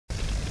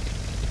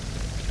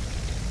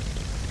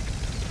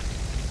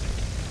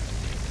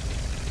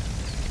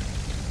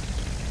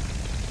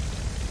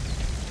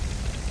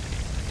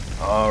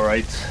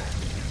Alright.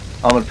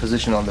 I'm in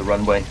position on the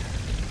runway.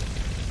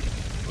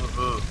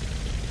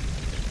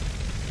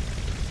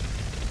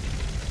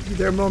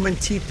 Either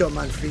momentito,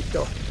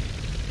 Manfrito.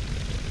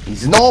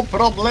 It's no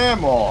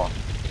problemo.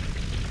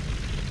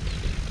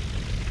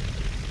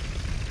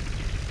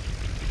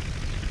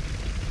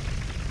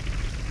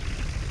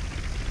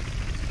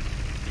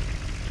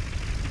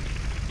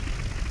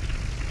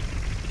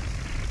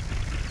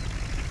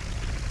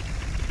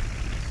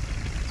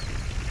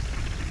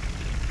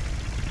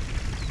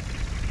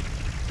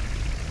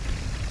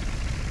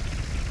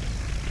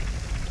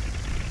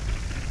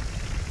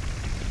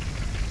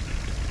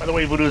 By the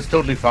way, Voodoo is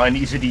totally fine.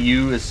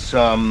 ECDU is,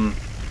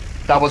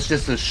 that was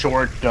just a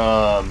short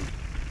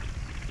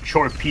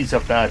piece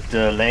of that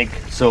leg,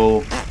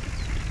 so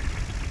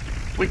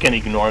we can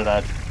ignore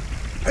that.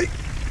 Hey.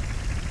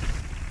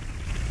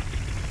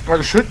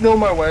 I should know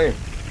my way.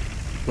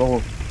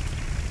 So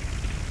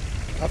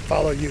I'll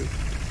follow you.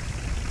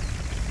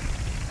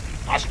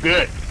 That's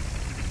good.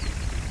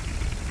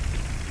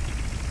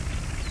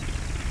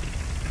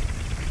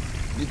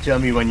 You tell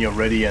me when you're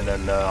ready, and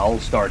then I'll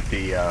start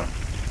the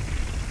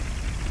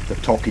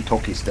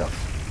talky stuff.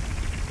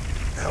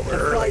 Now we're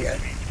early yet.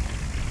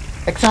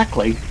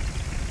 Exactly.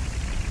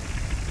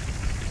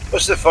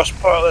 What's the first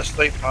part of this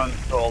flight plan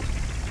called?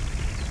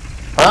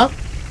 Huh?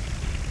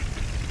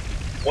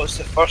 What's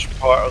the first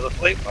part of the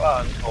flight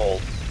plan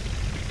called?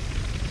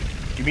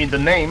 You mean the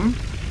name?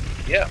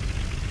 Yeah.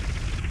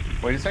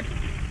 Wait a second.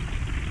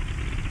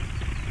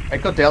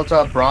 Echo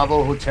Delta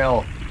Bravo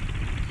Hotel.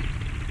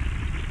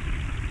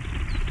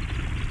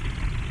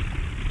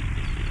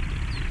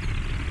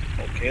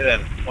 Okay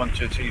then. 1,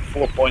 2, 3,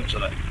 4 points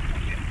on it.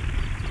 Okay.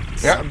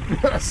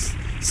 Yeah.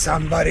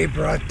 Somebody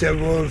brought the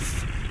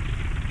wolf.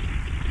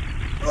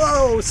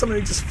 Whoa!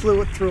 Somebody just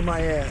flew it through my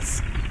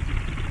ass.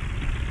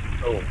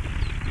 Oh.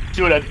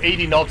 Dude, at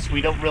 80 knots, we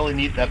don't really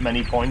need that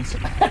many points.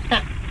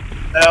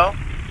 No.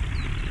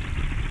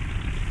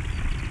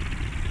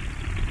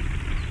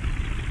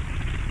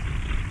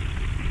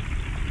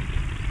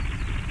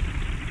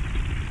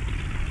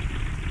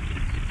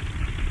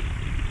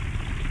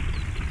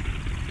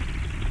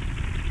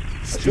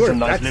 Stuart, some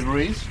nice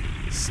liveries.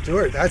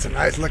 Stuart, that's a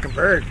nice looking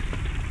bird.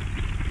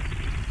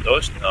 No,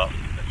 it's not.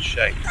 It's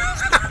shite.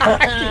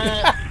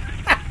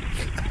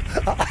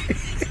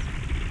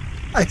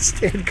 I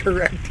stand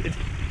corrected.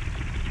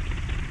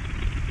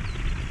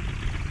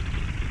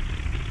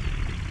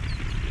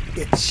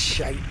 It's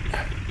shite.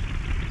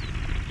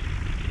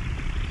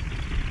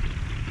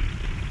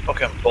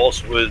 Fucking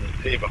balsa wood and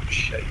paper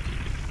shite.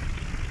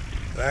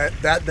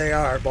 That they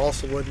are,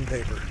 balsa wood and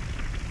paper.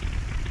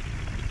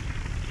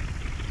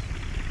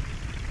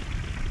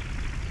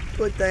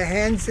 Put the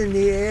hands in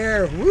the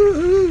air.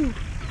 Woohoo!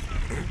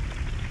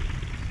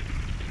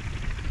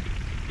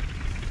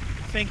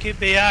 I think it'd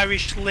be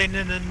Irish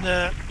linen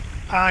and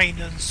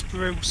pine and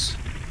spruce.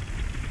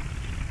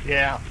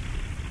 Yeah,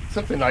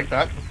 something like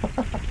that.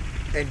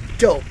 And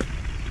dope.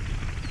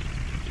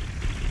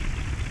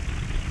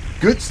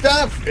 Good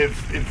stuff. If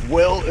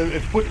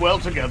put well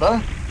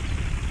together.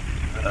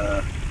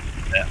 Yeah.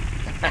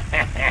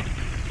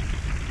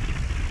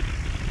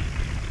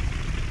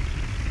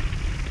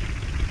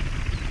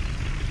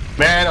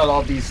 Man, I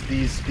love these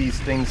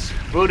things.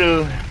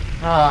 Voodoo.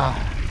 I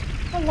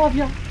love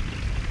you.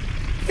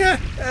 Yeah,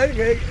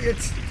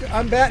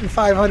 I'm batting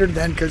 500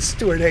 then because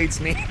Stuart hates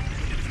me.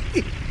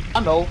 I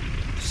know.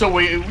 So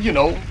we're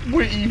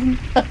even.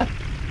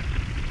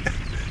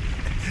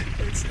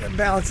 It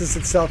balances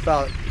itself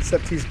out,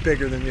 except he's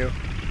bigger than you.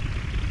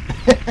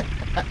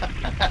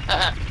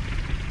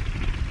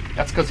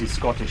 That's because he's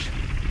Scottish.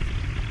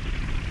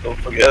 Don't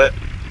forget it.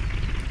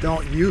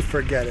 Don't you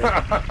forget it.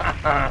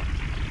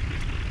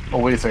 Oh,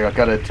 wait a second. I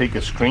gotta take a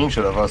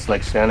screenshot of us,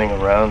 like, standing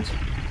around.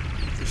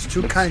 There's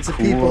two Looks kinds of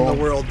cool. people in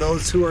the world.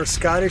 Those who are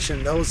Scottish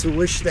and those who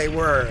wish they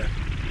were.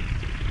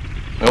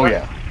 Oh,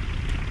 yeah.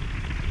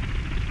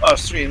 Oh,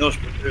 there's 3 of those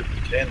who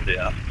pretend they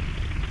are.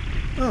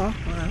 Oh,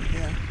 well,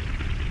 yeah.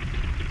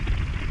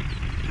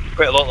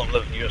 Quite a lot of them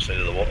live on your side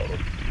of the water, though.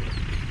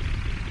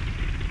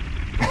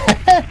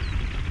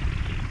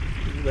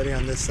 Everybody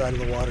on this side of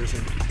the water's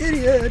an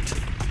idiot.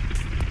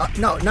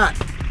 No, not.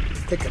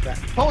 Take it back.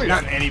 Probably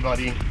not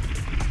anybody.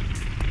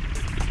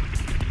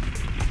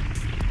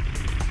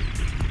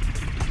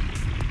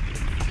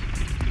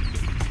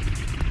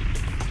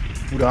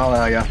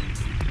 Oedala, ja.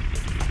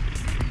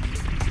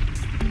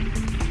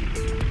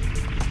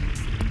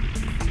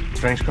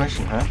 Strange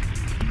question, huh?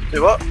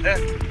 Do what? Yeah.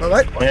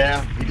 What?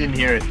 Yeah, we didn't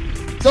hear it.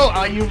 So,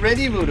 are you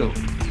ready, Voodoo?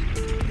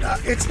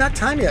 It's not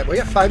time yet. We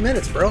got 5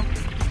 minutes, bro.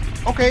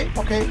 Okay.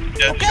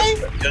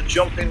 You're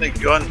jumping the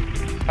gun.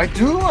 I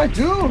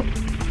do.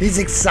 He's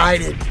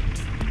excited.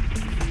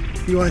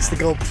 He wants to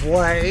go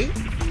play.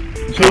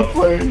 Go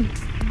play.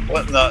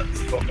 What in that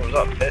fuck was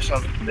that?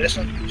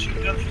 Besson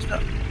machine guns, wasn't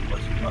it?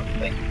 What's that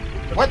thing?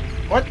 What?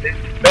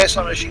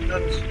 Besson machine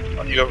guns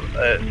on your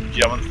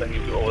German thing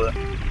you've got over there.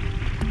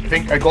 I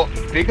think I got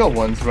bigger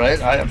ones,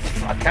 right? I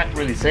can't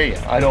really say.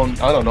 I don't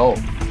know.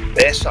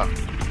 Besson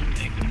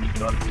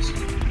guns.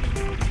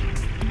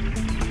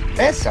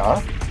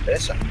 ESA?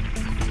 ESA.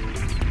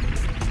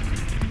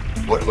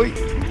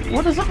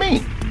 What does it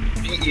mean?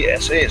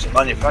 PESA is a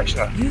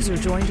manufacturer. User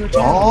joined your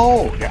channel.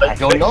 Oh, yeah, I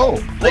don't know.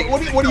 Like-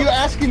 What are you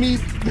asking me?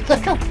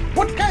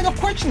 What kind of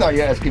question are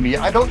you asking me?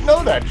 I don't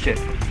know that shit.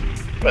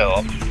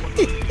 Well,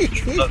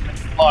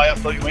 I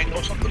thought you might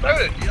know something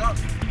about it, you know?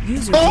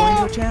 User joined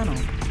your channel.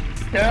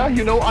 Yeah,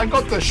 you know, I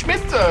got the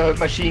Schmidt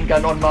machine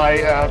gun on my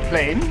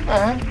plane.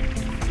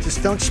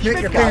 Just don't schmidt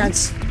your Schmidt gun.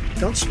 pants.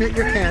 Don't schmidt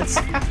your pants.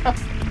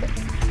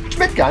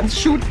 Schmidt guns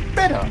shoot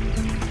better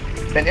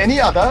than any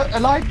other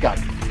light gun.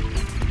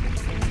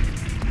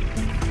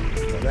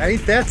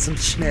 Ain't that some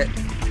schmidt?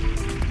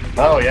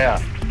 Oh,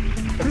 yeah.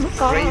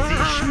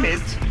 Crazy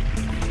Schmidt.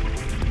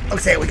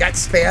 Okay, we got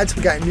Spads,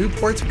 we got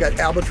Newports, we got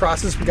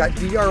Albatrosses, we got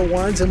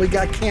DR1s, and we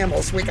got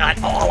Camels. We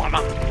got all of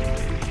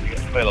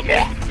them. Well,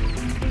 Yeah.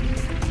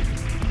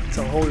 It's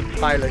a whole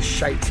pile of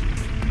shite.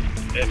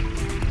 yeah.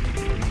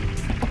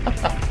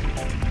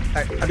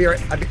 Alright,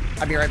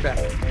 I'll be right back.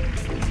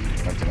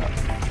 That's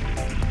enough.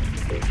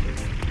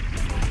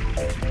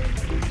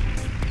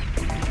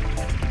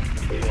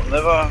 You'll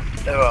never,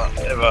 ever,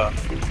 ever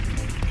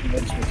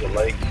convince me to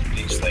like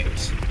these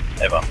things.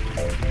 Ever.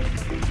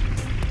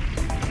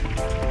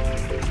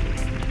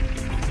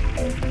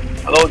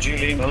 Hello,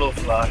 G-Leam. Hello,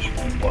 Flash.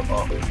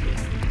 Whatnot.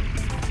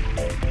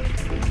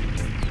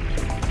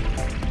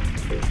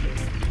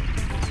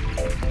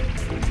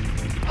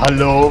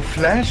 Hallo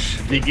Flash,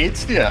 wie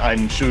geht's dir?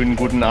 Einen schönen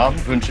guten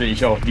Abend wünsche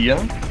ich auch dir.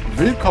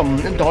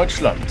 Willkommen in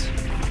Deutschland.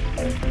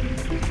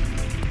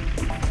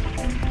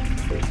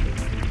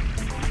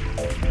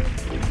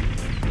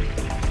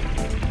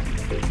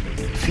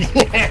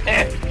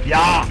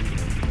 Ja.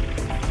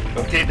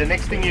 Okay, the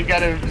next thing you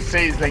gotta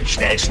say is like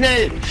schnell,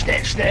 schnell,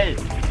 schnell, schnell.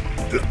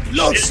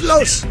 Los,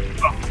 los!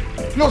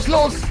 Los,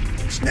 los.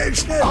 Schnell,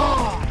 schnell!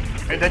 Ah.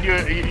 And then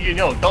you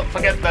know, don't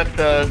forget that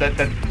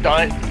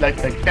like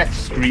the death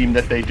scream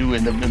that they do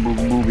in the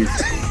movies.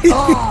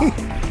 Ah.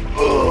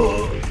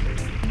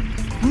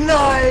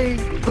 Nein,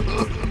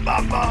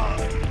 Mama.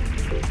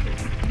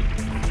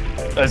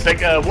 It's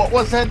like what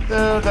was that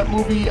that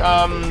movie?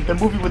 The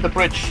movie with the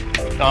bridge,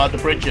 the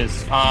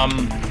bridges.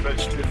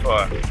 Bridge too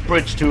far.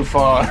 Bridge Too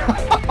Far.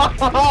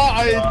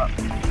 I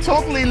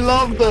totally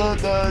love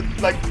the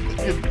like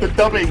the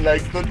dubbing,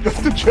 like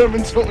the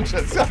German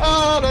soldiers.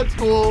 Ah, that's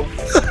cool.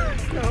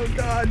 Oh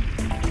God!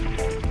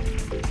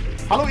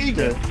 Hallo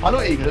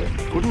Igel,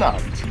 guten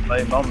Abend.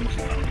 My mum's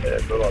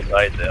brother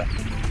died there.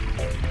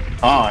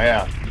 Ah,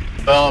 yeah.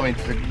 Well, I mean,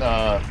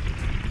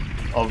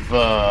 of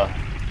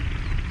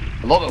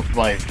a lot of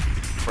my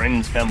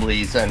friends'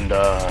 families and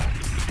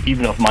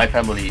even of my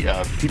family,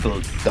 people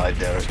died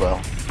there as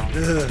well.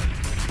 Ugh.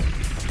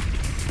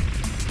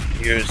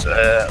 He was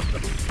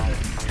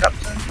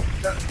captain,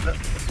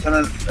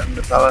 lieutenant in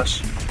the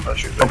palace.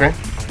 Okay.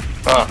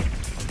 Ah,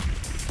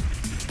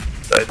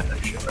 Died in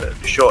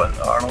the shot in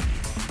Arnold.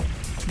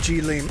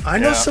 G-Leam, I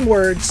know Yeah. some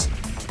words.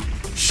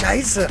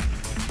 Scheiße.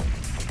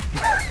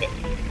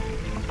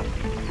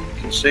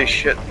 You can say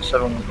shit in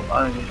 7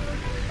 languages.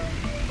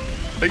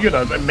 but you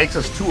know, it makes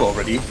us two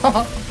already.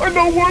 I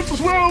know words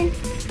as well.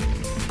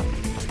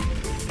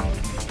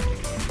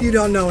 You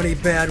don't know any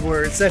bad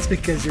words. That's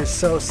because you're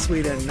so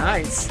sweet and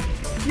nice.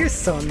 You're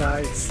so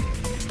nice.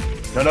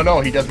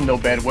 No, he doesn't know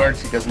bad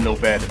words. He doesn't know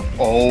bad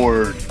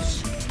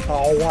words.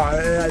 Oh,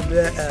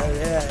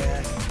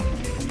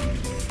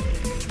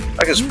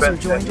 I could User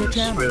spend 10 joined your minutes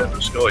channel. swearing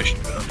in Scottish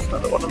and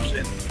understand what I'm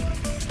saying.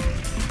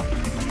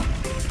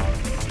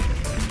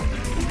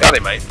 Gary,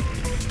 mate.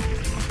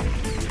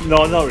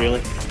 No, not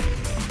really.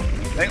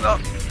 Think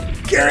not?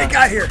 Gary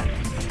got here.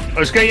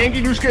 Og skal jeg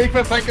ikke, du skal ikke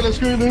være fræk eller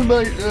skyde ned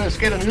med,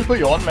 skal der ned på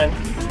jorden, mand.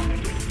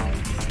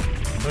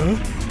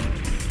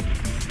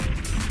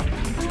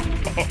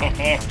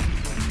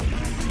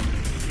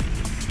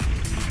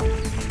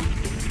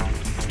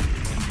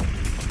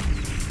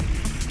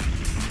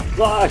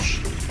 Flash,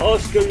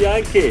 Oscar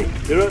Yankee,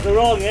 you're at the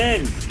wrong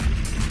end.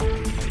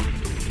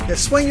 Yeah,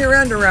 swing your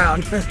end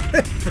around.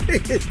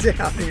 Bring it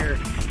down here.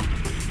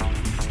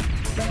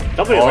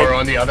 Don't be Or like,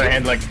 on the other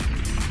hand, like,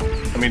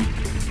 I mean,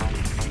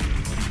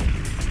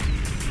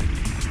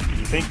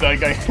 you think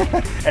like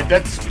at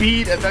that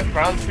speed, at that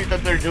ground speed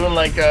that they're doing,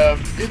 like,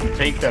 it'll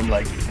take them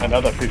like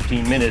another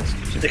 15 minutes to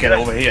just get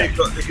over here.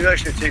 They could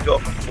actually take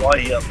off and fly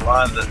here and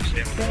land at the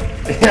same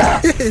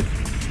time. Yeah.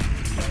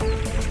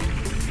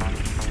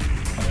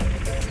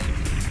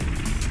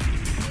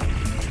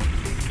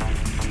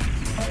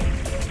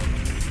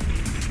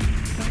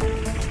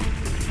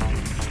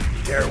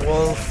 Dear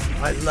Wolf,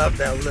 I love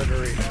that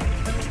livery.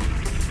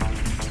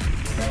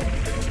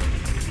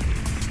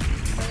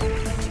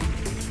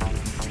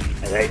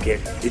 I like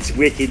it. It's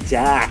wicked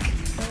dark.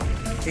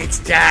 It's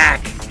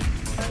dark.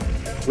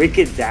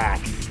 Wicked dark.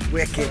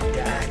 Wicked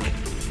dark.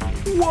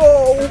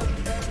 Whoa!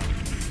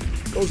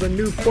 Goes a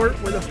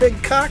Newport with a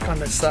big cock on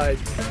the side.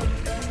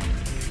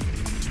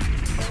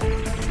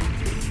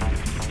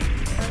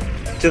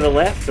 To the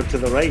left or to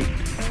the right?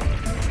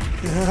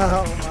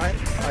 Oh,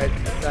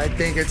 I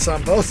think it's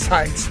on both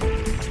sides.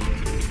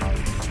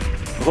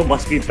 Oh, it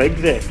must be big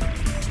then.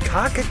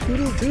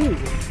 Cock-a-doodle-doo.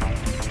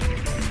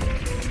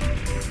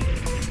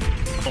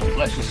 Oh,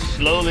 flashes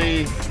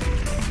slowly.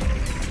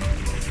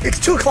 It's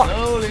 2 o'clock.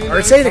 Slowly. Or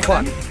it's 8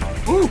 o'clock.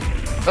 Ooh,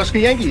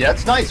 Husky Yankee,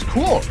 that's nice.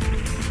 Cool.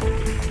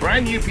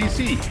 Brand new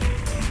PC.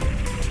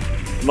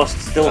 Must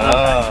still have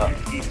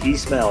that EP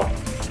smell.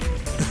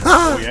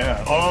 Oh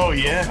yeah. Oh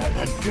yeah.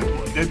 That's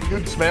good. That's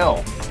good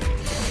smell.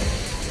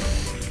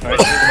 Alright,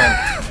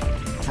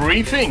 gentlemen.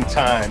 Briefing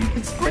time.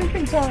 It's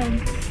briefing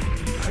time.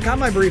 I got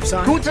my briefs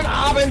on. Guten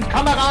Abend,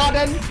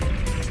 Kameraden.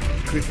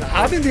 Guten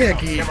Abend,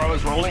 Yankee. Camera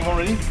was rolling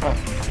already.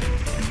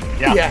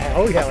 Yeah. Yeah,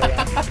 oh yeah, oh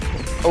yeah.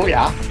 Oh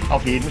yeah.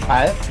 Auf jeden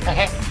Fall.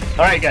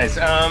 Alright guys,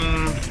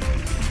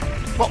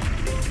 well,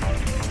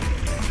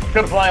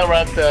 gonna fly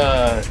around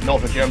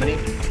north of Germany.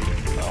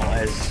 Well,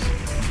 as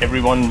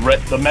everyone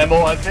read the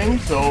memo, I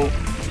think, so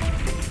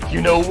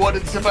you know what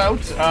it's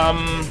about.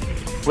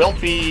 We'll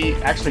be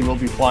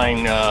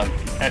flying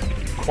at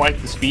quite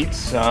the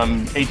speeds,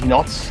 80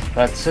 knots,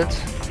 that's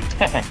it.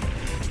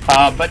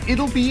 But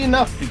it'll be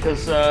enough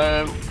because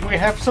we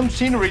have some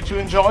scenery to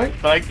enjoy.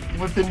 Like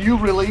with the new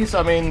release,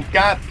 I mean,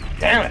 god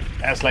damn it,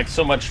 there's like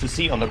so much to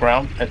see on the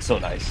ground. That's so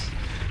nice.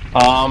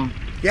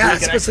 Yeah,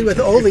 especially with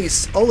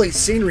Ole's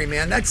scenery,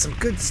 man. That's some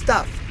good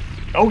stuff.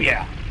 Oh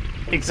yeah,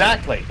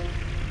 exactly.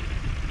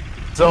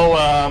 So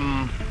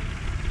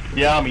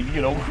yeah, I mean,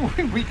 you know,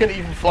 we can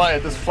even fly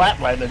at this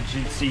flatland and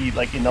see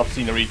like enough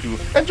scenery to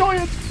enjoy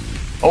it.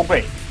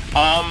 Okay.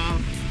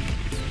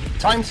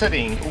 Time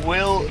setting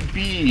will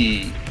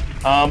be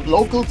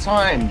local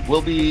time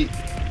will be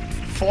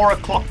 4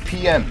 o'clock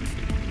p.m.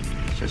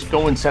 Just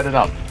go and set it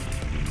up.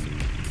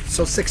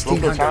 So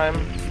 1600. Local time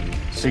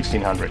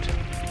 1600.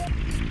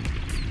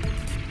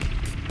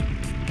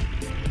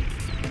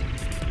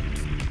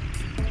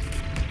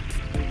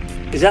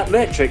 Is that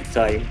metric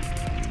time?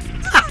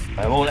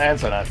 I won't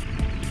answer that.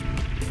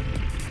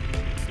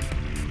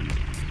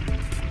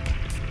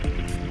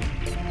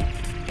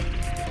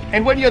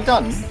 And when you're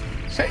done,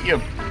 set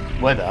your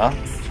weather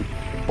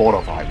to border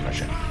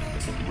vibration.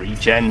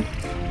 Regen.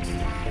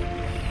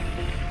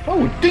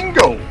 Oh,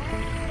 dingo!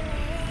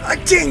 A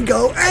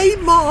dingo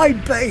ate my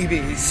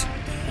babies.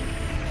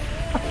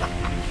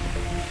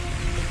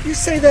 You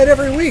say that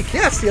every week.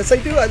 Yes, I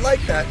do. I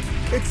like that.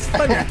 It's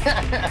funny.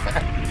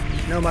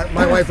 No,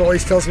 my wife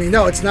always tells me,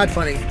 no, it's not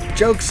funny.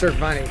 Jokes are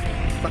funny.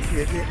 But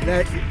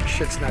that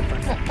shit's not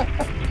funny.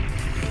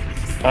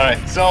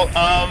 Alright, so,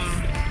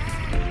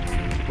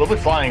 we'll be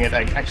flying at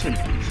actually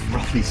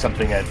roughly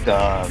something at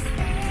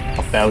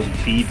 1,000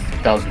 feet,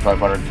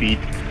 1,500 feet.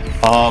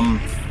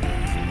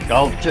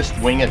 I'll just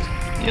wing it,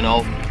 you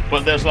know.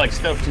 But there's like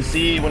stuff to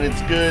see when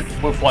it's good.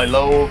 We'll fly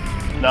low,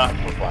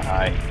 we'll fly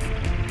high.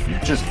 You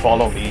just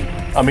follow me.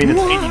 I mean, it's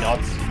 80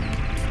 knots.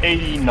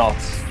 80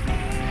 knots.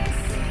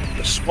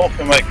 The smoke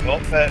in my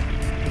cockpit.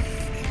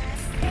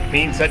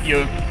 Means that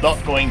you're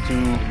not going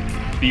to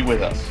be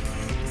with us.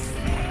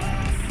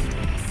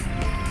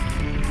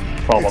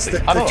 Probably. It's the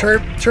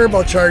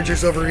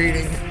turbocharger's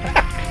overheating.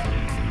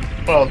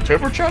 Well,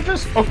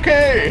 turbochargers?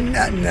 Okay.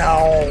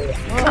 No,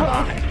 come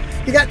on.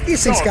 You got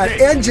these things got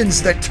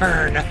engines that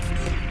turn.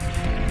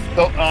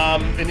 So,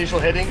 initial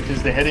heading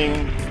is the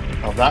heading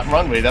of that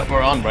runway that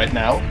we're on right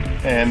now,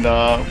 and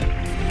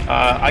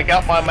I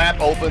got my map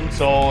open,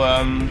 so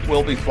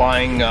we'll be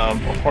flying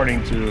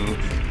according to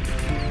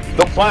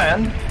the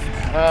plan,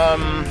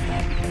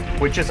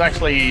 which is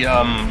actually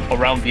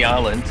around the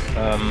island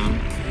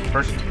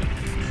first.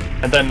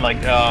 And then,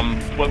 like,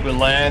 when we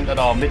land at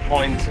our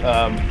midpoint,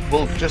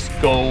 we'll just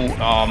go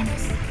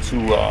to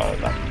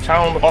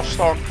town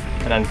Rostock,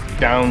 and then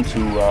down to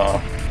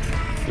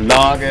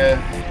Lage,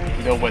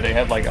 you know, where they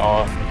have like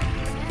our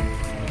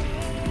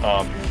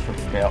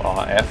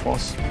Air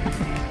Force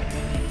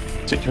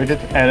situated,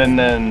 and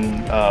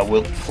then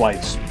we'll fly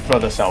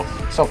further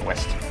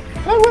southwest.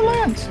 Then we'll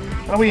land,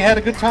 and we had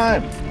a good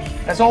time,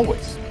 as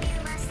always.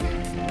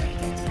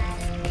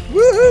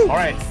 Woohoo! All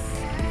right.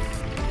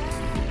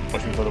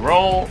 Pushing for the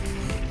roll.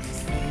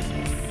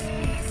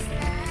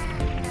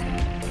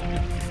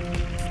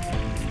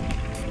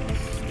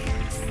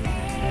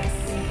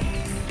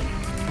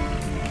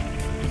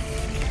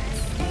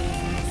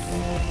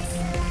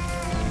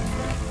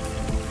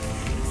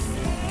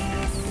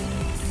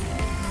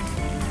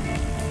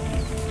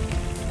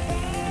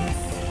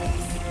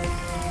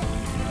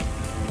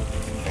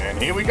 And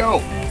here we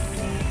go.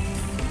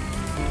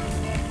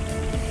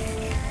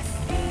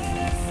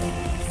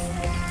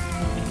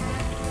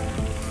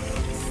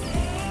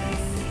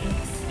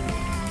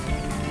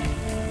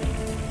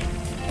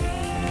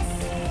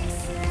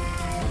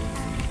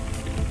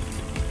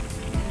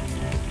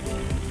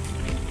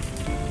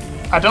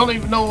 I don't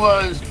even know,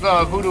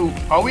 Voodoo,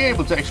 are we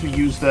able to actually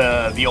use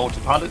the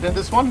autopilot in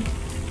this one?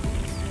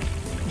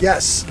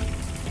 Yes.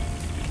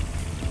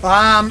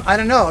 I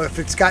don't know if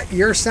it's got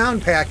your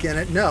sound pack in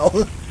it.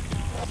 No.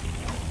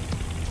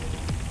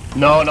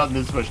 No, not in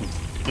this version.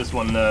 This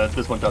one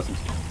doesn't.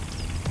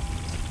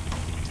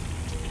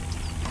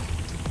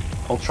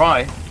 I'll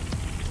try.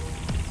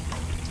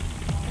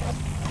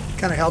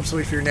 Kind of helps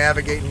if you're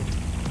navigating.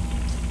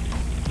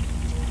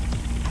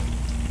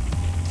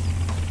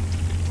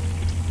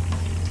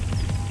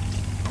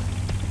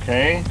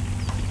 Okay.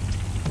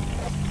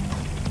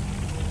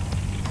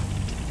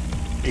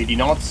 80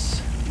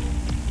 knots.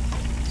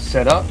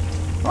 Set up.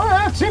 Oh,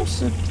 yeah, it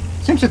seems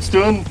it's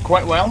doing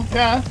quite well.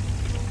 Yeah.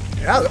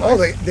 Yeah. Oh,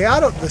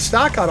 the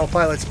stock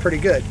autopilot's pretty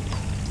good.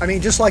 I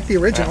mean, just like the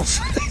originals.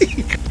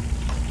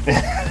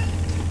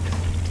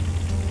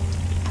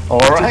 All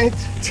right.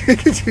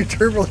 Get your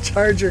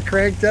turbocharger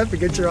cranked up and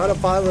get your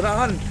autopilot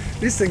on.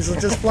 These things will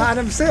just fly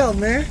themselves,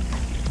 man.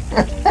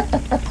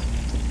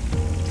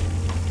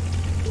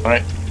 All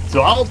right.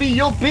 So I'll be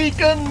your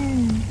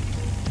beacon.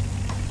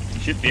 You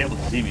should be able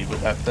to see me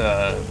with that.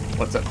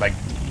 What's that like?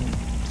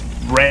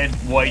 Red,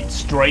 white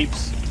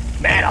stripes.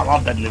 Man, I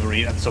love that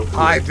livery. That's so cool.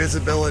 High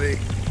visibility.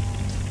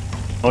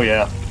 Oh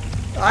yeah.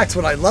 That's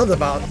what I love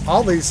about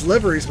all these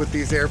liveries with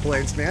these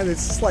airplanes, man.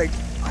 It's just like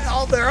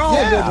they're all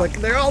Yeah. good.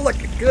 Like they're all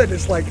looking good.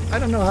 It's like I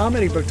don't know how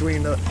many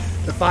between the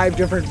 5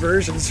 different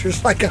versions.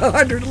 There's like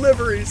 100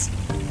 liveries.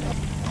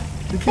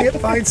 You can't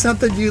find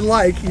something you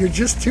like. You're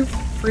just too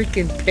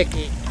freaking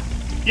picky.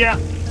 Yeah.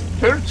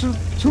 They're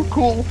too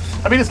cool.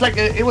 I mean, it's like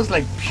it was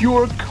like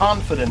pure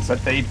confidence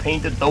that they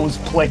painted those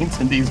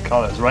planes in these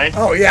colors, right?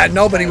 Oh yeah,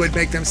 nobody would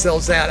make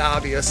themselves that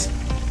obvious.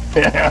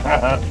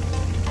 Yeah.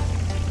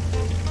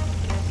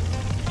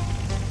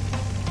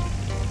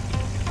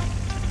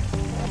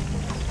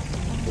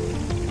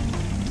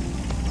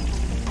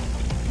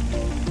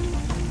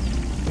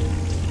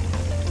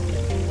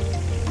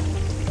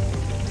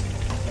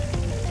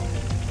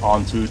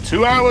 On to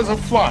 2 hours of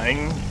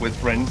flying with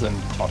friends and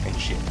talking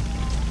shit.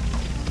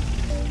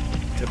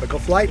 Typical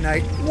flight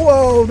night.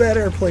 Whoa, that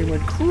airplane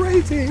went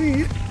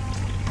crazy.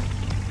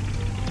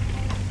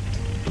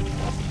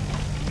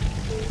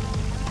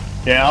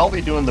 Yeah, I'll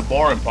be doing the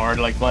boring part,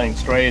 like flying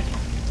straight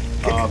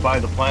by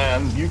the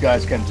plan. You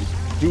guys can just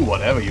do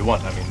whatever you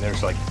want. I mean,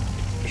 there's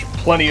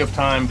plenty of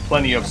time,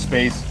 plenty of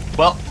space.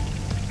 Well,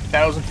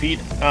 1,000 feet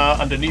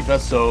underneath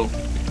us, so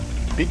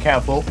be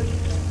careful.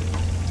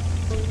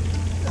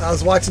 I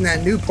was watching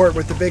that Newport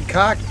with the big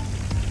cock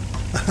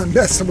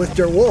messing with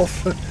your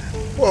wolf.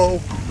 Whoa.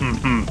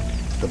 Mm-hmm.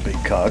 The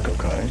big cock,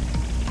 okay.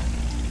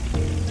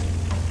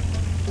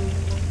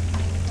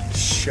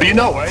 But you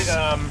know, right?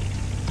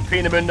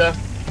 Peenemünde.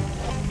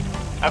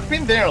 I've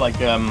been there like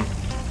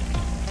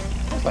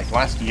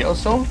last year or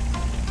so.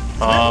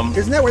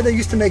 Isn't that where they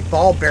used to make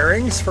ball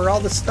bearings for all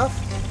this stuff?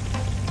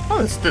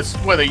 Oh, this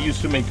where they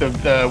used to make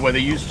where they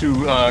used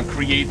to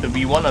create the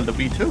V1 and the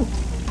V2.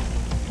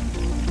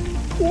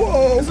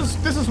 Whoa!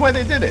 This is where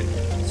they did it.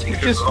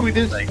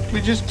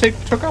 We just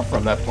took off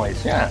from that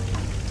place. Yeah,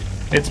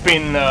 it's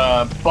been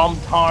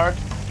bombed hard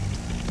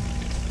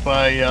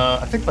by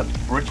I think by the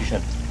British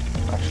and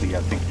actually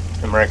I think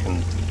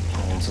American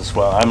planes as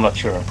well. I'm not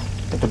sure,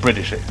 but the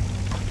British.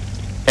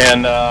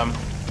 And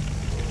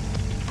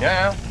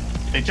yeah,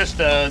 they just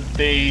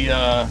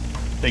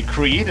they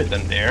created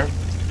them there,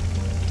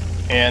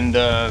 and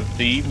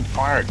they even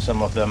fired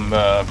some of them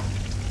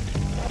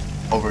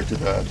over to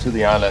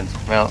the island.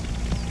 Well.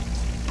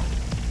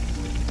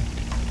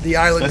 The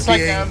island It's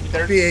being,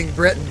 like, being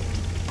Britain.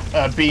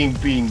 Being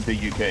the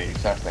UK,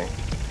 exactly.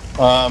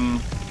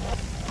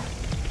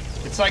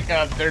 It's like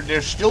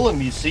there's still a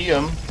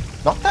museum.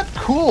 Not that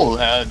cool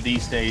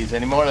these days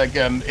anymore. Like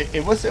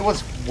it was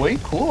way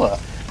cooler.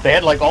 They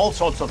had like all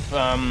sorts of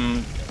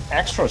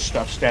extra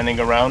stuff standing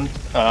around.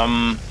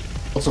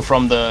 Also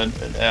from the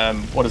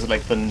what is it,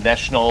 like the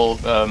National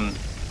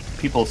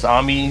People's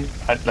Army,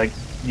 like,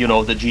 you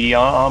know, the GDR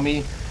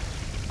army,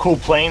 cool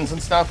planes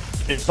and stuff.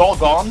 It's all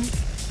gone.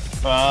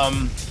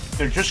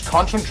 They're just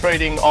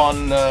concentrating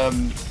on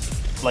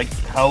like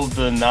how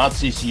the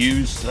Nazis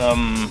used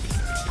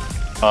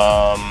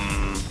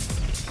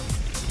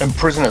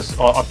prisoners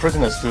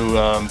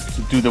to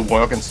do the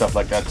work and stuff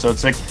like that. So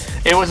it's like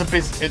it was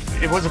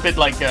a bit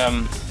like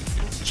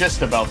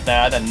just about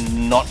that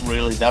and not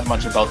really that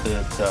much about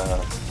the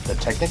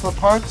technical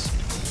parts.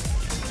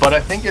 But I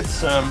think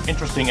it's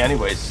interesting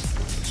anyways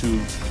to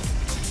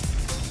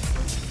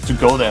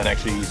go there and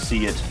actually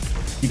see it.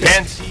 You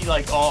can see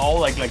like all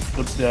like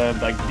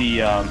the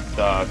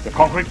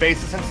concrete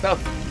bases and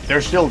stuff.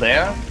 They're still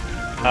there.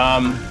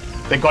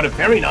 They got a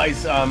very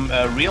nice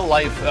real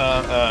life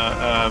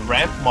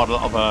ramp model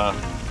of a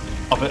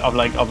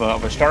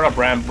startup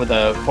ramp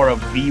for a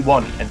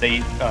V1, and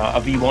a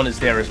V1 is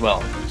there as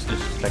well. It's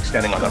just like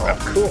standing on that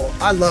ramp. Cool.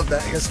 I love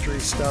that history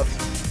stuff.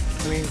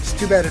 I mean, it's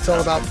too bad it's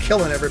all about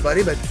killing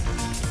everybody, but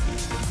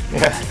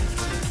yeah,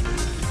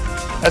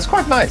 that's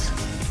quite nice.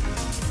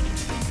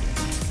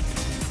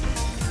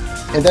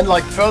 And then,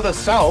 like further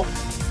south,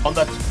 on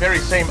that very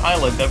same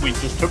island that we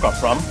just took off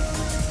from,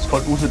 it's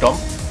called Usedom.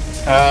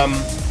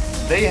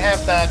 They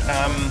have that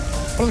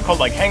what is it called,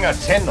 like Hangar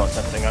 10 or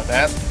something like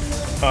that.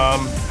 I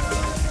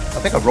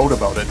think I wrote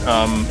about it.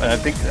 And I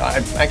think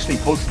I actually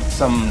posted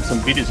some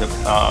videos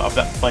of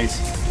that place.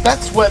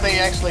 That's where they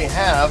actually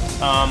have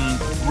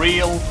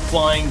real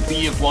flying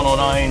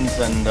BF-109s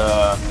and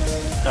a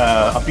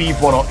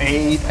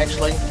BF-108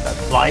 actually that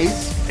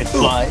flies. It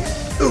flies.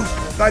 Ooh,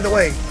 by the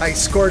way, I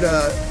scored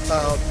a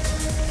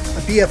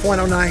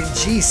BF-109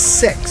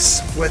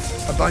 G6 with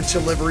a bunch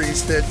of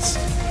liveries that's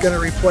going to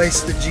replace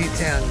the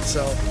G10.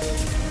 So.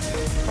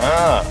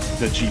 Ah,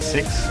 the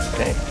G6.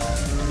 Okay.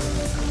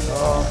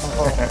 Oh.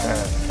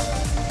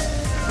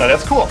 No,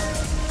 that's cool.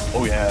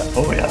 Oh yeah.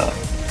 Oh yeah.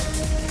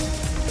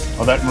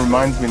 Oh, that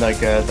reminds me, like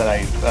that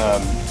I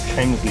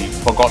shamelessly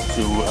forgot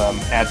to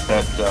add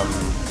that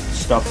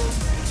stuff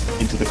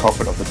into the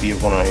cockpit of the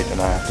BF-108,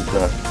 and I have to do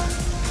that.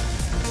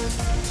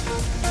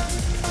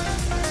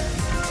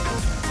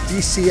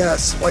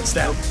 DCS, what's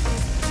that?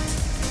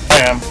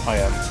 I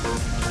am.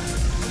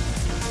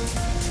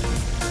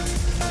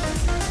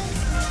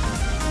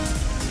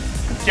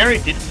 Jerry,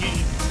 did you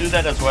do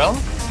that as well?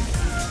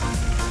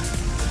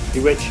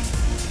 You which?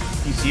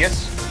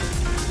 DCS?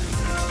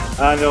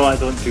 No, I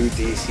don't do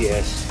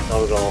DCS.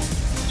 Not at all.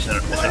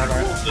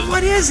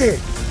 What is it?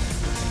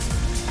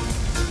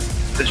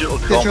 Digital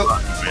Digital-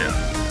 combat. Yeah.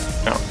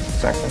 No,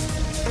 exactly.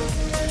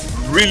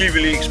 Really,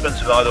 really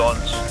expensive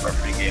add-ons for a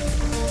free game.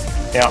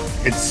 Yeah,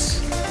 it's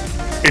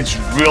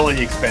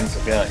really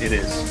expensive. Yeah, it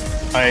is.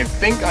 I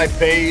think I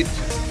paid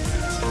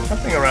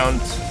something around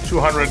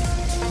 $200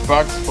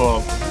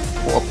 for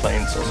 4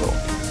 planes or so.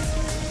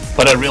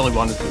 But I really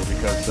wanted to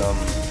because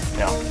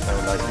yeah, they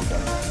were nicely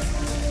done.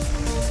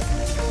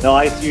 No,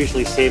 I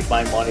usually save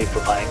my money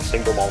for buying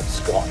single malt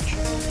scotch.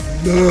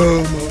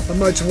 Boom. A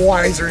much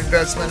wiser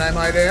investment, I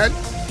might add.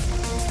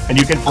 And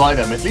you can fly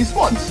them at least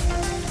once.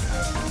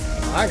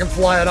 I can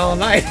fly it all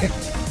night.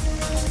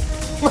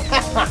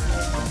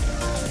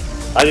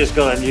 I just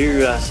got a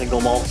new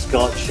single malt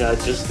scotch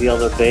just the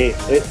other day.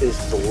 It is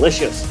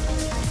delicious.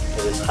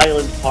 It is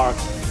Highland Park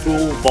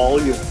full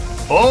volume.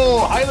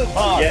 Oh, Highland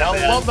Park! Yeah, I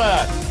man. love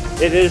that.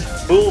 It is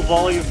full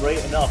volume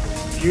right enough.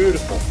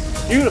 Beautiful.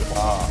 Beautiful.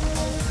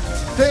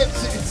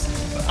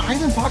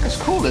 Highland Park is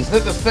cool, isn't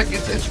it?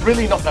 It's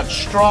really not that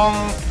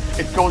strong.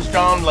 It goes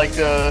down like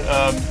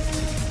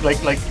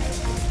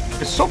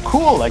it's so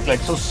cool, like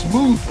so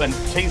smooth and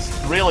tastes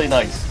really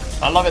nice.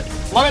 I love it.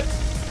 Love it.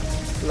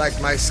 Like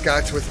my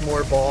scotch with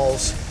more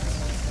balls.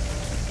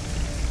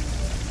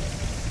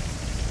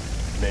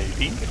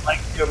 Maybe.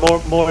 Like you're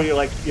more you're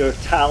like your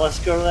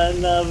Talisker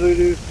than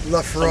Voodoo.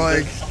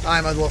 Lafroig. Something-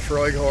 I'm a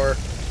Lafroig whore.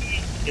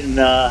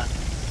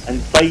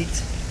 And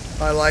bite.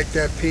 I like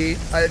that, Pete.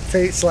 It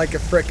tastes like a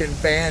frickin'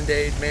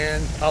 Band-Aid,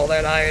 man. All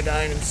that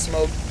iodine and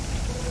smoke.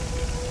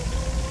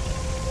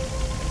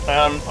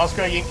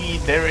 Oscar Yankee,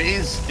 there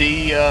is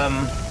the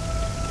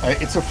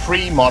it's a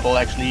free model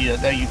actually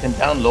that you can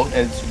download,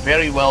 and it's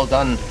very well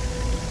done.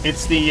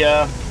 It's the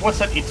what's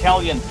that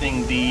Italian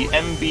thing, the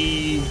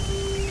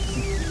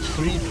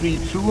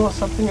MB332 or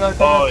something like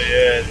that. Oh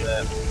yeah,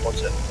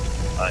 what's it?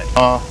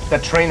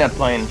 That trainer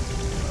plane.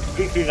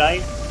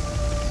 339.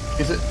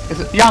 Is it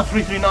yeah,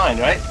 339,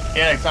 right?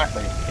 Yeah,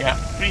 exactly. Yeah,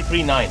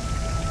 339.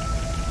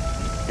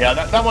 Yeah,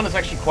 that one is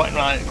actually quite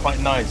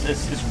nice.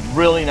 It's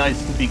really nice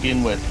to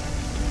begin with.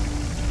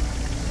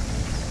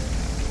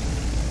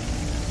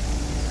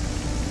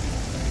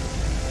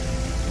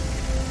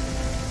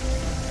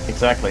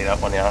 Exactly, that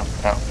one, yeah.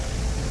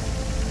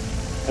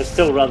 I'd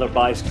still rather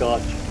buy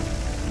scotch.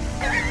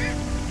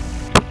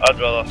 I'd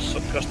rather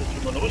suck custard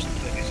through my nose than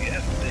drink it.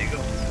 Yeah, there you go.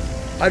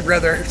 I'd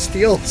rather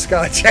steal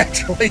scotch,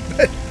 actually,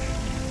 but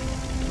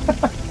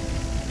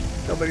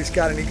nobody's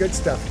got any good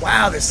stuff.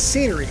 Wow, this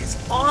scenery is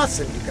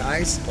awesome, you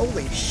guys.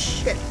 Holy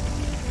shit.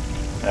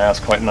 Yeah, it's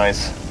quite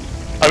nice.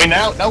 I mean,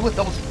 now with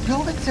those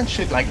buildings and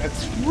shit, like,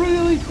 it's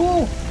really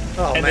cool.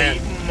 Oh, and man.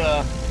 they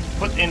even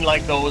put in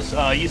like those.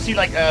 You see,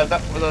 like the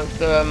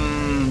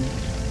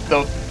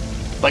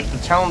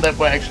town that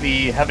we're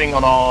actually having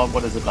on our,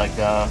 what is it, like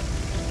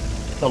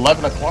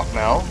 11 o'clock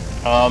now.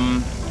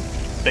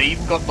 They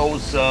even got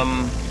those.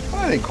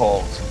 What are they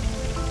called?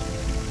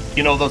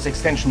 You know, those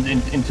extensions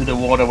into the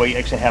water where you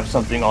actually have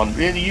something on.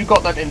 You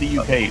got that in the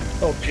UK.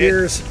 Oh,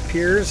 piers and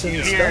Piers,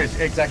 stuff.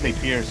 exactly,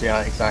 piers.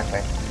 Yeah,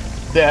 exactly.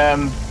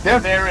 They're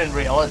there in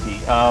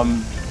reality.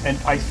 And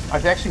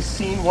I've actually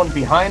seen one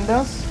behind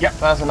us. Yep,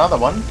 there's another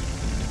one.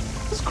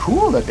 It's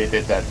cool that they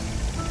did that.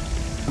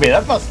 I mean,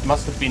 that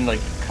must have been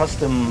like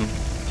custom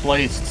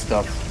placed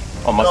stuff.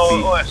 Or must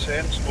be.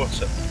 OSM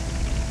sports it.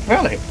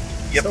 Really?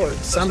 Yep. So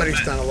somebody's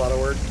done a lot of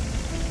work.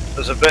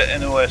 There's a bit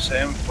in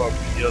OSM for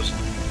piers and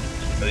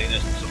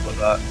marinas and stuff like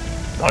that.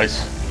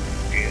 Nice.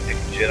 You can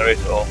generate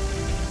it all.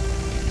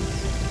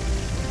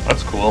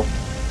 That's cool.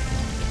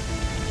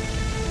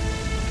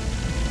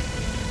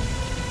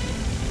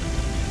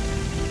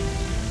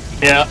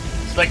 Yeah,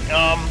 it's like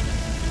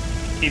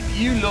if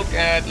you look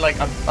at like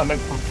I mean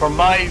from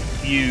my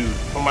view,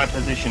 from my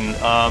position,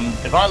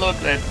 if I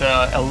look at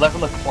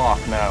 11 o'clock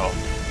now,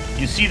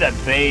 you see that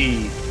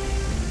bay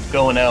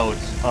going out,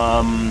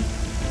 and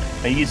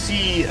you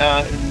see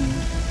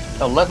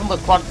 11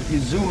 o'clock. If you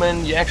zoom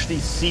in, you actually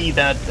see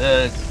that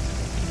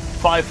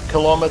 5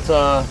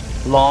 kilometer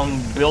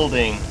long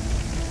building.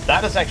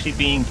 That is actually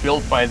being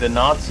built by the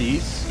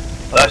Nazis.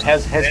 That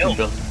has been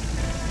built.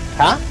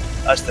 Huh?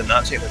 That's the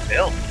Nazi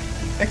hotel.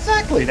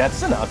 Exactly, that's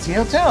the Nazi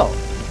hotel.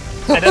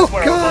 And that's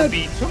where I will God.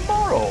 be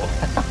tomorrow.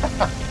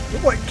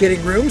 What,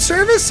 getting room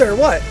service or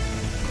what?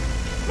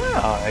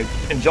 Yeah,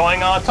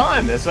 enjoying our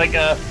time. It's like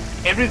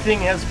everything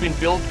has been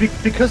built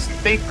because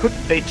they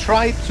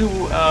tried to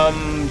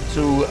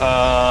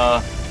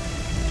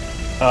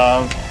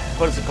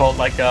what is it called?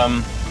 Like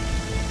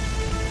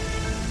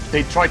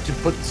they tried to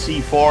put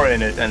C4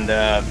 in it and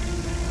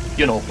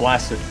you know,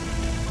 blast it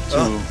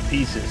to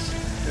pieces.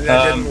 And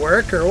that didn't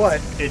work, or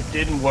what? It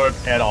didn't work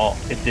at all.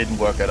 It didn't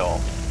work at all.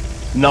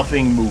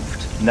 Nothing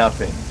moved.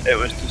 Nothing. It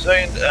was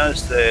designed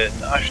as the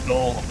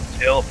national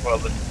hotel for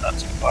the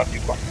Nazi party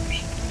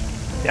workers.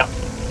 Yeah,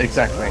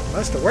 exactly. Well,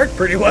 must have worked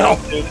pretty well.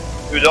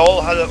 We'd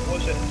all had a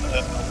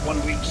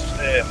 1 week's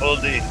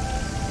holiday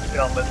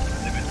settlement,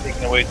 and they were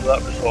taken away to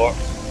that resort,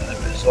 and it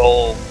was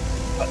all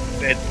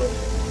fed them.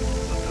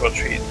 They were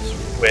treated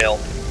well,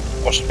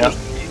 or supposed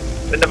to be.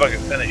 They never got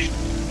finished.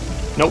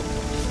 Nope.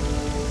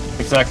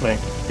 Exactly.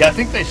 Yeah, I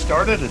think they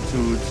started it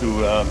too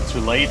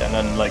late, and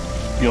then, like,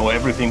 you know,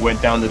 everything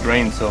went down the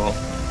drain, so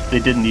they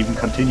didn't even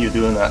continue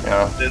doing that.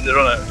 Yeah. They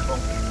run out of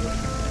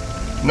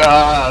concrete.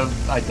 Nah,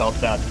 I doubt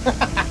that.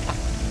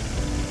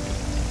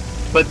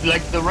 But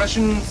like the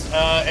Russians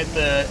at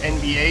the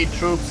NBA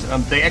troops,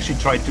 they actually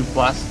tried to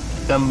blast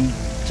them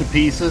to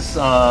pieces.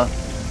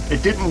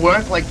 It didn't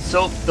work. Like,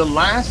 so the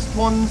last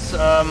ones,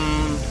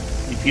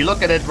 if you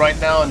look at it right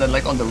now, and then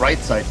like on the right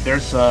side,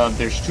 there's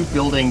two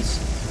buildings,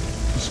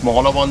 two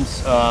smaller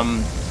ones.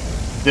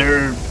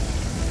 They're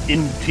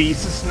in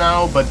pieces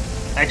now, but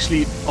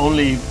actually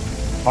only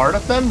part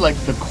of them, like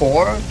the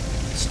core,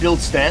 still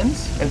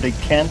stands, and they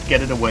can't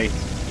get it away.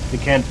 They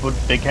can't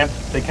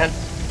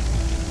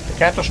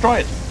destroy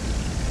it.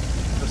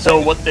 So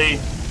what they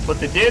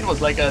did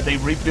was like they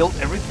rebuilt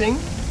everything,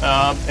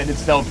 and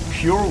it's now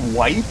pure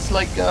white,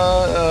 like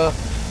the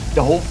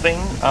whole thing.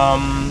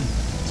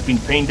 It's been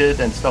painted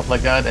and stuff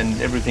like that, and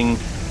everything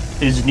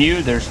is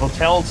new. There's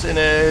hotels in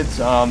it.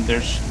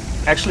 There's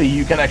actually,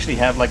 you can actually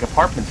have like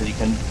apartments that you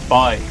can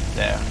buy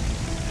there.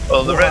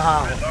 Well, the Red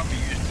Army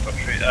used it for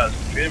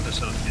training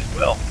facility as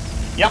well.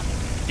 Yeah,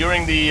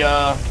 during the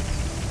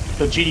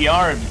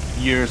GDR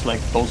years,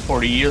 like those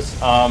 40 years.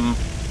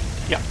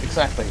 Yeah,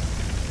 exactly.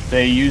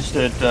 They used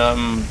it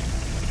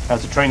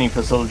as a training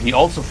facility,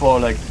 also for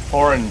like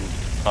foreign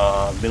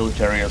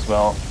military as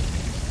well.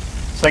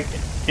 It's like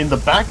in the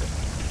back,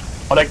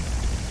 or like,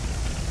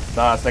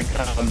 it's like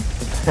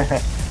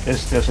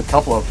there's a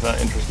couple of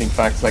interesting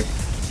facts. Like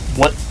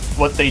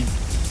what they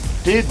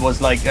did was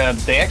like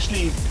they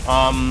actually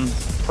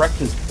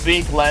practiced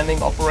big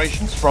landing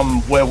operations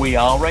from where we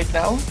are right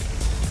now.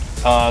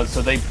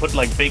 So they put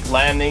like big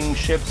landing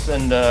ships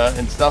and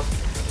stuff,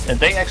 and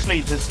they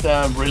actually just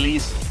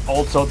released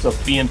all sorts of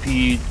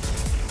BMP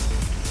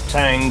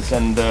tanks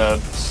and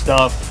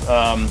stuff.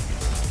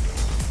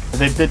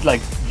 They did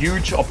like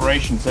huge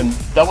operations, and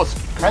that was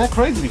kind of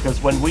crazy because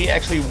when we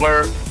actually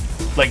were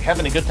like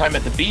having a good time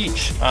at the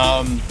beach,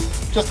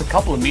 just a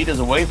couple of meters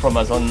away from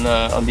us on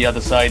the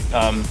other side,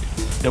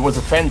 there was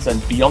a fence,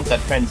 and beyond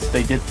that fence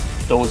they did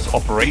those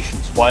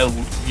operations while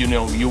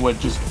you were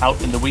just out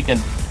in the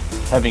weekend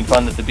having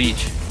fun at the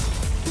beach.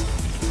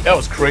 That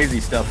was crazy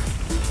stuff.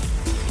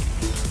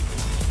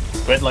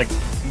 We had like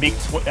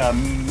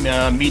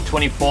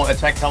MiG-24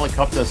 attack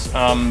helicopters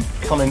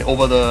coming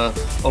over the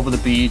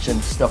beach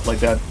and stuff like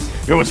that.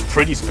 It was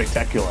pretty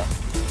spectacular.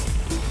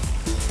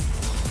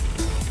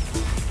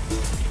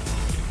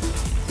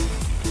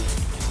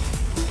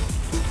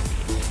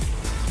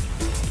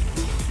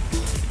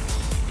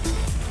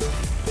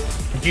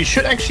 You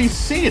should actually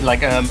see it,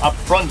 like up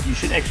front. You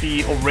should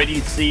actually already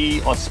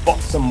see or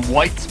spot some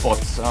white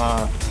spots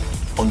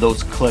on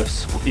those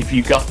cliffs if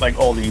you got like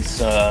all these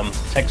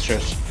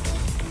textures.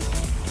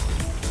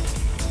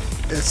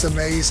 It's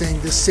amazing.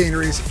 This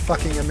scenery is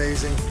fucking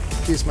amazing.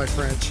 Excuse my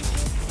French.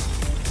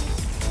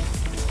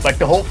 Like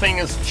the whole thing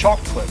is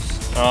chalk cliffs.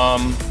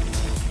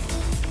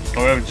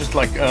 Or just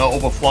like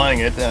overflying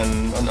it,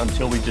 and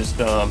until we just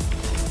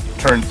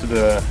turn to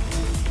the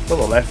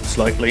left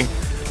slightly.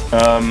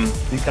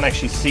 You can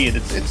actually see it.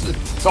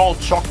 It's all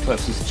chalk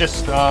cliffs. It's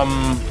just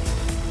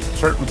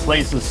certain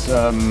places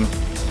on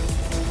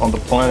the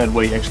planet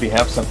where you actually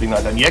have something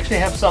like that. You actually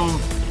have some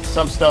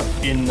stuff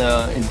in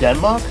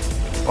Denmark.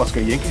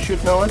 Oscar Yankee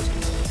should know it.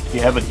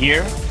 You have it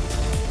here.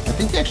 I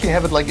think you actually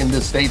have it like in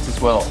the States as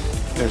well.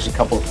 There's a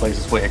couple of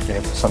places where you actually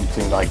have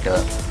something like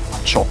a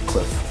chalk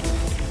cliff.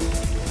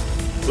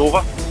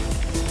 Dover?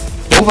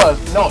 Dover?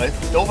 No,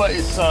 Dover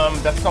is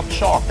that's not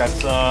chalk.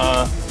 That's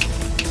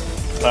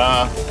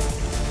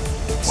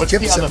what's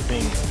gypsum. The other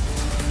thing?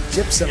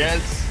 Gypsum. Yeah,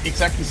 it's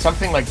exactly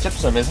something like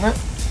gypsum, isn't it?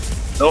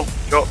 No,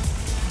 chalk.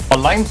 Or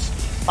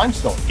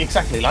limestone.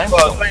 Exactly,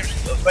 limestone. Well,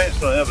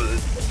 limestone, yeah, but the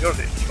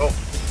majority is chalk.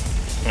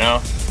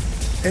 Yeah.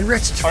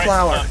 Enriched All right,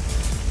 flour.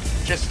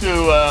 just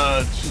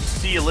to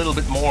see a little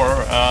bit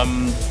more,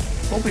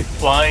 we'll be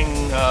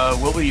flying.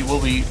 We'll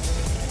be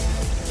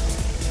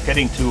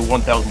getting to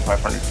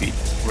 1,500 feet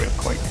real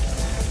quick.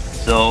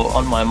 So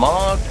on my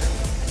mark,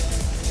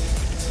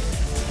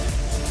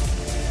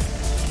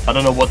 I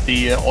don't know what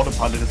the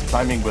autopilot is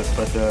climbing with,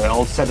 but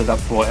I'll set it up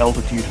for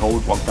altitude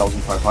hold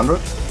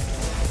 1,500.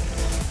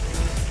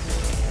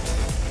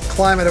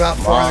 climb at about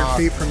 400 Mach.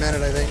 feet per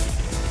minute, I think.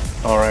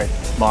 All right,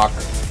 Mach.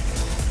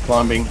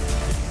 Climbing.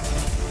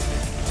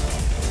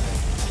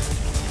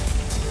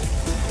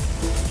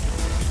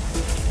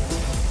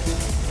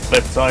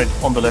 Left side,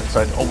 on the left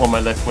side, over my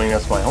left wing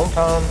as my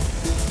hometown.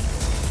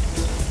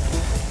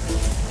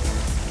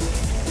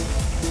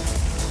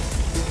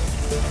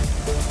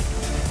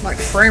 My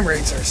frame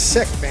rates are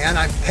sick, man.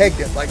 I'm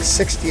pegged at like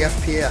 60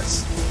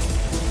 FPS.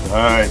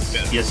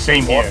 Nice. Yeah,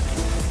 same here.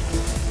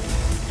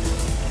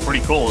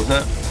 Pretty cool,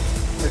 isn't it?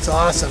 It's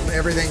awesome.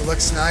 Everything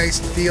looks nice,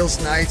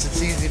 feels nice,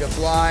 it's easy to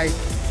fly.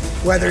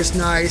 Weather's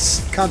nice,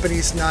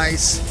 company's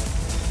nice.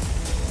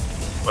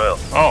 Well,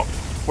 Oh,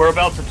 we're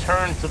about to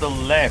turn to the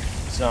left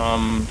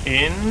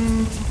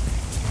in,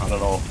 I don't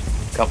know,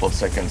 a couple of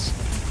seconds.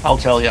 I'll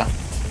tell ya.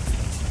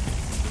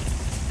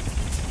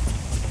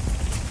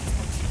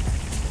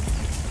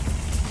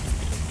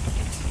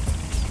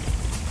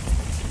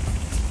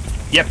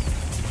 Yep,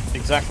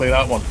 exactly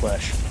that one,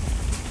 Flash.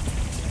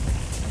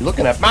 You're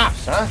looking at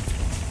maps, huh?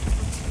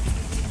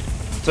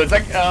 So it's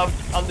like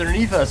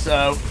underneath us,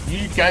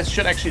 you guys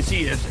should actually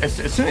see,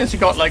 as soon as you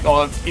got like,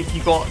 or if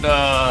you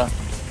got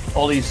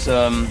all these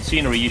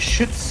scenery, you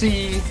should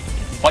see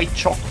white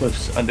chalk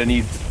cliffs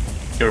underneath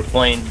your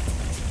plane.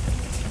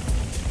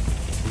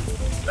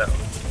 no,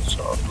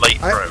 sort of light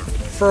brown.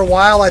 For a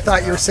while, I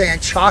thought you were saying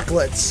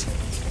chocolates.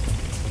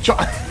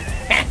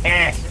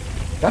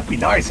 That'd be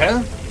nice,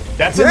 huh?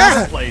 That's Yeah,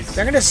 another place.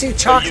 they're gonna see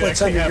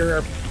chocolates actually under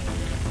have- your.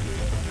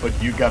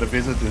 But you gotta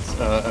visit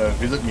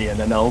visit me, and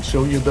then I'll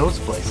show you those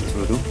places,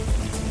 Voodoo.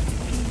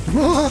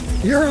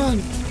 You're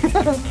on.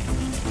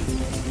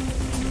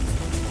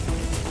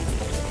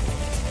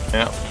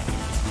 Yeah.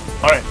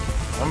 All right,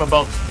 I'm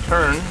about to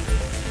turn.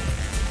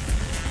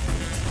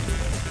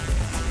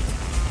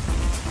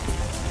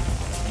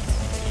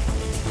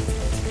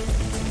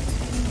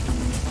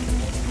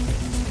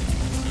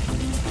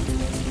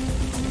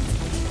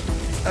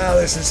 Oh,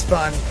 this is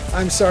fun.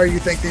 I'm sorry you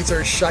think these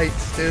are shite,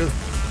 Stu.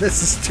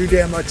 This is too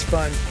damn much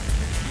fun.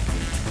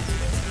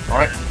 All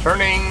right,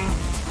 turning.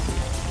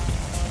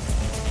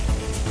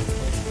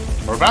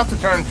 We're about to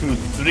turn to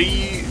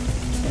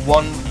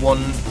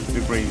 311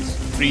 degrees.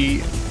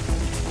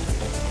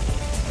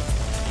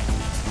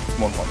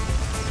 311.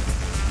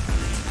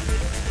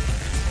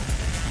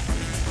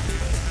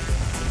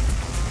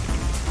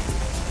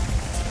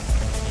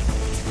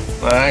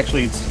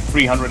 Actually, it's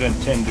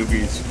 310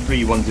 degrees.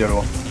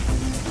 310.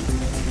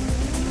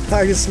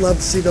 I just love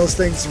to see those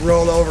things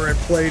roll over and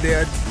play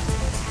dead.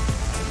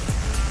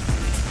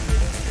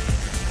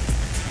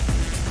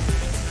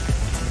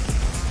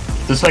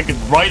 There's like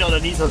right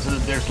underneath us.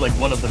 There's like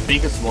one of the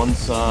biggest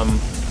ones.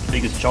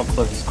 Biggest chalk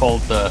cliff is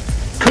called the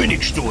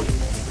Königstuhl,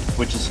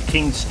 which is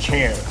King's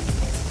Chair.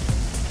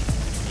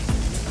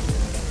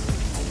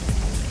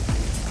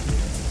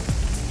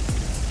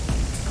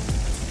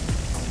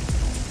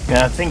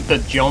 Yeah, I think the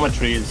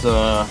geometry is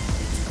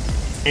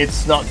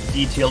it's not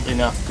detailed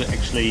enough to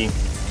actually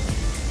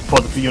for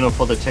the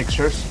for the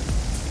textures.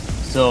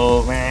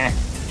 So Yeah,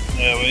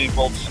 we need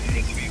bolts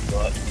scenery to be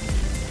flat.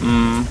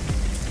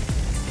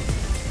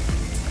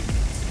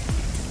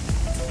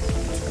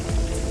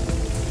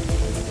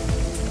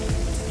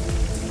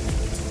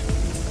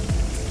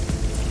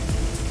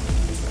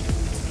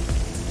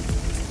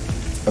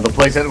 And the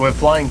place that we're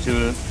flying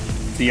to,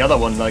 the other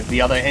one, like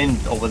the other end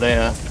over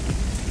there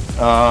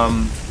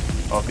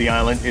of the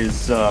island,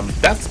 is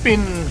that's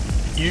been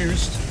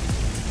used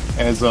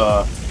as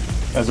a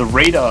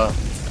radar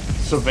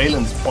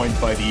surveillance point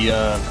by the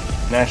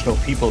National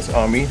People's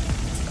Army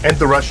and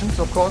the Russians,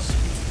 of course.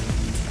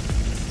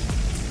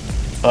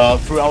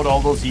 Throughout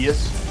all those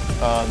years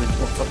of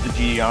the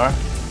GDR,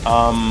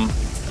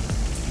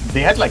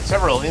 they had like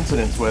several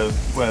incidents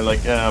where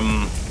like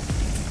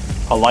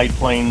Allied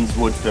planes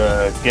would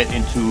get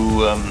into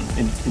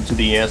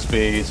the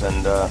airspace,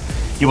 and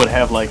you would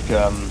have like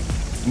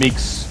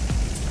MiGs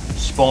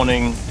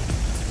spawning,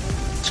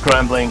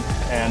 scrambling,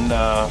 and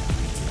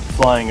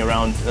flying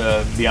around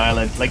the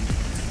island. Like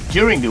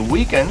during the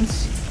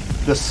weekends,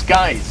 the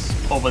skies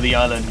over the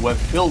island were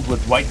filled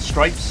with white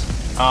stripes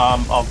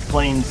of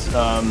planes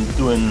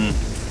doing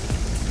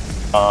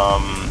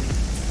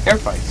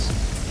airfights.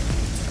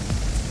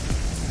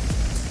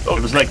 Oh,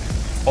 It was like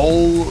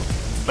all,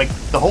 like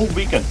the whole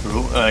weekend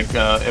through. Like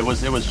it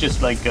was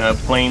just like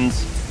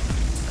planes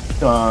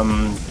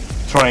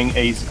trying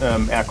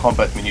air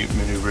combat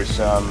maneuvers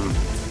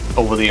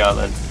over the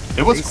island.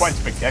 It was Nice. quite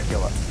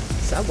spectacular.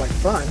 Sounds like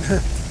fun.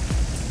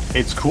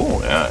 It's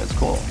cool, yeah, it's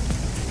cool.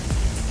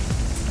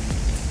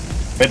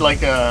 But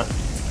like,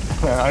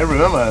 I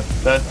remember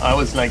that I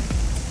was like,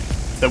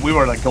 that we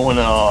were like going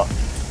a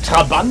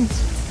Trabant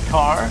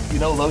car, you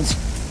know, those,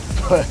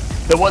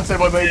 the ones that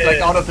were made like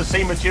out of the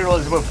same material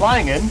as we're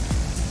flying in.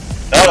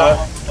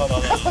 No.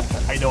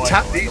 I know,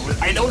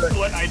 Stuart, I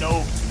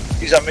know.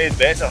 These are made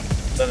better.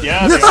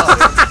 Yeah, they are.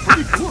 They're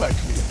pretty cool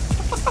actually.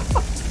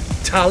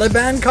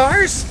 Taliban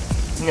cars?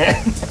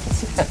 Yeah.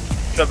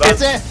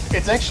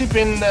 It's actually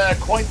been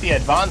quite the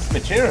advanced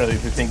material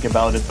if you think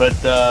about it, but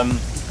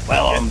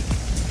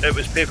it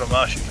was paper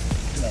mache.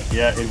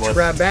 Yeah, it was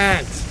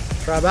Trabant.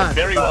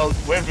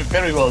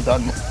 very well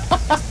done.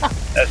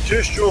 A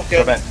two-stroke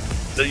Trabant.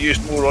 that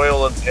used more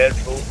oil than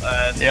petrol,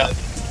 and Yeah.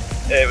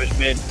 it was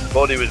made. The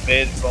body was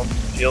made from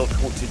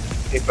gel-coated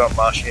paper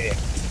mache.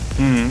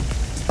 And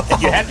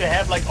you had to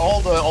have like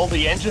all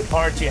the engine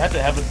parts. You had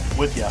to have it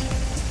with you,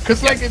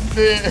 because like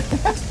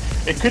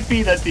it could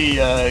be that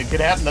it could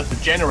happen that the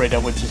generator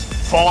would just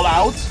fall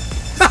out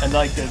and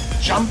like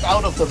jump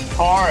out of the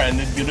car,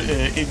 and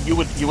you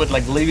would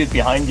like leave it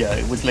behind you.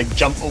 It would like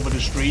jump over the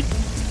street.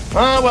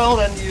 Well,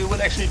 then you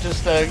would actually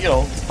just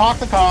park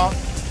the car,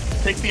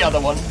 take the other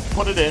one,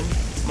 put it in,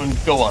 and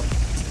go on.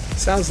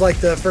 Sounds like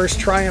the first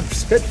Triumph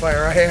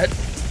Spitfire I had.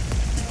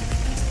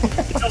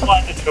 You know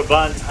why the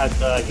Trabant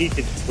had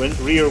heated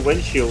rear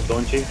windshield,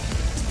 don't you?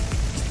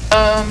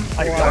 I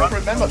don't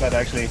remember that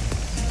actually.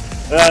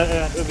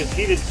 It was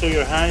heated so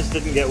your hands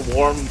didn't get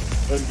warm.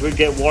 It would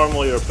get warm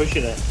while you were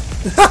pushing it.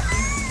 You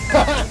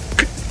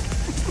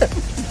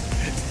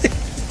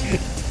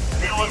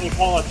know what they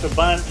call a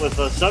Trabant with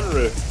a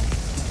sunroof?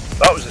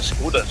 That was the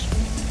Skodas.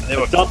 And they A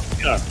were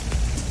dumpster.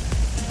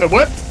 A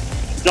what?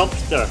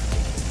 Dumpster.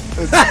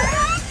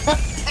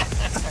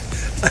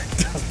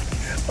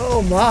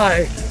 Oh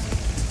my.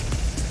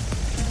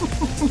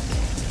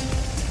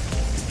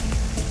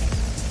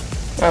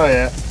 Oh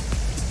yeah.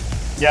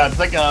 Yeah, it's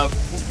like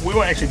we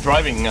were actually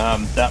driving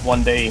that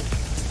one day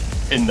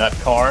in that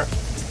car,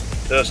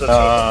 there's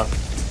a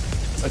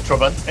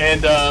Trabant,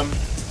 and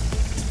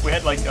we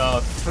had like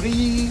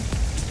 3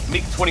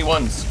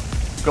 MiG-21s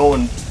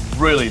going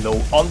really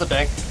low on the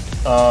deck,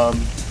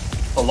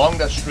 along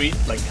that street,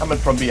 like coming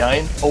from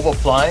behind,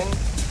 overflying,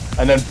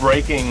 and then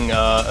braking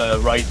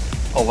right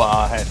over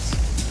our heads.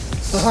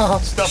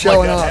 Stuff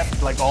Showing like that off.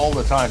 happened like all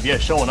the time. Yeah,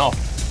 showing off.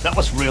 That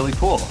was really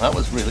cool. That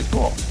was really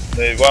cool.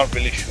 They weren't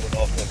really showing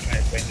off. They were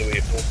trying to find a way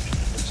of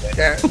focusing.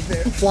 They're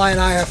flying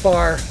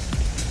IFR.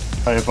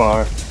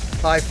 IFR.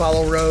 I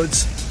follow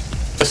roads.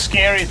 The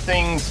scary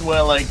things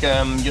were like,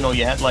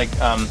 you had like,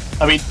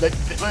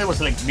 there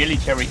was like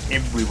military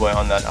everywhere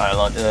on that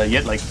island. You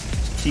had like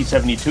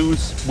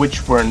T-72s,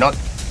 which were not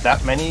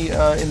that many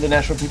in the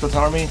National People's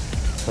Army.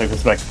 Like it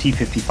was like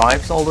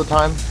T-55s all the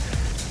time.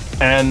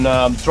 And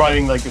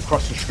driving like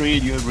across the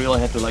street, you really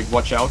had to like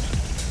watch out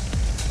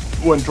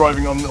when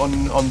driving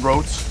on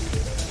roads.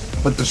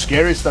 But the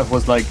scary stuff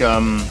was like,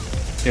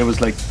 it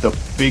was like the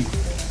big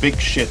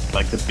shit,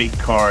 like the big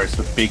cars,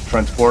 the big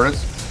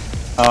transporters,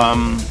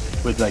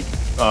 with like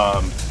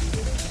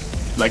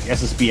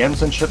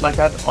SSBMs and shit like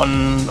that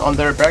on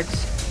their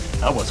backs.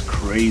 That was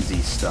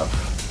crazy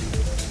stuff.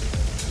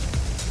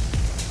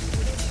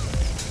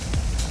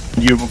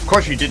 Of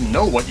course, you didn't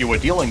know what you were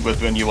dealing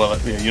with when you were,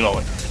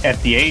 at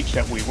the age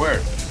that we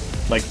were,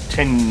 like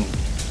 10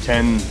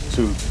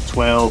 to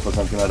 12 or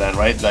something like that,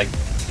 right? Like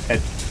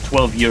at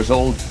 12 years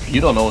old, you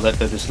don't know that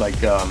there's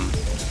like a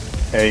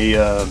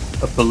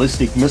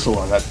ballistic missile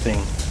on that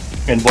thing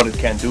and what it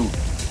can do.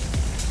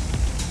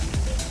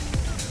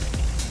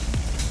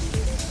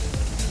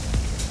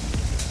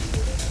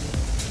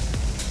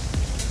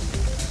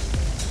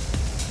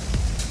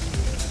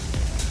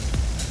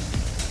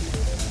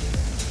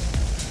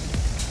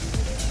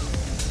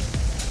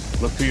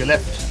 Look to your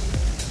left.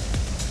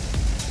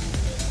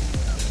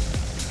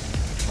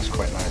 That's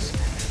quite nice.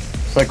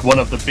 It's like one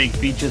of the big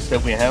beaches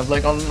that we have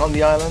like on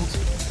the island.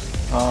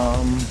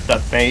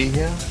 That bay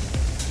here.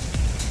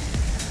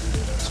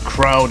 It's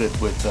crowded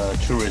with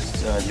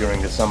tourists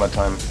during the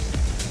summertime.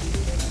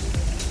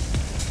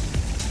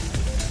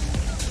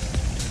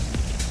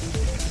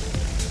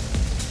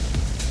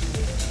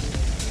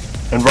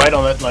 And right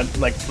on that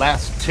like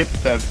last tip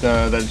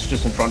that's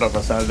just in front of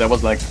us, there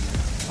was like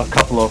a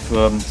couple of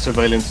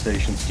surveillance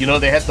stations.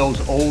 They had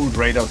those old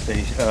radar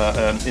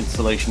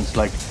installations,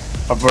 like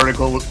a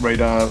vertical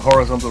radar,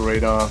 horizontal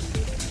radar,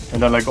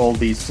 and then like all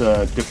these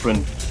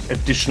different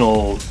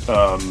additional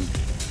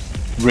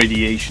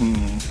radiation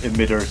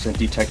emitters and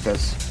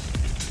detectors.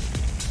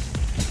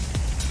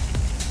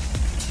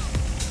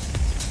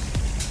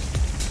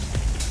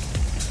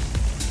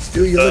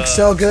 Stu, you look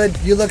so good.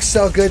 You look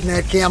so good in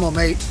that camel,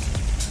 mate.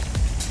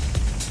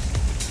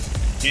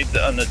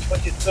 On the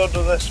 23rd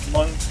of this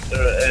month,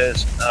 there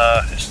is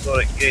a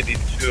historic guided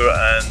tour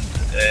and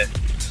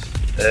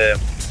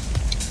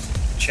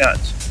chat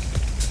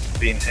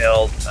being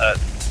held at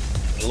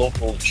the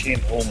local chain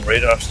home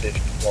radar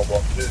station in World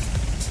War II.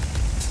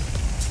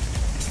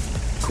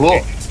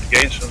 Cool.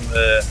 Guides from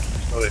the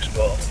historic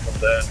Scotland will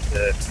come down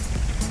to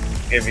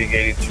give you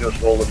guided tours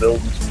of all the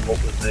buildings and what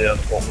was there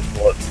and what was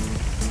what.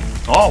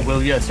 Oh,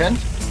 will you attend?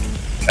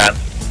 Can.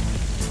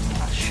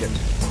 Ah, shit.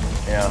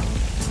 Yeah.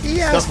 He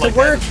has Stuff to like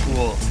work. that is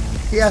cool.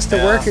 He has to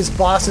Yeah. work. His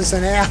boss is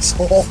an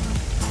asshole.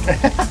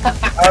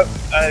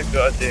 I've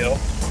got a day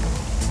off.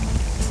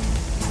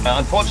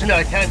 Unfortunately,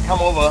 I can't come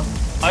over.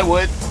 I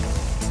would.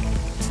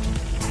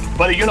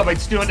 But but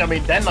Stuart,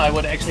 then I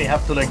would actually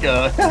have to like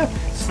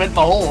spend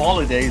my whole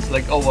holidays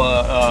like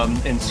over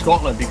in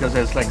Scotland because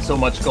there's like so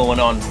much going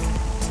on.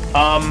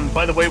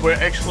 By the way, we're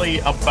actually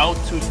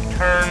about to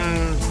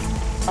turn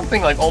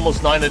something like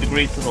almost 90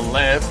 degrees to the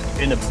left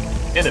in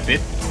in a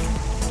bit.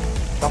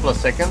 Couple of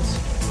seconds.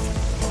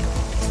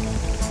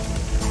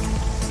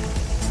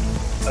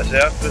 I say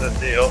after the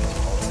day off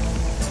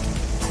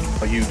tomorrow.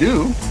 Oh, you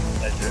do?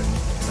 I do.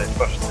 My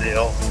first day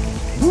off.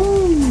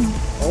 Woo!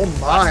 Oh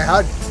my,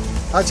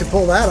 how'd you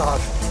pull that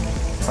off?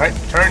 Right,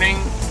 turning.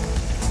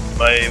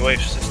 My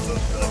wife's sister's going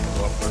to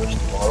come up for us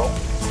tomorrow.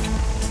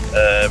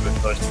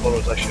 Because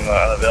tomorrow's actually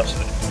our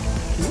anniversary.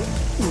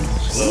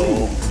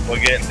 So we're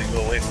getting to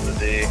go away for the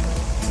day.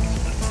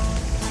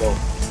 So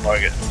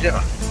Margaret,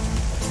 dinner.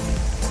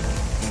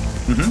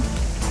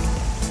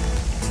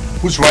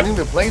 Who's running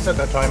the place at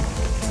that time?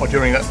 Or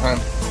during that time?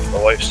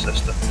 My wife's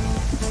sister.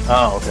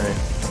 Oh, okay.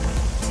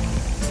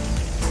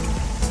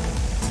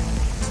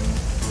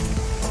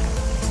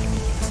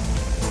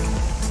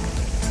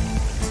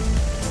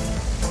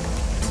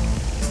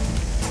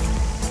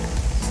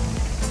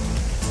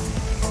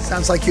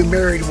 Sounds like you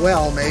married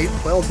well, mate.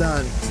 Well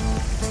done.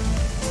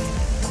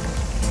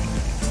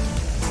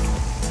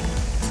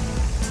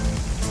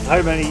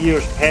 How many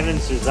years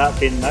penance has that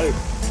been now?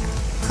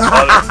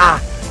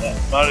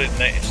 Married in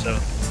 97.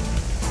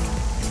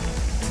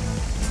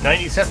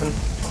 97.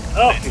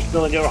 Oh, you're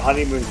still on your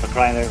honeymoon, for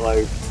crying out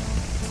loud.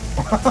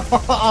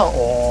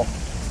 Oh.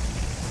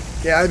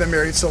 Yeah, I've been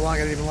married so long I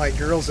don't even like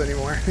girls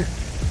anymore.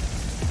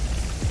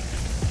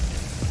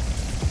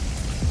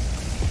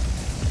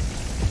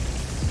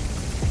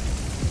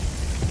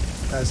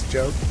 That's a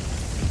joke.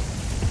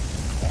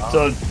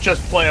 So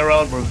just play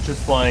around, we're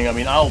just flying, I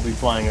mean, I'll be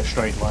flying a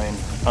straight line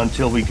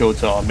until we go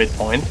to our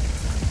midpoint.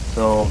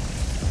 So,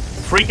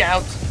 freak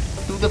out,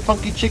 do the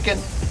funky chicken.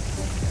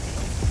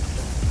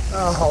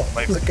 Oh,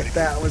 look at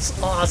that. It was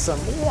awesome.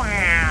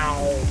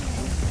 Wow.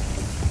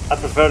 I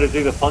prefer to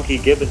do the funky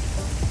gibbon.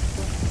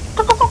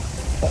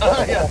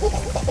 Yeah.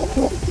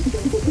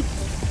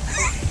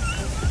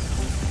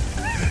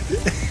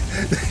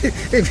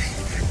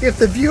 If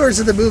the viewers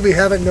of the movie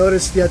haven't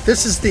noticed yet,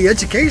 this is the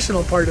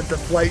educational part of the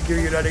Flight Gear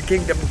United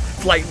Kingdom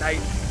Flight Night.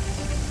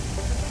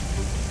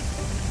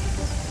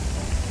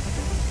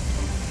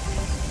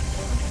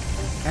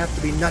 Have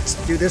to be nuts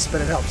to do this,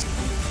 but it helps.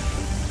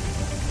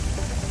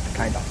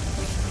 Kind of.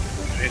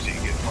 Crazy to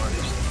get more of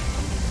this.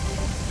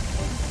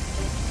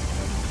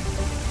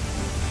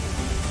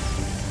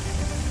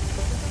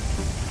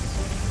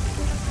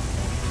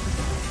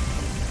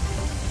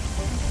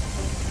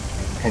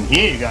 Can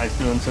hear you guys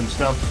doing some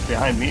stuff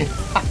behind me.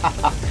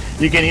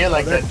 You can hear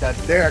like that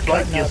they're like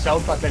cutting your up.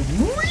 sound button.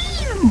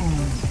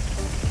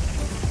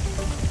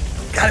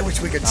 God, I wish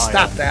we could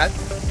stop that.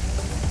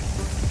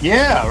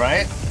 Yeah,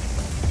 right.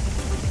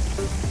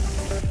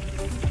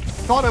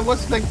 Thought it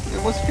was like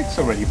it was fixed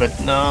already, but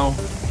no,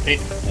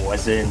 it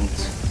wasn't.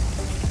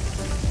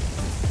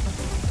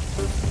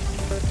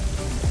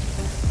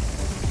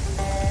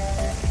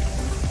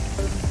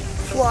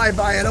 Fly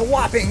by at a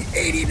whopping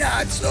 80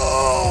 knots.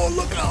 Oh,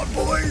 look out,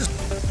 boys.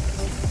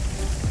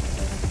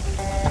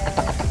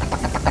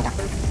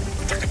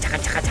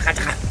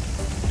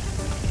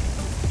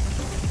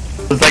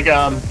 It's like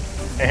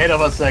ahead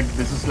of us, like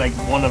this is like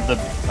one of the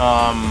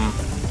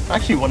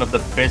actually one of the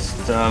best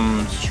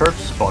surf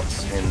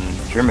spots in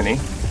Germany.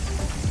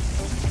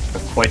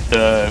 Quite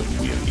the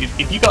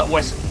if you got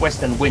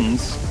western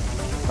winds,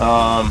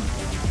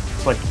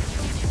 it's like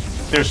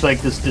there's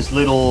like this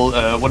little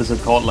what is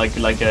it called, like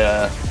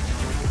a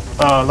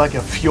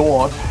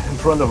fjord in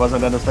front of us,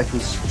 and then there's like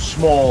this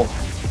small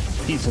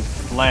piece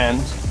of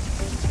land,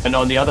 and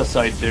on the other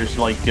side there's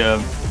like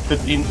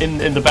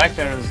in the back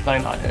there is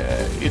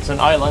it's an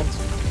island,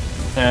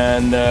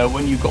 and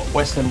when you got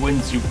western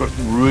winds, you've got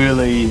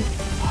really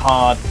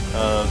hard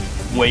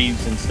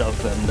waves and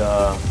stuff, and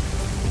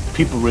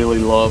people really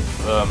love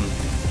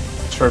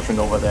surfing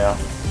over there.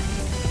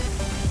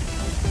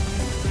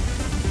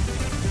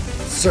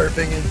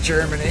 Surfing in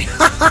Germany.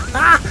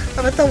 I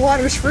bet the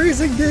water's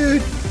freezing,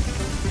 dude.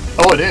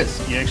 Oh, it is.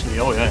 You actually,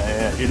 oh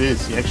yeah, it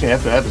is. You actually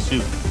have to have a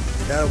suit.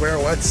 Gotta wear a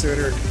wetsuit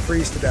or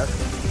freeze to death.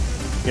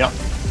 Yeah.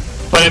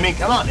 But I mean,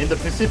 come on, in the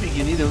Pacific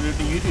you need a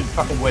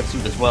fucking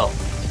wetsuit as well.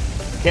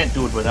 You can't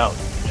do it without.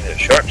 Yeah,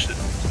 shark suit.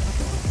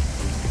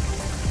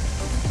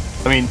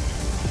 I mean,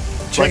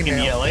 like in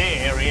the Chainmail. LA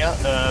area,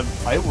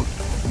 I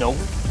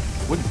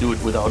wouldn't do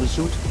it without a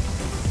suit.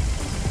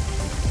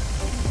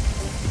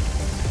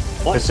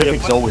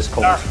 Pacific's always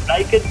cold.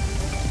 Naked?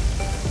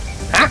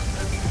 Huh?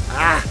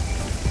 Ah.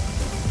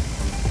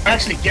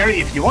 Actually, Gary,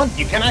 if you want,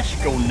 you can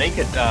actually go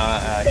naked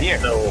here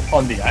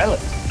on the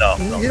island. No.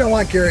 You don't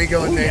want Gary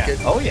going naked.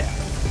 Yeah. Oh yeah.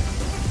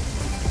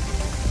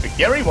 But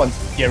Gary wants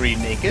Gary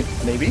naked,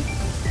 maybe.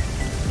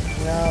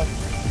 No.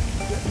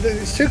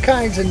 There's two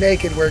kinds of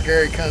naked where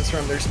Gary comes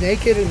from. There's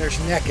naked and there's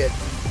naked.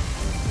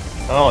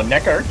 Oh,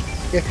 neckard.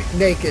 If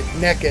naked.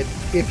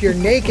 If you're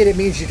naked, it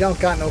means you don't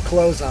got no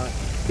clothes on.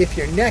 If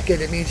you're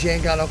naked, it means you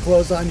ain't got no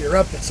clothes on. You're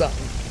up to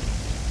something.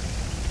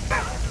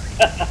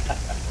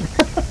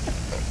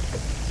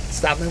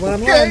 Stop me when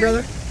I'm lying,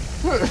 brother.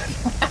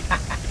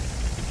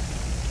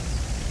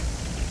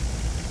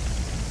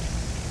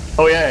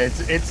 Oh yeah,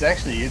 it's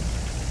actually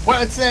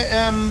well, it's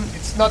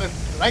not a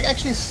like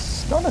actually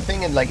it's not a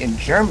thing in like in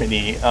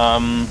Germany.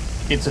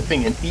 it's a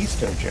thing in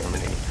Eastern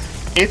Germany.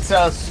 It's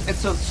a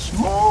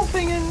small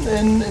thing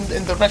in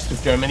the rest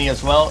of Germany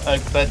as well,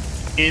 but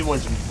it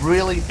was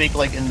really big,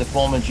 like in the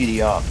former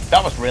GDR.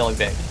 That was really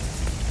big.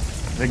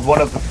 Like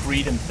one of the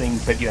freedom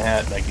things that you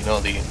had, like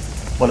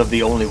one of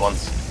the only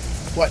ones.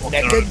 What,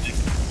 naked?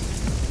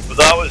 But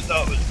that was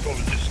probably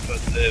just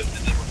because they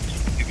didn't want to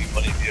give you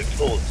money for your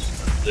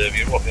clothes, and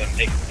you're walking on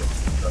naked.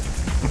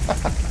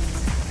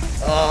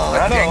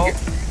 Oh,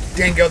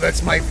 Dingo,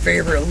 that's my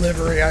favorite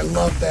livery. I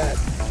love that.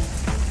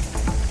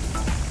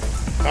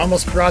 I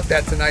almost brought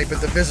that tonight, but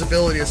the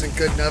visibility isn't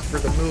good enough for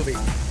the movie.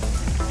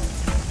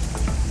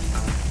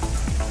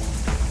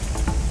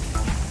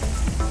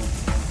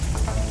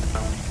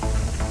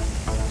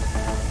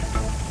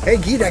 Hey,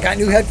 Geet, I got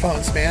new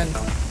headphones, man.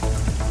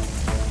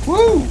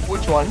 Woo!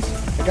 Which ones?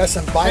 I got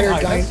some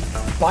Biodynamic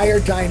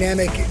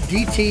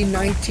DT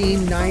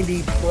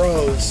 1990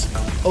 Pros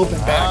open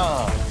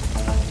back.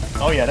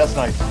 Oh yeah, that's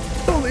nice.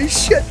 Holy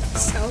shit,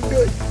 sound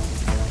good.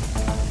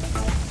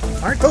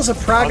 Aren't those a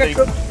product?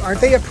 Aren't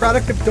they a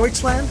product of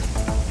Deutschland?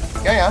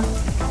 Yeah.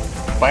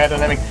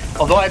 Biodynamic.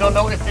 Although I don't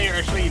know if they're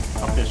actually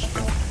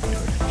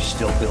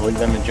still building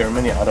them in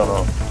Germany. I don't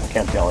know. I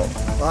can't tell it.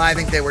 Well, I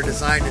think they were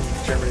designed in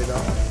Germany,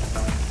 though.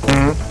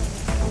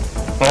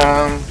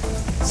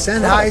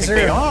 Sennheiser.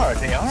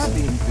 They are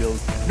being built.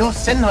 No,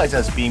 Sennheiser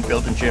is being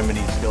built in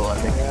Germany still, I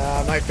think.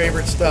 Yeah, my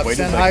favorite stuff.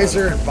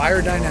 Sennheiser and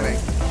Biodynamic.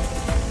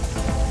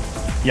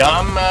 Yeah,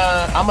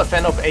 I'm a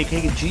fan of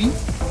AKG.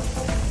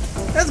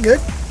 That's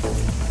good.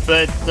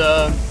 But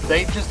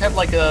they just have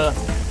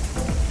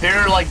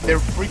their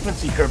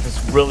frequency curve is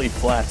really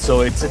flat,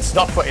 so it's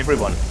not for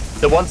everyone.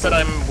 The ones that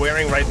I'm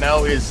wearing right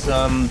now is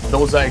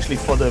those are actually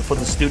for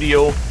the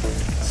studio,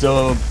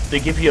 so they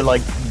give you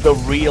like the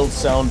real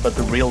sound, but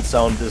the real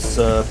sound is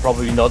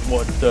probably not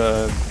what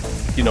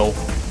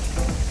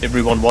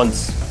everyone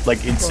wants.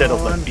 Like instead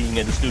of like being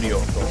in the studio,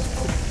 of course.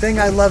 The thing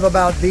I love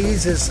about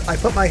these is I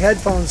put my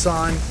headphones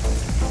on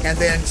and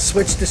then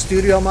switch to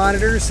studio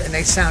monitors, and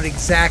they sound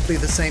exactly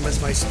the same as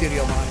my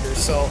studio monitors.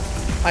 So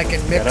I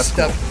can mix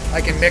stuff. Cool.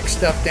 I can mix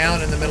stuff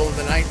down in the middle of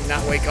the night and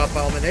not wake up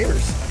all the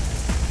neighbors.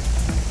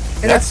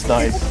 And that's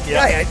nice.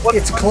 Yeah,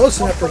 it's close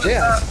enough for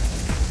jazz.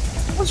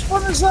 Which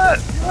one is that?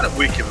 You want to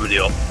wake everybody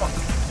up?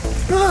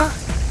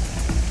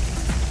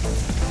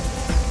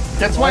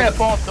 That's why I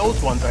bought those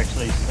ones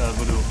actually,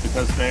 Voodoo,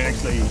 because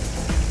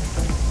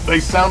they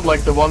sound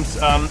like the ones.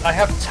 I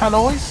have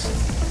Tannoy's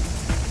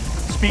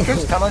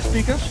speakers, Tannoy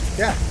speakers.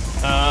 Yeah.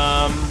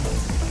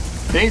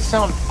 They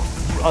sound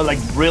like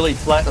really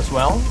flat as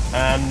well,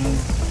 and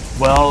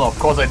well, of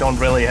course I don't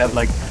really have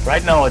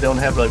right now I don't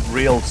have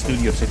real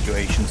studio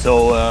situation,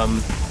 so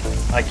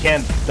I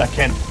can't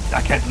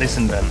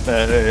listen them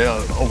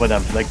over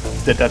them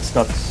that's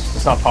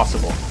not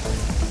possible.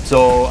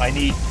 So I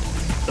need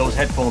those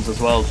headphones as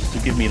well, just to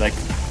give me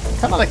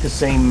kind of the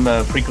same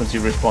frequency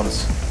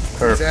response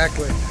curve.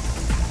 Exactly.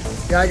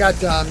 Yeah, I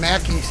got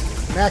Mackie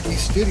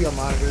studio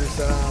monitors.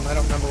 I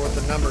don't remember what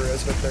the number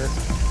is, but they're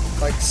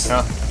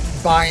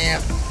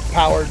bi-amp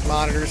powered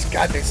monitors.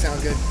 God, they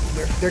sound good.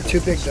 They're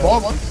too big though.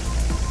 Small ones?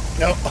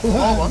 No.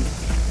 Small ones?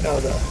 No,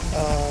 the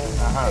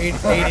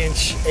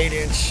 8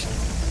 inch.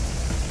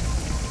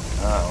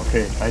 Ah,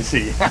 okay, I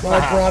see. When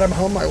I brought them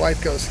home, my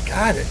wife goes,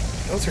 God,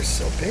 those are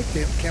so big.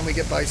 Can we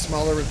get by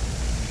smaller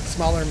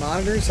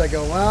monitors? I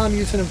go, well, I'm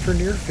using them for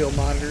near field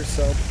monitors,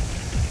 so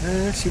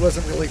she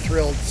wasn't really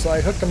thrilled. So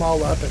I hooked them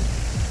all up and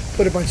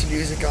put a bunch of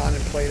music on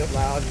and played it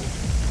loud and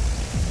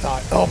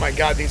thought, oh my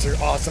God, these are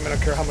awesome. I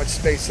don't care how much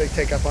space they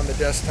take up on the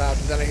desktop.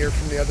 And then I hear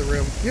from the other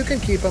room, you can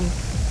keep them.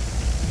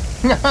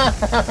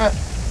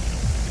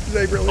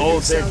 They really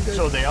do sound good.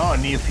 So they are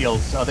near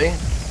fields, are they?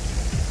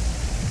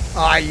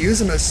 I use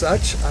them as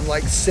such. I'm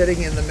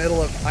sitting in the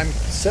middle of, I'm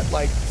sit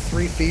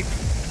 3 feet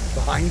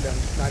behind them,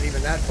 not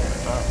even that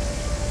far.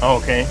 Oh,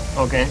 okay.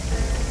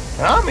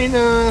 I mean,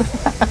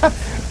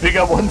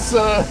 bigger ones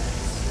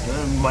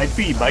might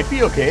be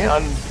okay.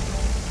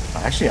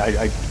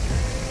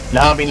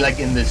 Now, I mean,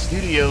 in the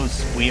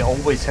studios, we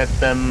always had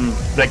them,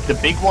 the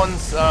big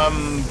ones,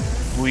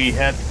 we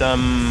had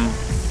them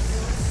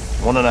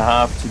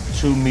 1.5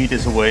 to 2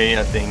 meters away,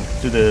 I think,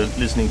 to the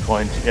listening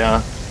point,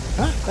 yeah.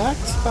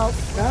 That's about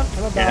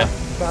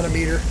a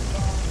meter.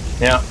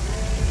 Yeah.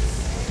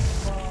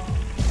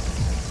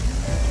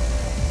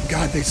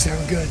 God, they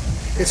sound good.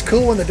 It's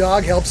cool when the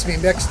dog helps me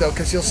mix, though,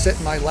 because he'll sit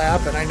in my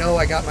lap, and I know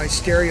I got my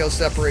stereo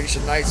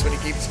separation nice when he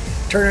keeps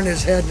turning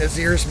his head and his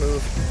ears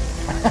move.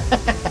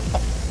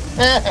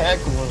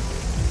 Cool.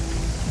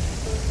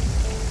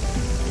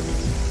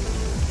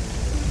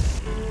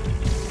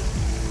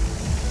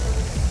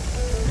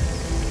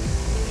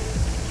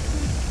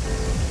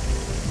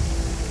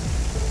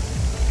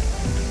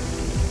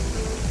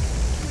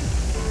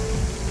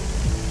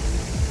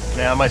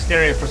 Yeah, my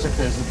stereo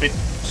perception is a bit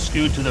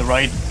skewed to the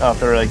right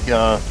after a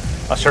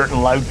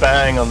certain loud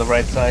bang on the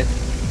right side,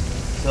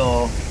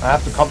 so I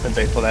have to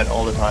compensate for that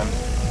all the time.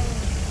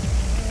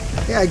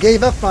 Yeah, I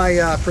gave up my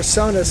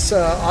PreSonus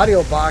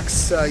audio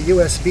box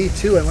USB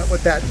too, and went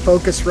with that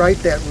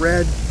Focusrite, that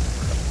red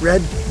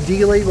red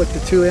dealie with the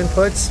 2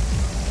 inputs.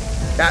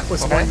 That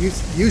was Okay. one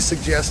you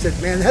suggested.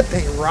 Man, that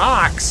thing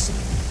rocks.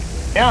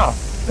 Yeah,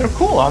 they're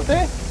cool, aren't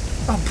they?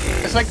 Oh,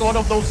 It's like one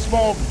of those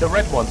small, the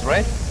red ones,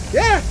 right?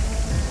 yeah.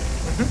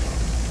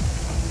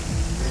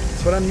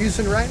 That's what I'm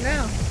using right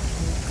now.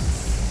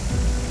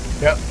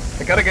 Yeah,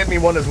 I gotta get me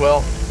one as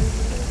well.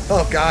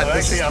 Oh God, Oh,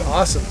 this is actually,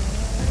 awesome.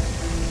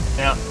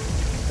 Yeah.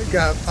 I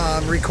got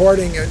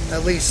recording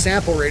at least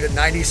sample rate at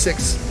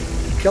 96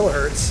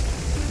 kilohertz.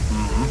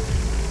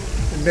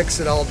 And mix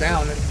it all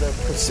down at the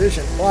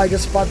precision. Well, I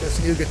just bought this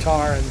new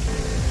guitar and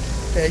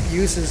it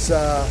uses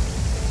the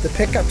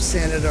pickups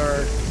in it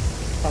are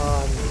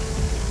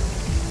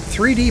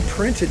 3D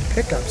printed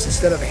pickups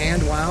instead of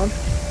hand wound.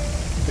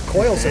 The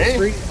coils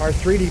Okay. are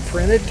 3D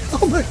printed.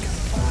 Oh my god!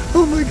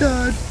 Oh my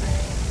god!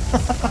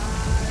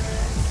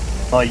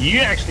 You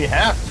actually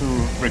have to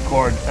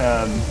record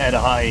at a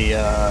high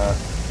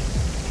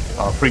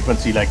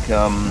frequency, like,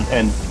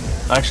 and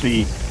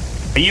actually,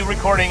 are you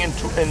recording in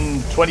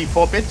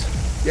 24-bit?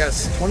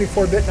 Yes,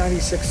 24-bit,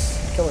 96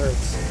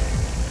 kilohertz.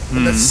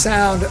 And the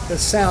sound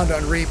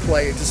on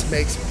replay, it just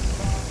makes.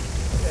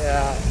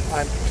 Yeah,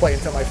 I'm playing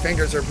until my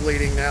fingers are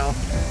bleeding now.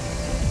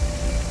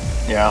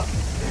 Yeah.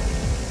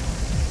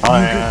 Oh,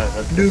 yeah.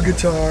 New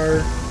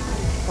guitar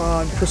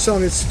on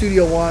Persona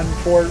Studio One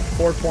 4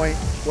 point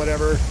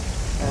whatever.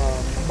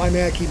 My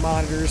Mackie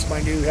monitors, my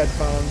new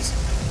headphones,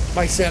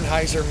 my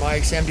Sennheiser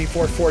mics,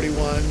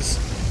 MD441s.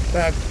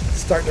 I'm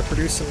starting to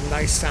produce some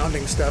nice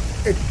sounding stuff.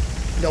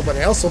 Nobody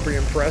else will be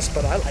impressed,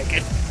 but I like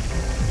it.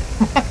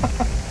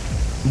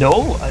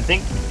 No, I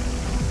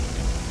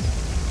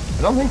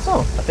don't think so.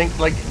 I think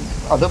like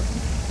other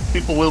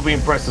people will be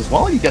impressed as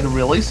well. You got to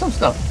release some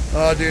stuff.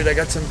 Oh, dude, I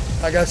got some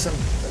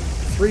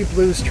 3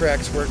 blues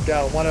tracks worked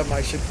out. One of them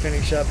I should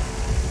finish up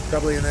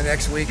probably in the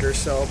next week or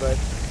so, but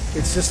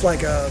it's just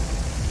like a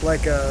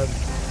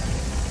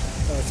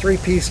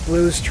 3-piece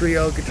blues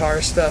trio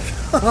guitar stuff.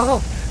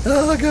 Oh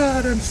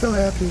God, I'm so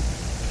happy.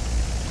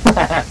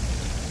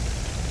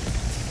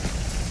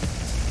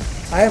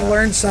 I have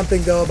learned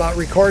something though about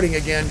recording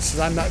again, since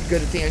I'm not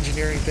good at the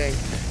engineering thing.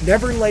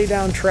 Never lay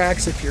down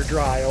tracks if you're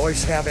dry.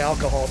 Always have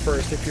alcohol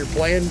first. If you're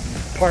playing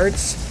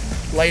parts,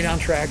 lay down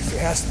tracks. It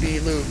has to be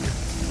lubed.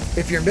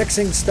 If you're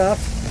mixing stuff,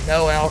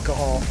 no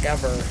alcohol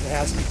ever. It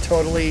has to be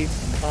totally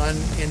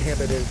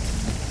uninhibited.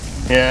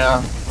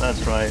 Yeah,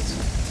 that's right.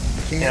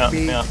 Can't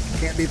be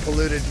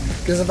polluted.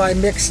 Because if I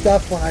mix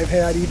stuff when I've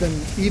had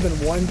even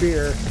one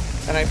beer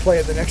and I play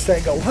it the next day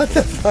and go, what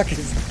the fuck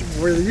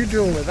were you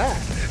doing with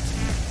that?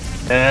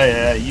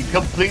 Yeah, you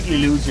completely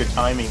lose your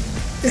timing.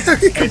 Yeah,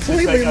 you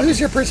completely like lose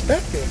your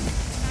perspective.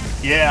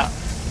 Yeah.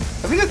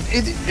 I mean,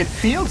 it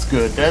feels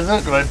good,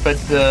 doesn't it? Right? But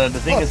the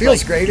thing Oh, is, it feels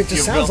like, great. It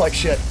just sounds like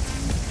shit.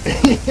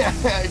 Yeah,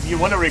 if you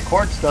want to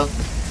record stuff,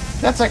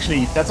 that's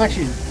actually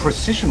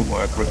precision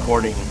work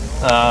recording.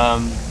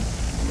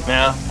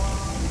 Yeah.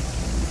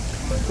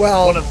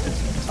 Well, One of the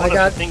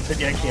things that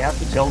you actually have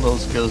to tell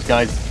those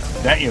guys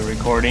that you're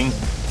recording,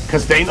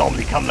 because they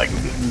normally come like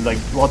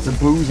lots of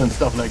booze and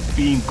stuff, like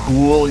being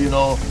cool, you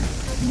know.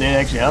 They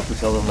actually have to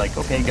tell them, like,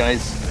 okay,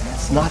 guys,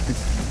 it's not the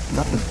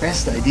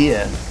best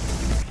idea.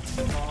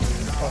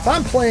 if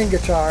I'm playing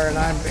guitar and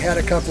I've had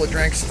a couple of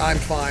drinks, I'm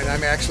fine.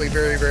 I'm actually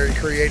very, very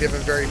creative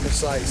and very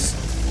precise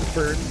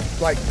for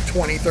like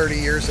 20, 30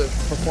 years of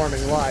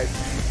performing live.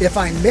 If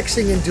I'm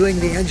mixing and doing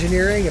the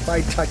engineering, if I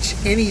touch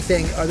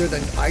anything other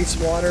than ice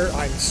water,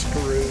 I'm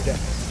screwed.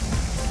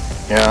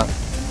 Yeah.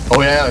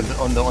 Oh yeah,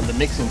 on the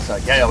mixing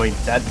side. Yeah, I mean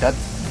that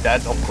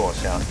of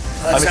course, yeah.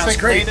 That sounds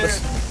great.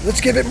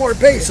 Let's give it more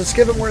bass. Let's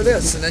give it more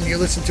this, and then you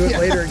listen to it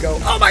later and go,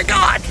 "Oh my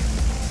god!"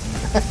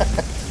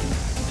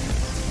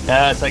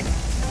 Yeah, it's like,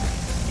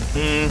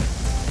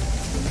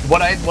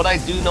 what I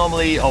do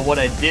normally, or what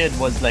I did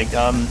was like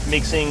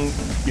mixing,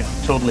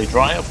 totally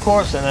dry, of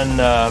course, and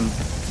then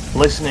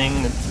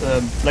listening,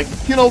 like,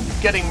 you know,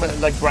 getting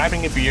like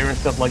grabbing a beer and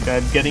stuff like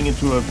that, getting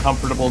into a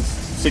comfortable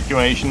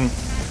situation,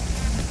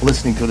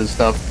 listening to the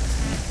stuff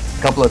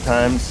a couple of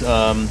times,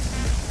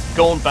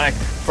 going back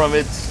from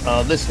it,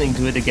 listening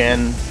to it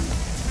again.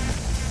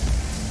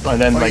 And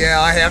then,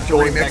 I have to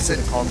remix it.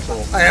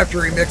 Console. I have to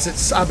remix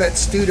it. I bet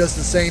Stu does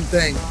the same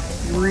thing.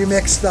 You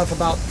remix stuff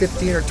about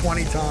 15 or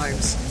 20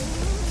 times.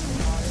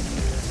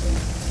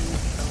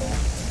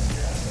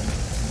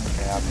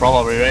 Yeah,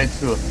 probably, right?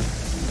 Too.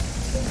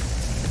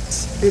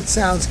 It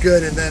sounds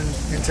good, and then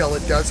until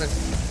it doesn't.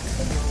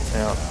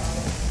 Yeah.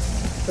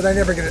 But I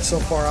never get it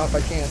so far off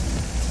I can't.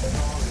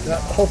 The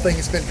whole thing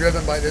has been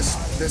driven by this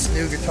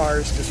new guitar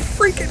is just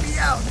freaking me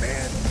out,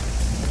 man.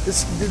 The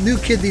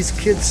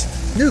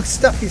new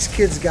stuff these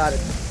kids got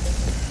it.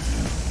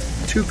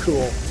 Too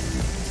cool.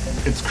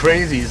 It's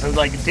crazy. So,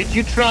 like, did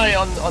you try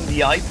on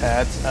the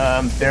iPad?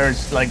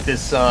 There's like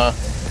this,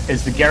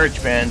 is the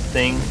GarageBand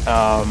thing.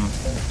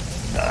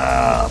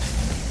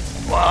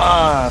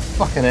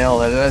 Fucking hell!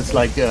 That's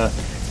like,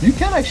 you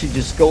can actually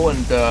just go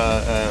and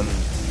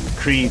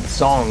create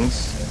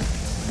songs,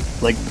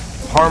 like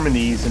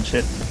harmonies and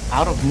shit,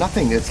 out of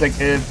nothing. It's like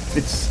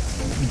it's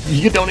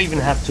you don't even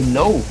have to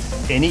know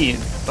any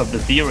of the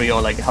theory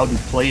or like how to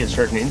play a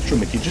certain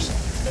instrument. You just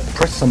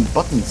press some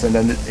buttons and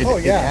then it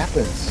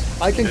happens.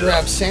 I can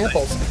grab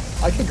samples.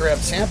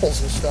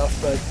 And stuff,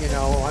 but you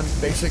know, I'm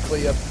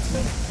basically a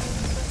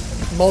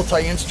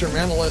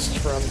multi-instrumentalist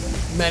from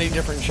many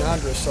different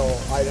genres, so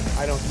I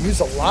don't use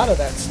a lot of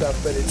that stuff,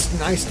 but it's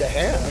nice to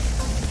have.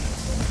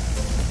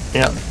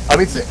 Yeah, I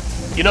mean,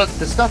 you know,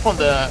 the stuff on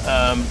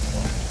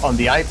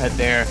the iPad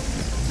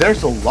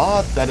there's a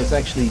lot that is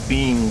actually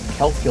being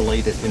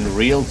calculated in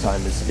real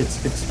time.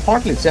 It's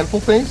partly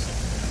sample based,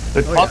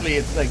 but partly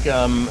it's like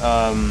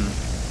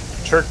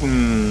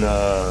certain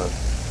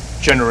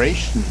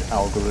generation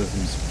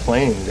algorithms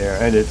playing there,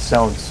 and it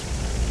sounds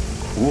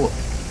cool.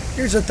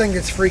 Here's the thing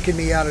that's freaking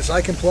me out is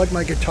I can plug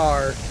my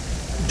guitar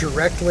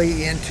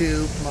directly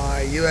into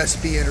my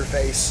USB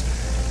interface,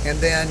 and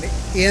then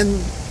in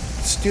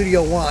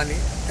Studio One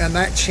and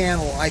that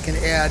channel I can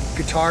add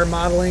guitar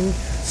modeling.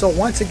 So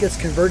once it gets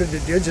converted to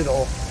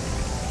digital,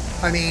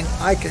 I mean,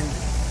 I can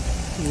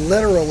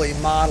literally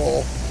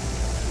model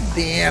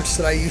the amps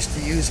that I used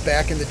to use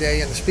back in the day,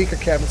 and the speaker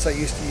cabinets I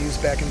used to use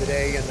back in the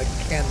day, and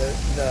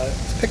the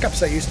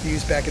pickups I used to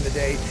use back in the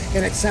day,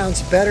 and it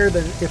sounds better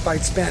than if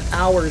I'd spent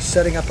hours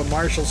setting up a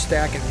Marshall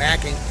stack and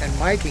miking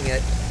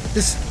it.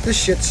 This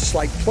shit's just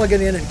like plug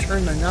it in and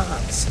turn the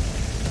knobs.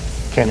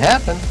 Can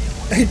happen.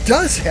 It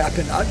does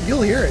happen.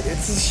 You'll hear it. It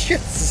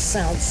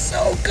sounds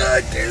so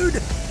good, dude.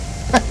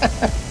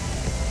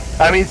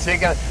 I mean,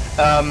 think,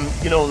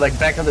 you know, like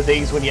back in the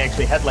days when you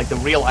actually had like the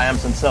real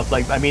amps and stuff.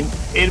 Like, I mean,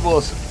 it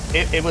was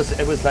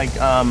like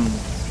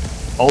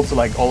also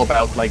like all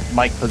about like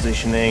mic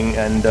positioning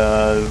and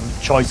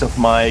choice of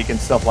mic and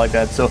stuff like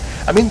that. So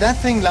I mean, that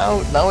thing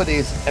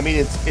nowadays, I mean,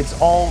 it's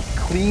all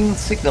clean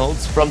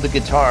signals from the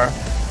guitar,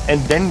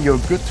 and then you're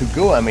good to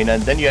go. I mean,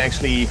 and then you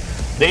actually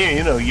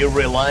you know, you're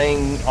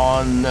relying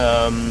on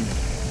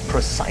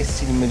precise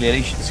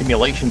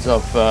simulations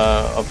of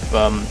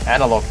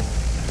analog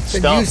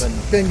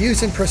stuff. Been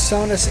using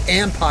PreSonus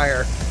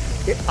Ampire.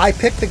 I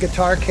pick the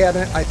guitar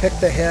cabinet, I pick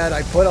the head,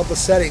 I put all the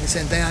settings,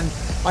 and then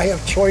I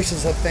have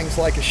choices of things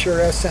like a Shure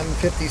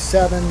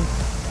SM57,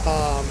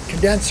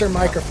 condenser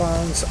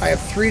microphones. I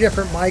have 3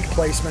 different mic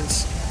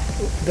placements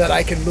that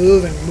I can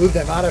move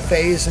them out of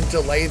phase and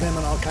delay them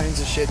and all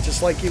kinds of shit,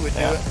 just like you would do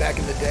it back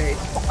in the day.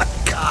 Oh my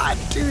god,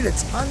 dude,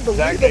 it's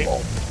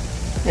unbelievable.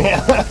 Exactly.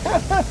 Yeah.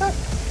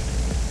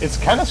 It's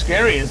kind of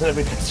scary, isn't it?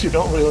 Because you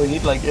don't really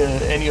need like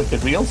any of the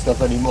real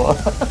stuff anymore.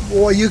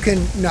 Well, you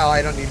can. No,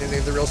 I don't need any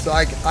of the real stuff.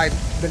 I've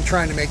been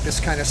trying to make this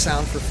kind of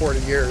sound for 40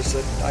 years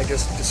that I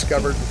just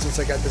discovered since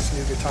I got this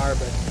new guitar.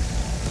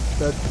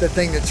 But the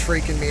thing that's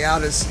freaking me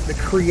out is the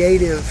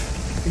creative.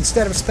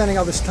 Instead of spending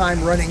all this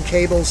time running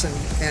cables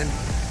and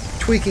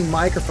tweaking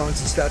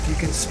microphones and stuff, you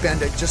can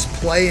spend it just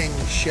playing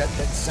shit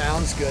that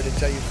sounds good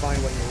until you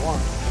find what you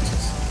want.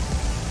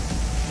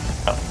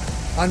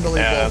 Unbelievable.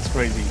 Yeah, that's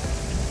crazy.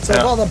 So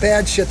of all the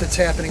bad shit that's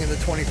happening in the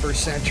 21st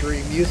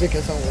century, music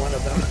isn't one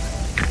of them.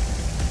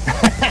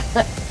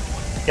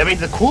 I mean,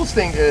 the cool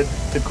thing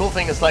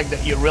is like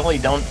that you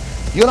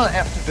don't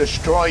have to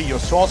destroy your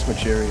source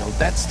material.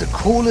 That's the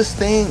coolest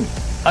thing.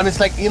 I mean, it's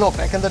like, you know,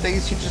 back in the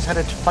days you just had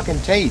a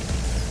fucking tape,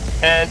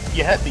 and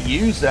you had to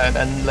use that,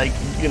 and like,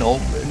 you know,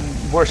 in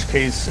worst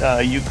case,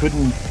 you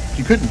couldn't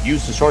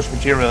use the source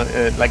material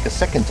like a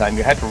second time.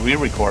 You had to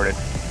re-record it.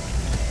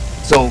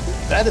 So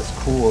that is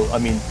cool. I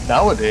mean,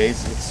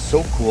 nowadays it's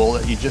so cool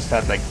that you just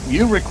have like,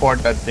 you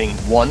record that thing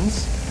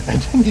once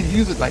and then you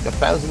use it like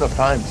 1,000 of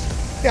times.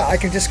 Yeah, I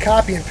can just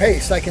copy and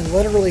paste. I can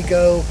literally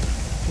go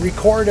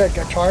record a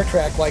guitar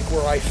track like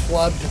where I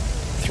flubbed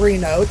 3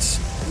 notes,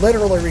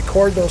 literally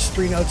record those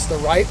 3 notes the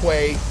right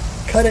way,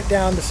 cut it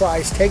down to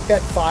size, take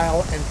that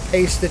file and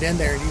paste it in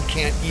there, and you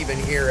can't even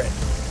hear it.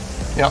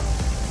 Yeah.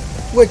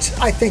 Which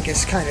I think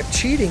is kind of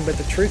cheating, but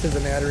the truth of the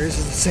matter is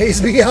it saves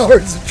me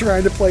hours of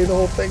trying to play the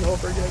whole thing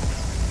over again.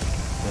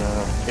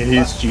 It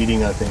is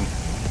cheating, I think.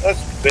 That's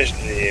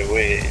basically the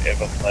way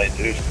everything I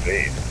do is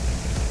create.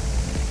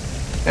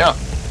 Yeah.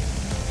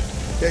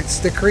 It's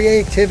the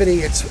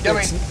creativity. It's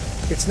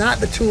not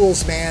the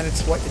tools, man.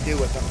 It's what you do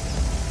with them.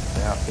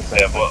 Yeah, exactly.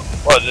 Yeah,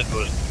 what I did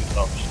was good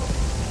enough. So.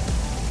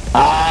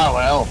 Ah,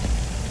 well.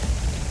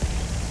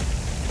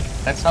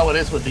 That's how it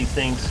is with these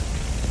things.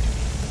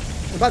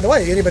 And by the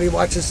way, anybody who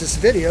watches this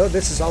video,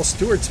 this is all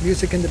Stuart's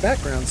music in the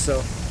background,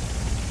 so.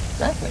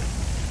 Exactly.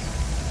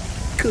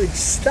 Good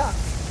stuff.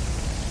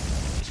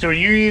 So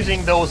you're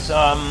using those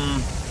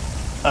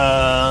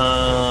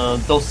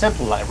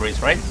sample libraries,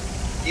 right?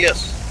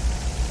 Yes.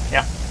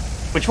 Yeah.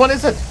 Which one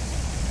is it?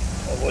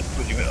 What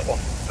do you mean? Oh,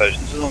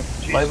 thousands of them.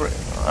 Jeez. Library.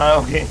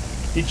 Okay.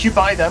 Did you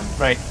buy them?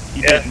 Right.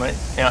 You did, right?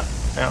 Yeah.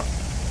 Yeah.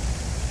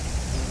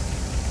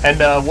 And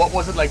what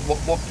was it like?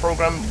 What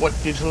program? What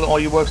digital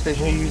audio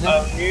workstation are you using?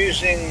 I'm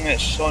using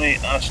Sony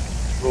Astro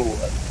Pro.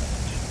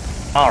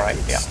 All right.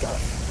 Yeah.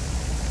 Stuff.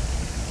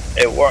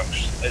 It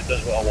works. It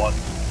does what I want.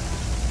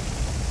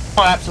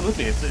 Oh,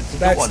 absolutely. It's a good one.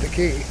 That's the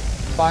key.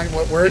 Find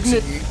what works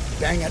and you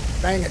bang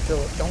it till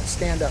it don't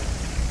stand up.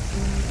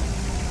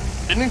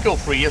 Didn't it go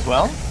free as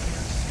well?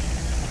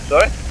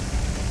 Sorry?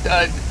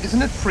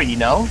 isn't it free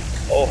now?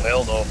 Oh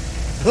hell no.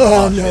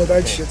 Oh no, shit, that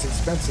okay. shit's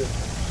expensive.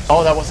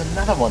 Oh, that was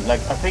another one.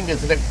 Like I think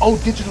it's like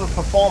Digital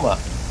Performer.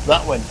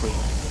 That went free.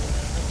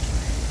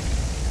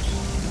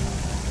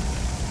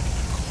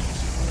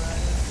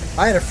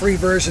 I had a free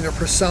version of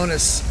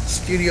Persona's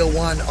Studio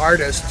One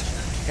Artist,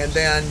 and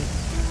then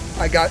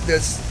I got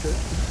this,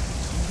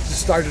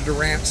 started to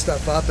ramp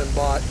stuff up and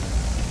bought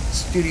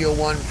Studio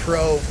One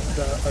Pro,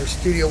 or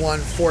Studio One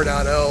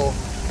 4.0,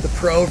 the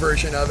Pro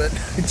version of it.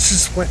 It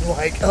just went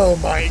like, oh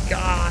my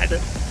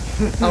god,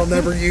 I'll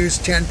never use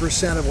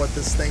 10% of what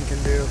this thing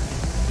can do.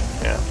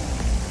 Yeah.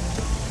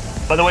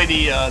 By the way,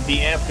 the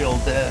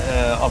airfield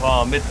of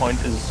our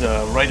midpoint is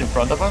right in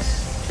front of us.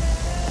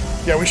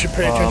 Yeah, we should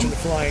pay attention to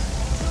flying.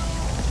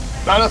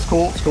 No, that's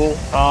cool. It's cool.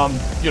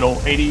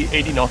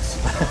 80 knots.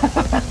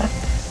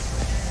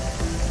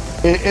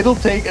 It'll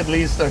take at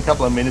least a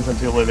couple of minutes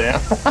until we're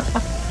there.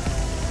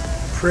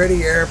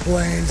 Pretty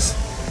airplanes.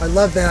 I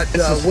love that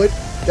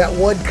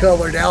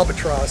wood-colored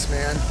albatross,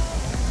 man.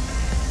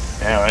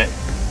 Yeah, right.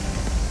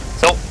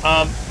 So,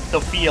 the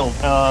field.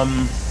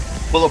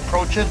 We'll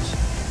approach it.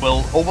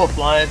 We'll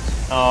overfly it.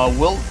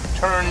 We'll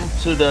turn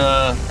to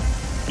the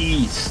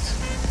east,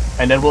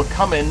 and then we'll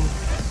come in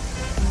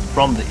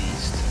from the east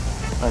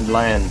and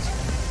land.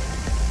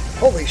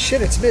 Holy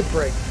shit! It's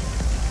mid-break.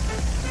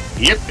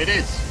 Yep, it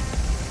is.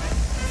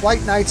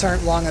 Flight nights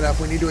aren't long enough.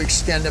 We need to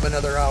extend them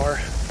another hour.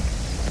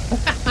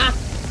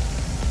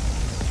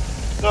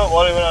 Don't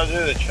worry when I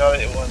do the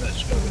charity one,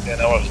 it's going to be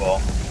 10 hours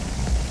long.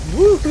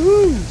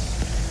 Woohoo!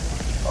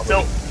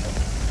 So,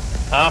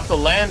 after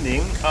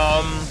landing,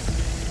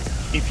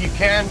 if you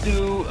can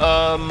do,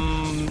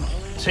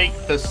 take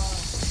the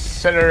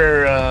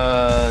center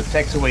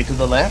taxiway to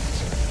the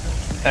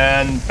left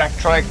and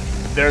backtrack.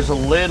 There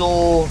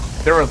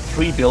are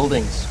 3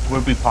 buildings.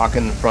 We'll be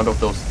parking in front of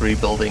those 3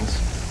 buildings.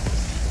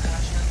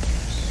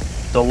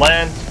 So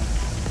land,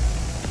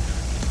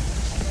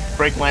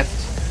 brake left,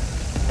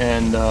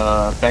 and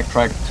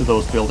backtrack to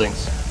those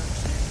buildings.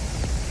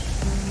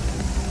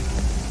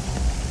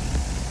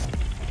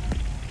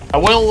 I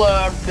will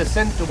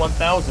descend to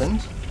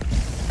 1,000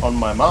 on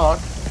my mark.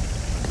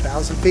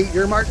 1,000 feet,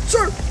 your mark,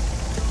 sir.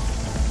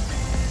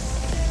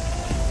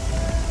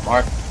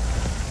 Mark.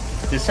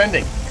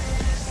 Descending.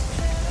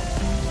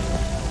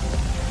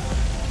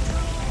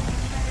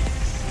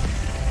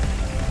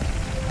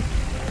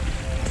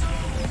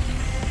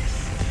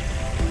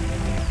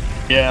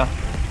 Yeah,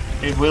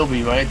 it will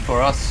be, right,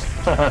 for us.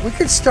 We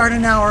could start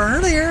an hour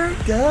earlier.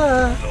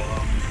 Duh.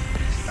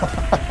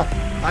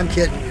 I'm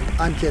kidding you.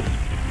 I'm kidding.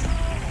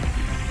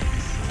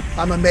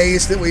 I'm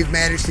amazed that we've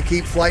managed to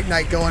keep Flight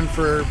Night going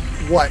for,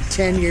 what,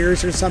 10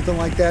 years or something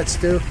like that,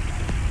 Stu?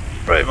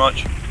 Pretty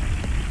much.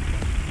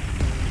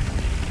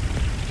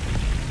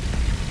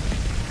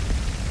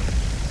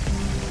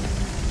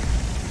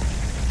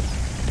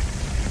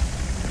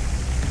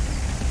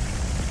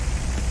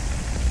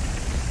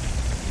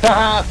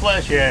 Haha,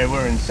 Flash, yeah,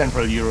 we're in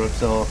Central Europe,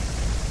 so...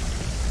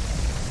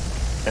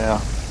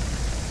 Yeah.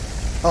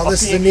 Oh,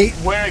 this is a neat...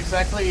 Where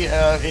exactly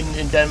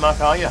in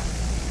Denmark are you?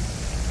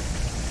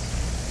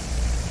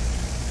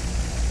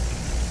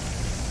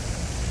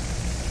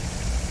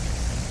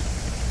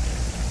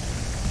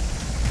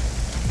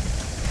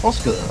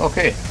 Oscar,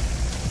 okay.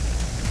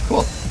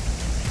 Cool.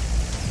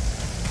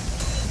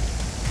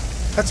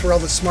 That's where all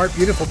the smart,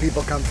 beautiful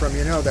people come from.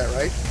 You know that,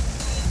 right?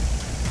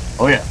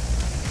 Oh, yeah.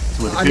 That's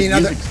where the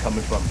good music's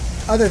coming from.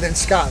 Other than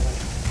Scotland.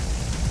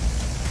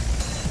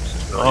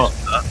 Oh.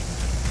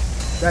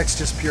 That's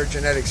just pure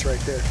genetics right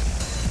there.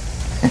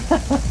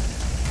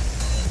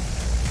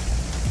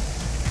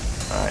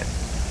 Alright.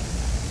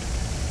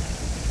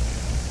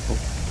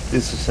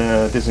 This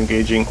is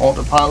disengaging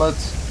autopilot.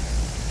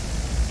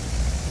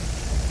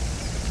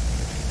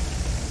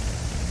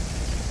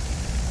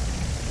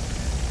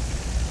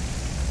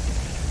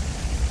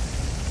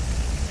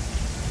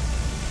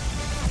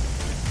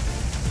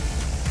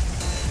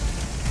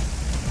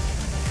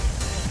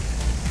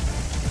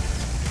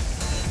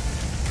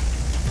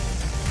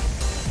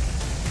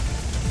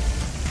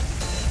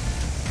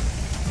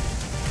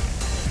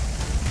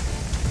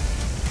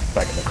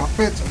 Back in the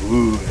cockpit.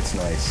 Ooh, that's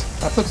nice.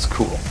 That looks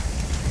cool.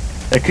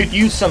 I could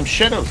use some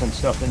shadows and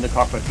stuff in the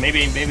cockpit.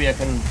 Maybe I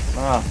can.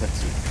 Let's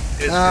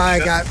see. I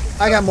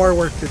got more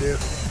work to do.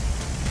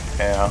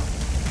 Yeah,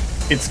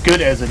 it's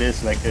good as it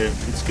is. Like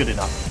it's good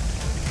enough.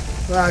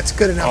 Well, it's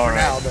good enough for right.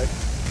 now, but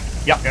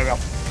Yep.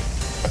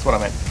 That's what I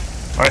meant.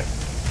 All right,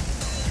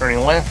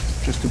 turning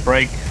left just to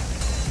brake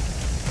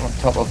on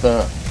top of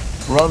the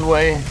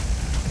runway.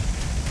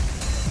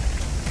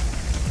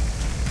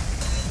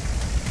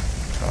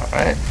 All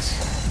right.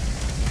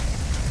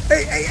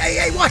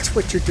 Hey! Watch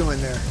what you're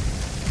doing there.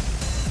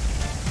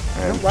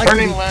 And don't like to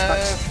turning be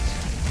left,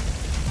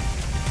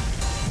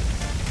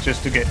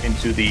 just to get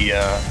into the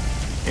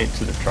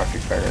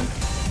traffic pattern.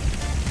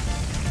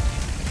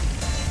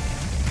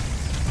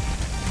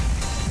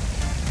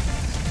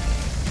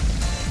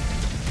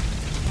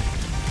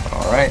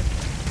 All right.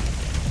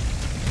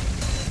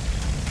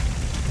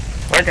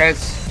 All right,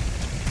 guys.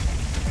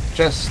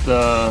 Just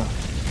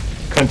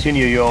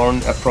continue your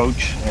own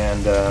approach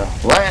and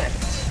land.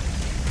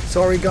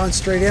 So are we going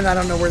straight in? I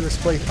don't know where this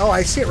place... Oh,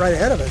 I see it right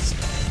ahead of us.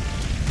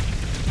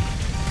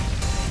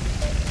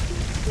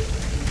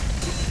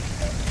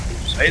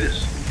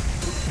 Citus.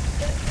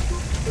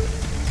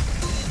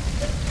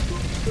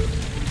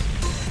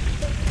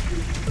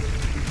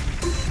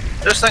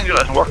 This thing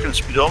doesn't work in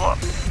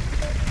speedometer.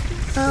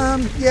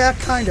 Yeah,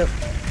 kind of.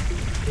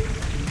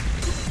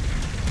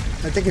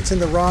 I think it's in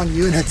the wrong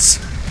units.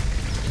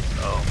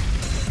 Oh.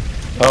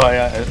 Oh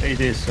yeah, it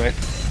is, right?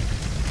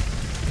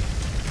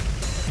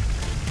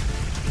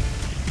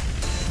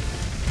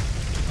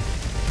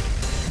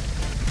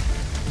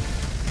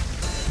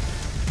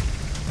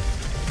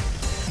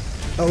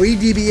 Oh,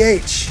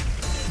 EDBH.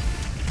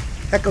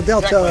 Echo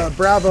Delta Exactly.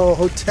 Bravo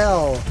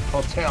Hotel.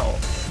 Hotel.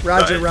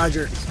 Roger, Right.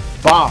 roger.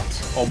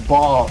 Bath or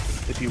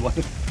bath, if you want.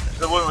 It's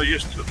the one we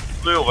used to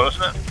flew over,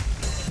 isn't it?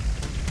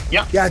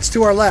 Yeah, it's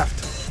to our left.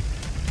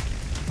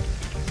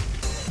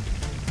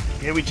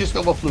 Yeah, we just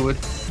overflew it.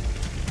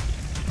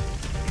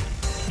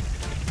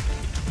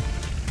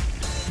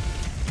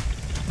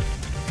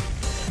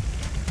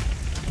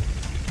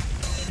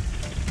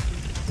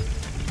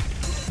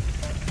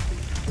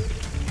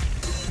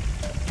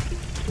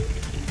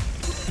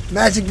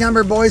 Magic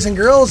number, boys and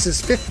girls,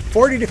 is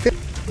 40 to 50.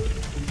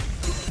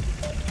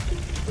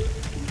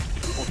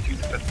 14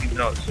 to 15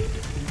 knots.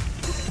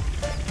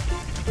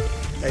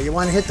 Yeah, you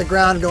want to hit the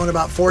ground going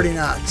about 40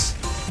 knots.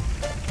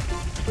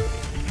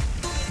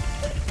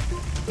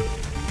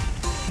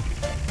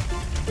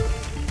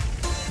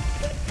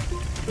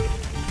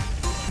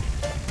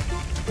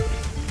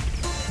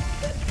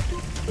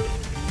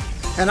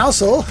 And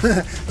also,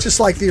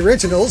 just like the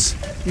originals,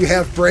 you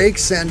have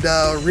brakes and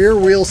rear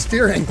wheel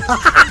steering.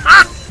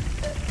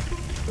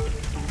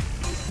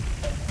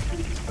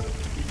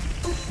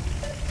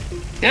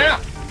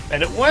 Yeah,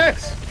 and it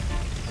works.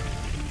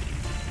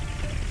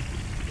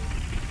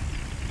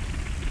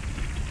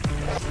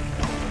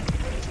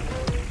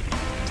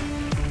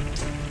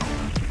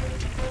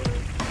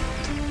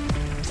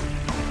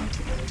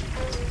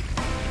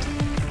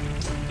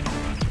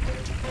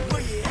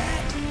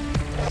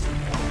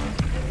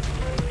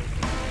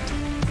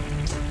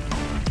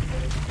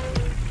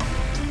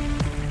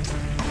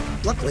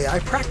 Luckily, I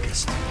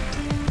practiced.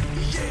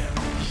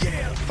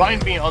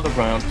 Find me on the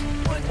ground.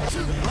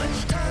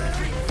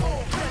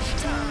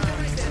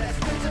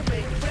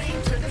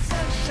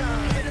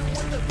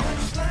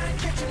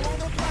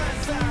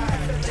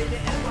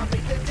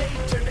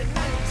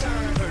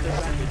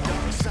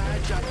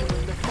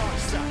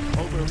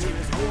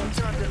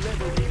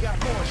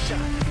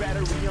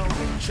 Battery on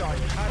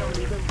recharge, I don't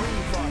even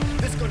breathe on.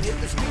 This gon' hit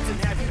the streets and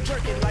have you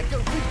jerking like a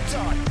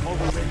retard.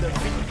 Over in the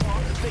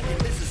V-Park, thinking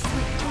this is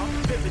sweet, huh?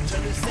 Pivot to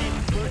the same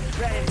foot,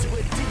 right into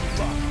a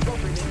diva.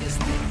 Bumping in your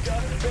speaker,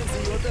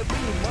 Benzie or the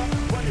Beamer.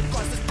 Run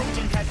across the stage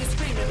and have you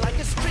screaming like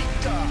a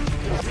streaker.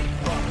 The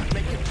Reaper,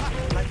 make it pop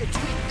like a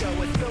tweaker.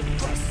 With no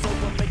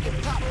crossover, make it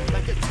pop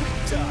like a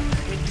tweeter.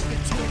 And you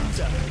can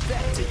Twitter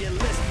that to your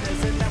listeners.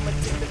 And I'ma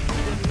take the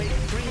beat and make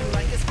green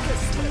like it's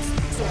Christmas.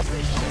 So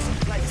vicious,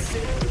 like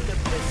Sid with the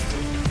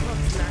pistol.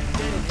 Punk's not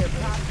dead and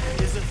hip-hop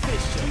is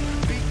official.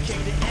 BK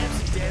to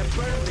Amsterdam,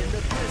 burning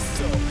the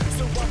pistol.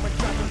 So I'ma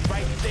drop it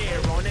right there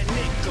on a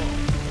nickel.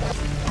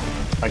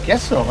 I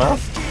guess so, huh?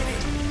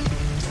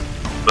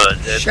 But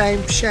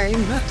Shame,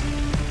 shame.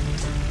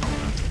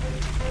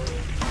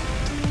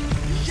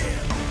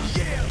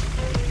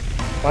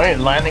 Alright,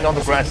 landing on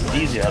the grass is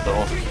easier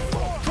though.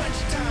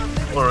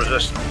 more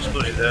resistance,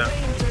 lose there.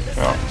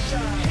 Yeah.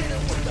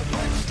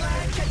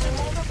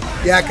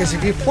 Yeah, because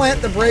if you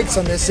plant the brakes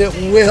on this, it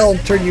will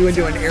turn you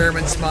into an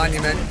airman's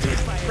monument.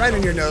 Right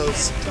on your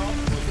nose.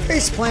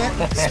 Face plant,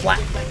 splat.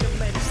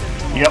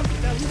 Yep.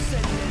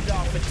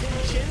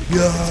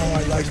 Yeah,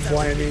 I like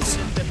flying these.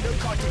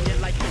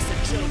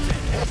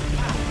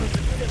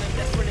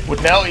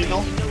 What now,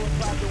 Eagle?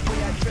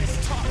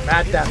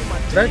 Matta,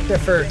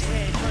 Vertifer.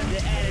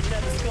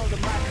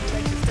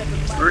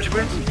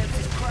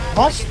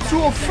 Was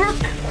zur Fuck?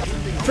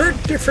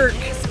 Vertifer.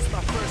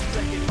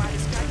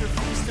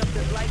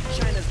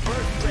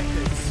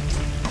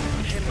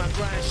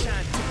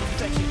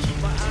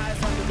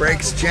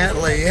 Brakes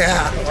gently,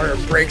 yeah, or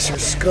it breaks your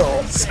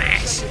skull.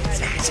 Smash, smash,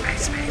 smash,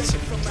 smash.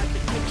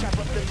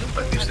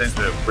 Like these things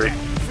that break.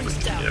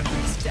 Yeah.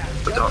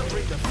 But don't.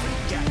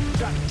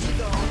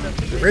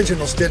 The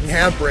originals didn't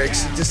have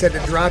brakes. You just had to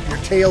drop your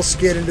tail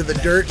skid into the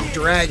dirt and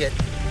drag it.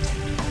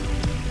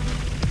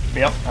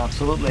 Yep,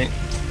 absolutely.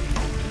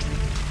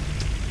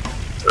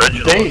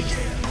 Original. They.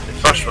 The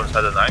first ones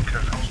had an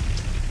anchor.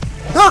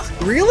 Huh?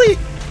 Really?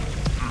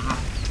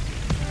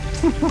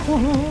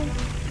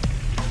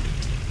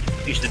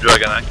 Used to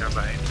drag an anchor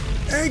behind.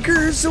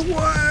 Anchors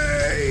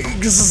away!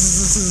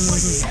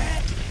 Gzzz.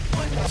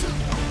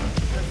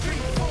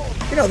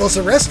 You know, those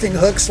arresting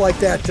hooks like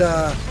that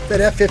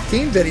that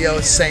F-15 video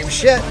is same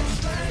shit.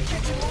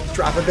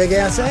 Drop a big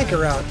ass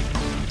anchor out.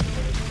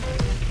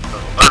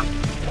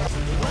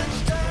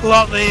 A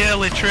lot of the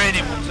early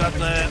training ones had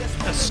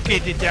a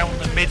skidded down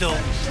the middle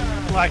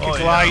like a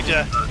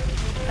glider,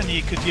 and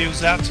you could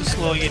use that to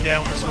slow you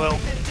down as well.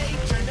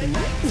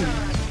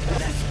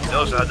 They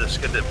also had the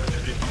skid that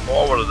protruded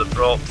forward of the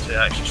prop to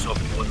actually stop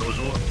people nose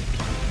over.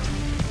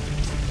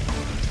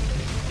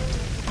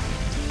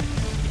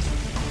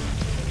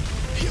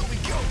 Here we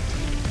go.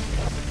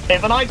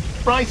 Have a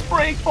nice price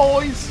break,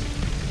 boys.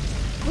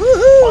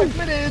 Woohoo! 5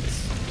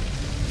 minutes.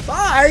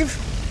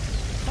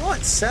 5? I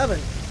want 7.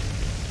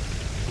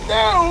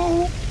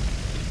 No.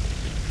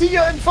 See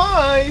you in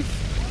 5.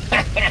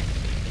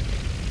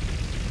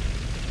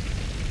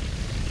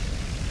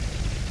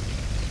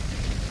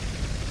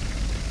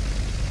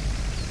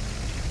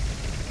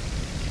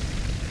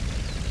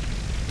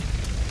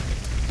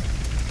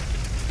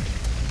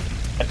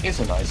 That is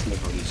a nice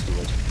livery,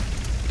 Stuart.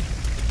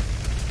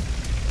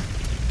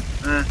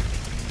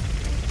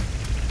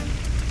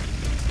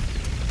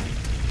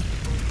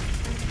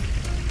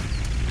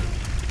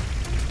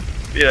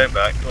 Be right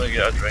back, going to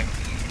get a drink.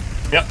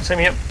 Yep, same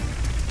here.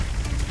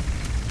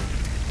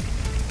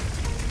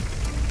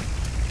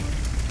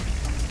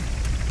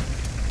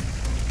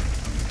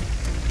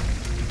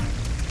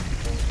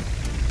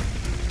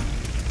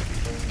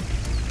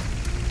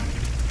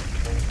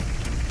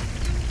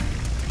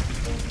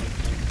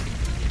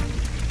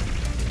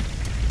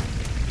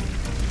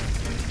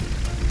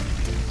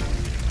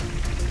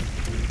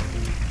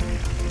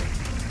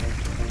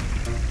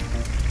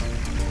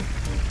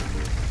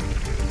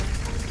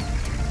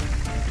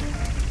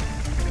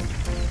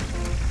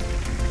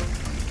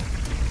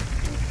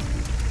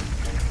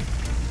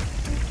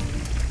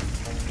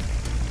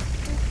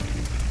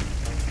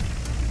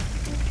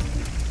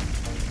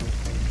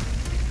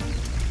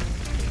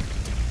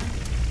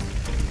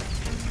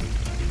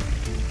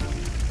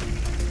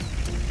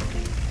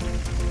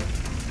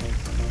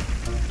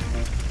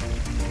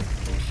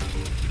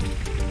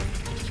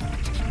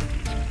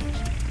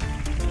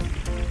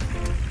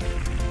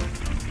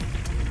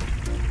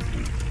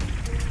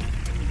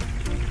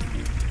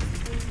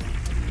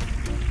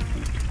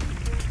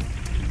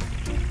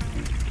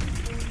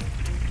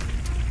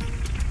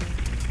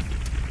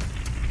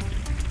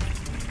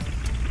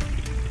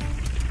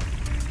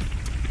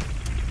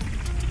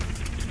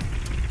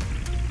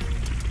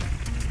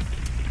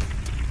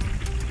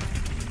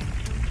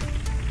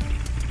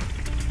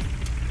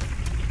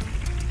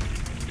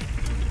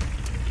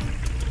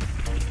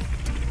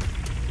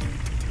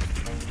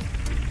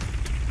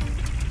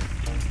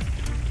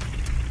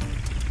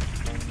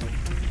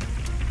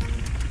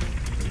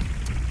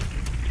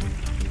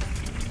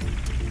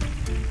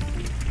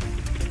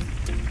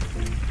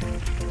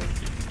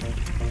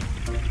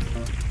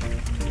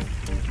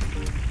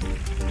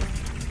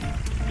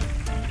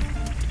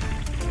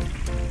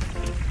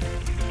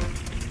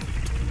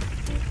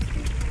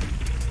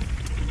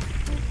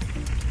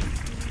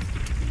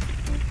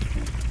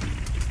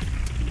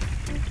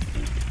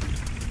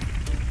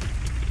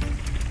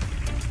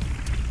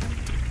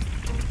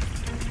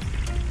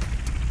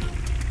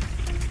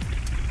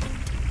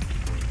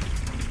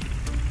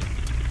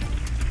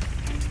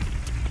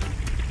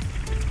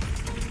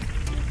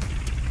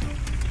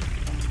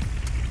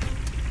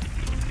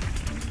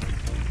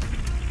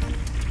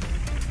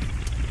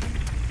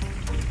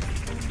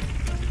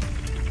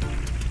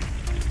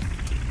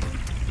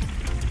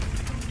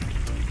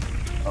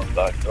 I'm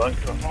back,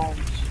 Dr. Holmes.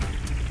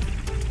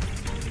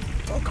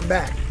 Welcome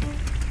back.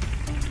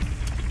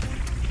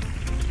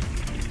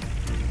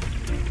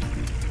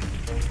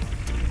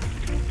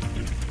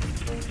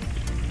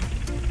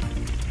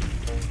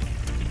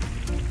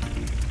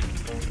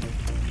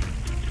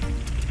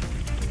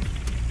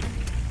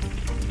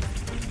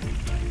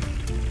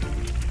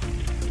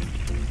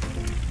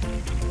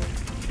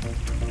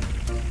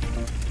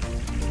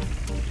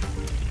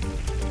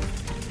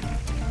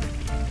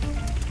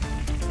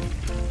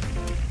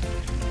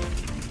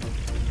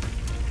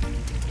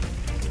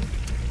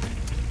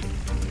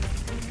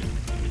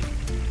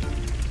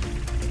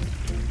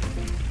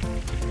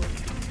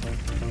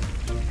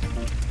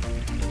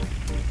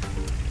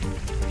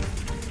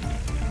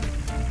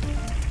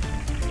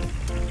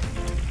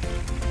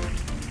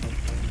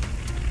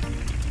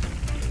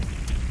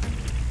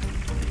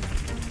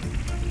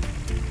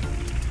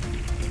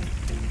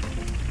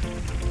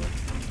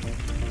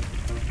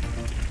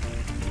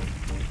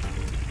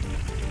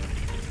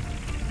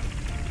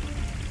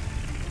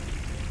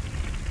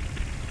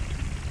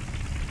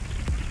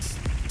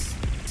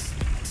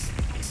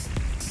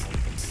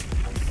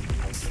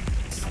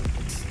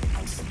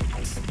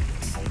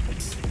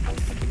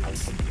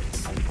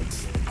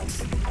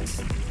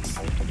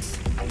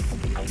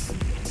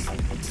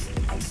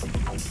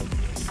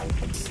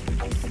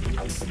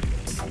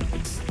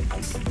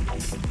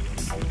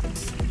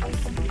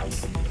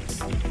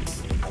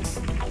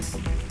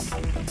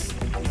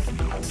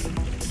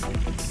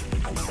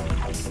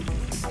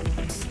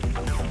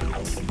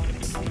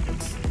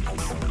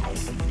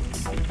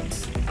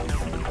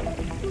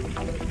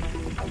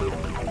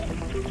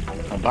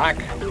 I'm back.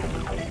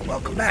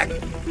 Welcome back.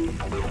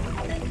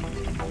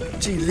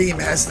 G. Liam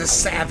has the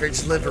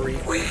savage livery.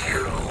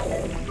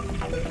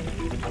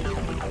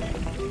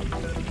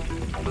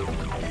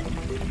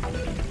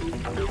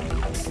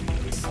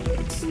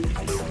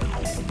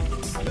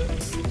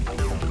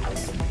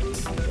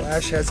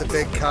 Ash has a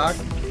big cock.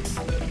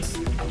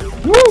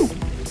 Woo!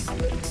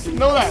 Didn't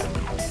know that.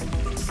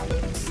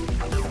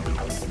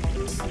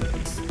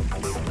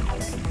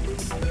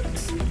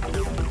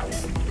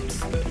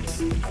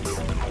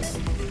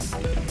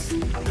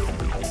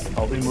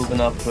 I'll be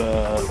moving up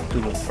to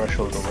the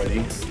threshold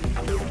already.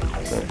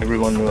 So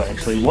everyone who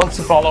actually wants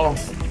to follow,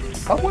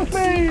 come with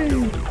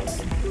me!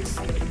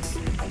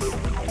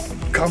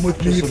 Come with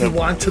me Just if so you that-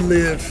 want to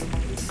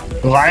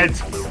live. Right!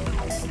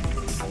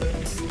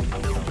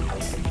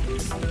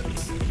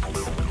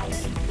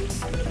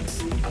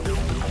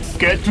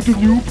 Get to the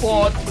new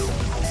pod!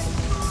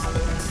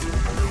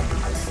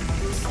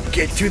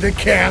 Get to the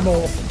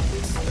camel.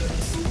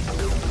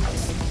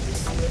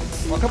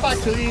 Welcome back,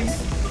 team!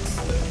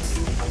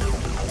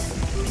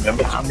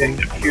 Remember to take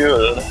the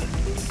fuel.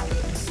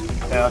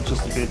 Yeah,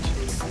 just a bit.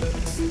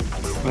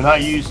 When I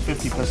used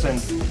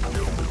 50%.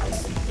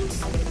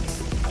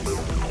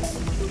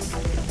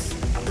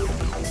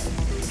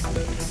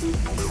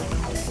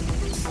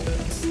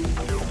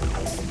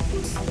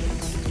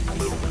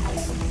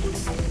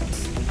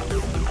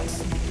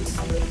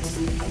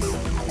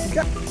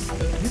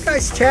 You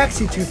guys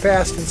taxi too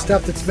fast in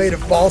stuff that's made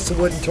of balsa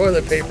wood and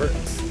toilet paper.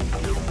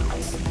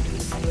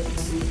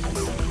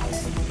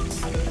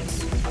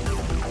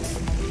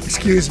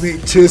 Excuse me,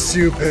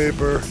 tissue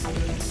paper.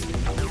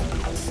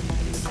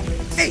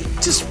 Hey,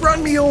 just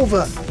run me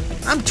over.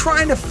 I'm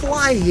trying to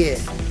fly here.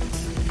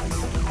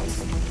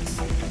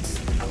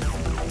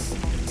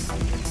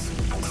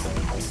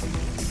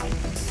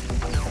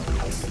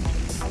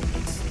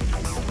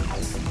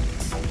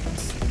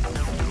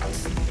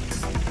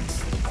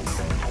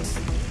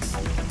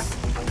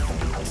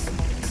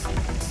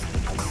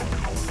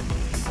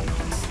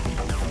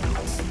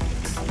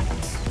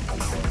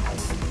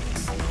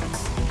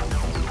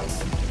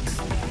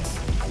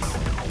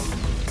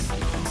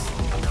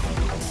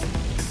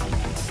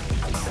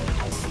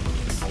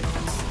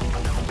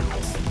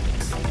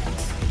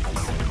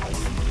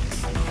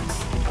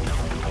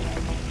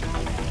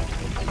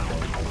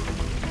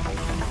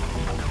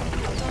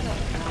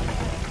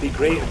 It'd be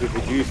great if we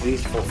could use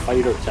these for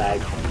fighter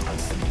tag.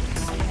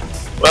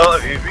 Well,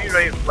 if you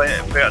rewrite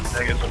Flightnight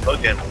tag as a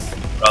plugin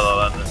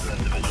rather than as an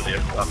individual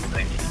aircraft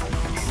thing,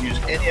 you can use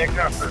any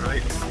aircraft to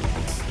write.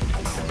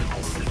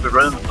 Just by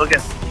running the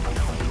plugin.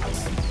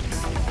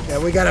 Yeah,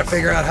 we got to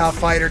figure out how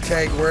fighter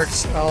tag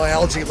works. Oh,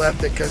 Algie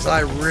left it because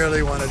I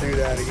really want to do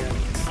that again.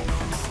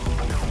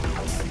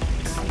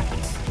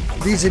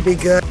 These would be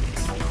good.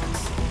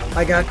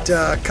 I got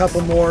a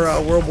couple more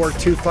World War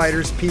II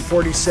fighters,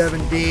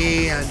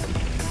 P-47D and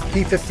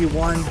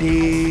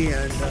P-51D,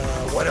 and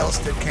what else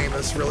did came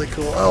us really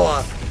cool?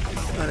 Oh,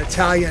 an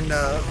Italian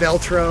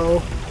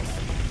Veltro.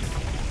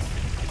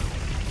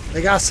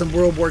 They got some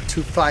World War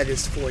II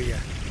fighters for you.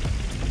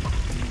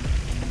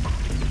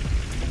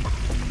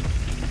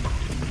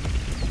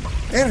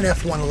 And an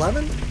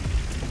F-111.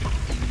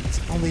 It's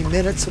only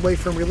minutes away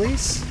from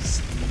release.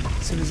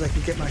 As soon as I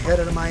can get my head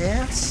out of my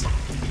ass.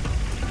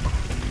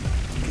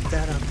 Get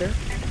that out there.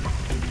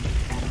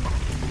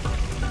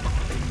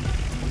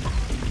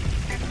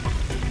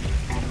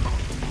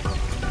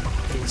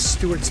 Okay,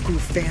 Stuart's new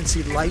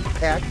fancy light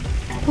pack.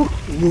 Ooh,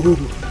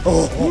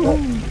 oh.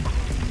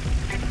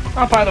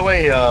 Oh, by the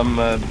way,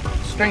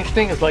 strange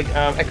thing is like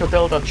Echo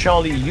Delta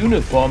Charlie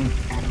uniform.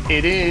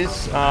 It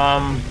is,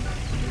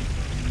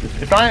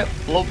 if I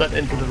load that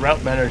into the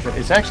route manager,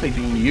 it's actually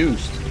being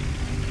used.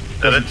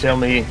 Doesn't tell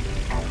me.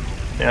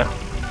 Yeah.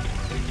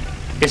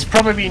 It's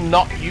probably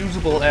not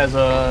usable as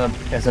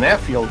an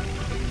airfield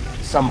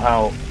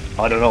somehow.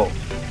 I don't know.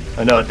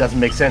 I know it doesn't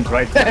make sense,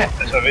 right?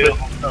 It's available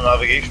from the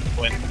navigation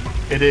point.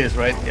 It is,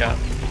 right? Yeah.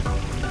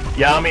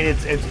 Yeah, I mean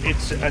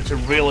it's a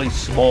really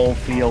small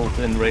field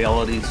in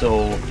reality,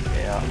 so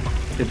yeah,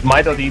 it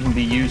might not even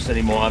be used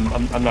anymore.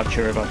 I'm not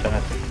sure about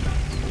that.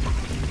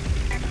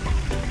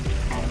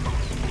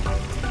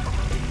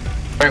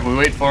 All right, we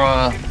wait for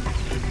a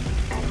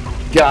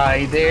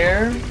guy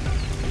there.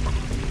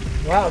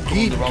 Wow,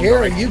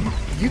 Gary,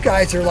 you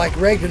guys are like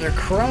regular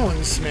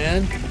crones,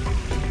 man.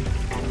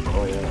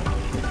 Oh yeah.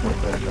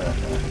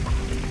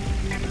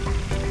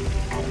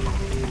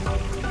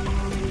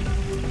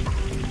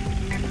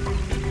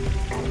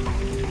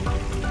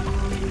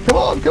 Come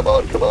on, come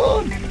on, come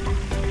on!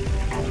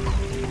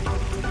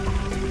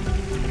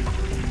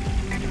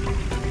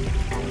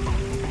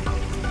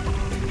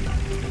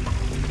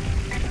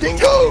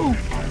 Dingo!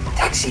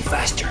 Taxi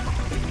faster.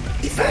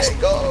 Be faster.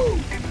 Dingo!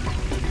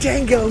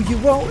 Dango, you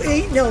won't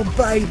eat no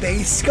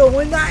babies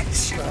going that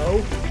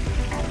slow.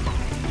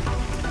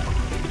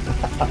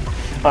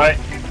 Alright.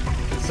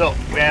 So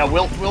yeah,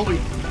 we'll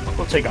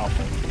take off.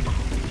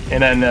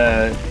 And then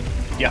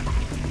yeah.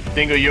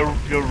 Dingo, you're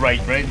right?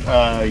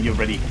 You're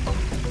ready.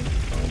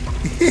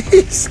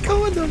 He's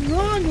going the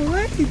wrong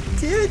way,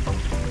 dude.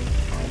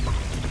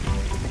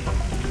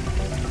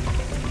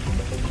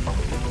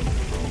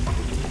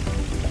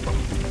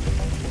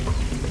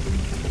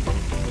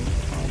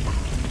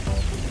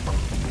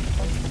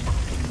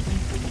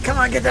 Come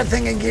on, get that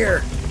thing in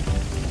gear.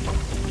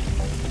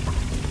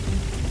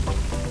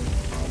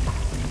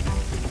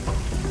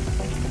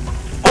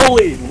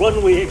 Fully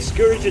runway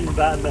excursion,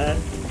 Batman.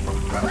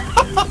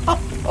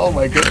 Oh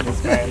my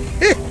goodness, man.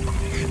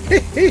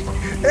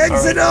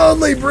 Exit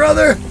only,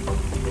 brother.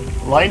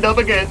 Lined up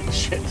again.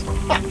 Shit.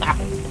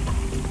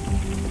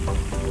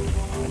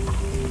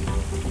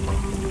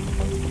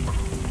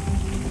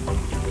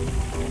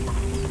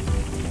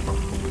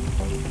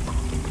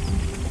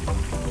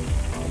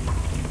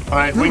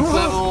 Alright, wings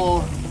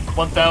level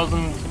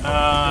 1,000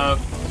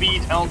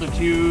 feet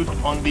altitude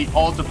on the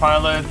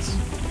autopilot.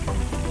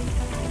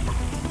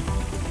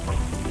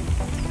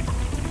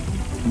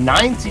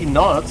 90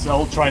 knots.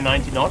 I'll try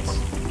 90 knots.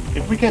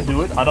 If we can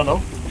do it, I don't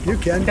know. You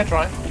can. Can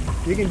try.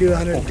 You can do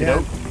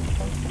 110.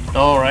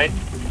 Alright.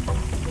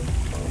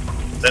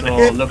 Then So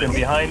If- looking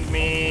behind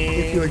me.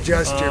 If you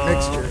adjust your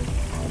mixture.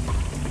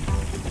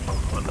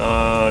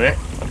 Okay.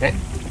 Okay.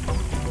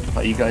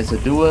 How you guys are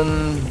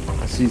doing?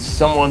 I see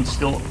someone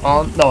still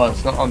on. No,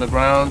 it's not on the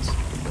ground.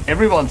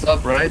 Everyone's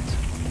up, right?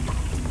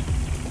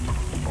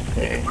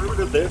 Okay. We're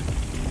good there.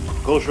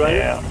 Ghost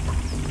Rider.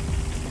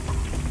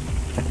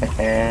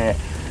 Yeah.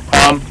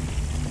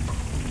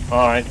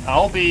 All right.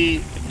 I'll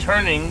be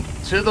turning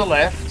to the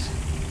left.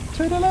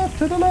 To the left.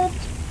 To the left.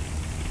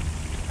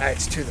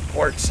 That's to the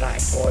port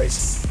side,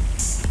 boys.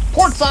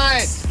 Port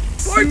side.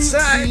 Port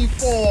side.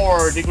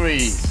 234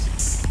 degrees.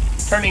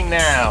 Turning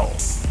now.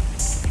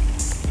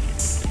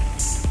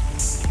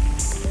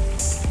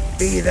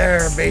 Be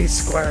there, B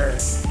square.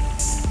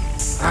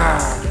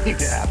 Arr,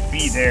 Yeah,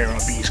 be there or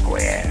be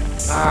square.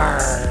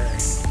 arr.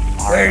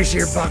 Where's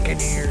your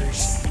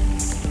buccaneers?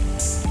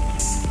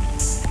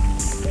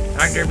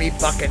 Under me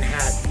bucking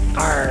hat.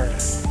 Arr.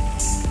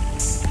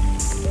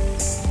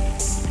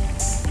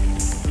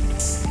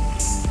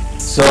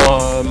 So,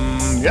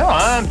 yeah,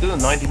 I'm doing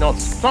 90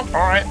 knots. All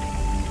right.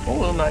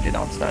 Oh, 90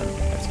 knots then.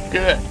 That's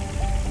good.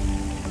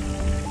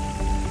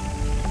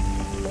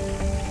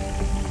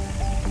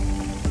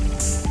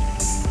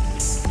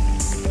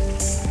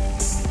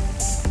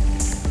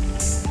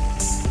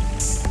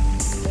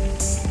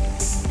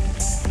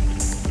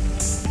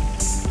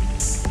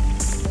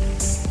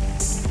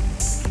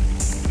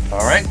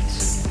 All right.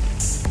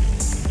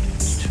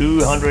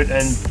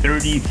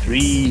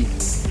 233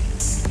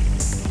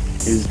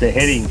 is the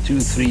heading.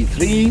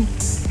 233.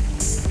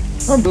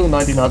 I'm doing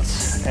 90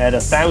 knots at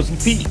 1,000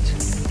 feet.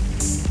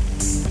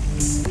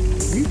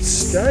 You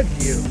stud,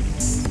 you.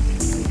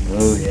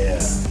 Oh yeah.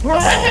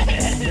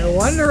 No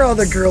wonder all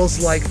the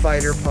girls like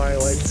fighter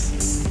pilots.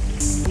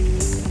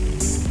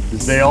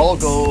 'Cause they all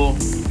go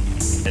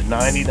at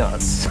 90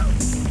 knots.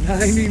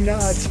 90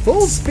 knots,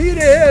 full speed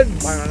ahead.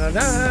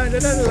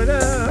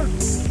 Ba-da-da-da-da-da-da.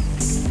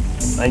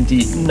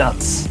 90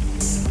 nuts.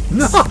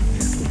 No.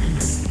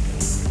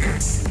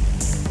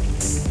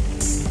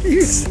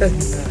 You said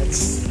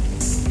nuts.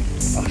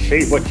 I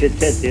see what you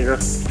did there.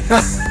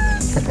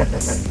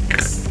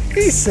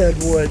 He said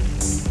wood.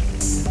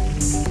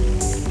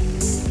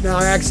 No,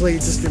 actually, he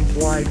just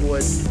implied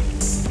wood.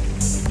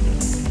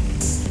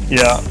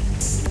 Yeah.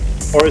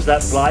 Or is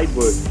that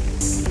Blydewood?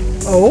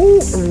 Oh,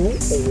 oh,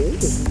 oh.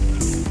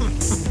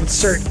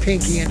 Insert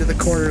pinky into the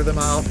corner of the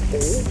mouth.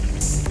 Oh.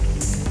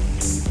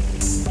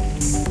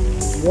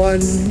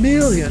 $1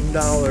 million.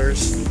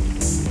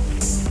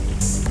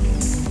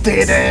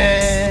 Did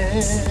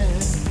it?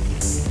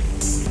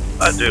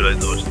 I do like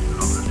those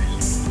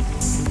comedies.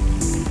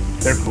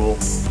 They're cool.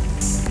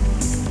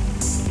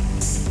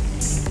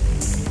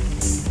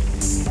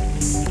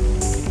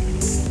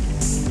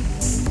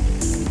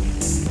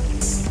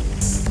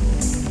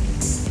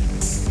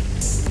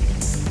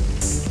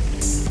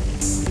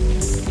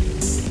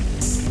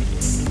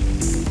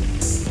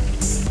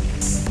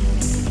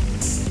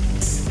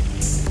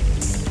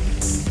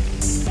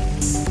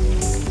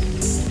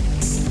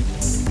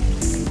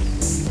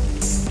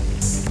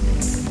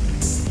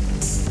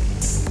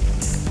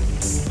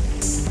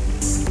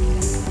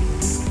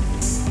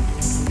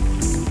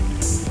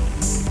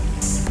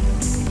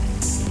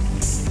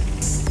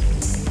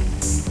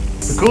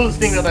 The coolest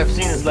thing that I've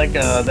seen is like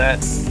that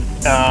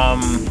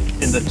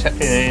in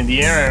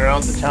the area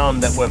around the town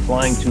that we're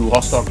flying to,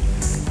 Rostock,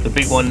 the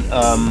big one.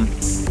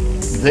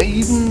 They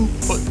even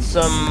put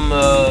some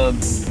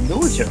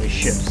military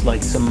ships,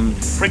 like some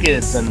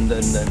frigates and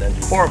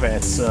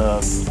corvettes,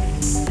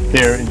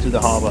 there into the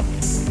harbor.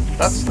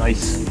 That's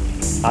nice.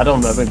 I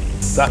don't know, but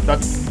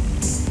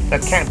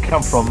that can't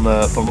come from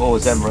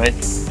OSM, right?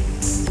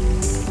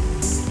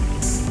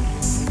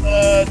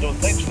 Don't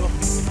think so.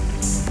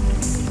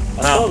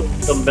 I saw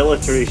some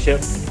military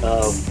ship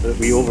that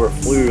we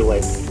overflew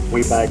like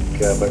way back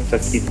about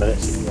 15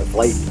 minutes into the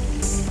flight.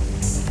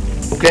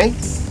 Okay.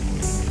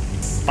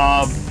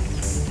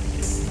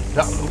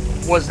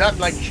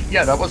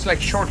 That was like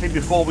shortly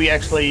before we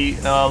actually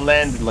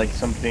landed, like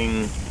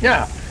something.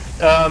 Yeah,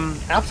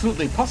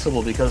 absolutely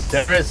possible because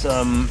there is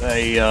a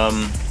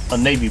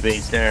Navy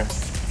base there.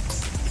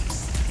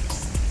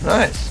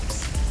 Nice.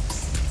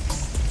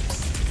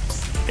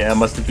 Yeah,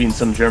 must have been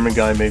some German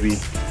guy maybe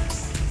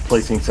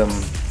placing some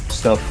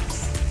stuff.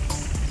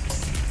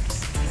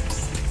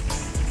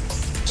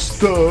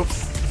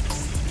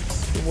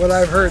 what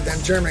I've heard,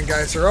 them German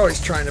guys are always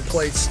trying to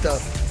play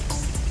stuff.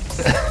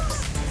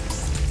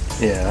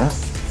 Yeah,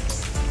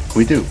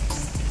 we do.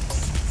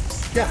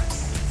 Yeah.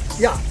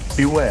 Yeah.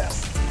 Beware.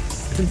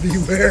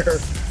 Beware.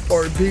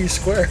 Or be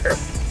square.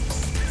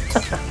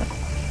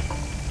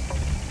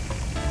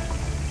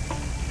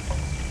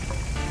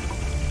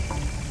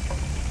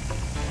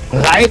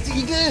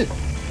 Reitigel!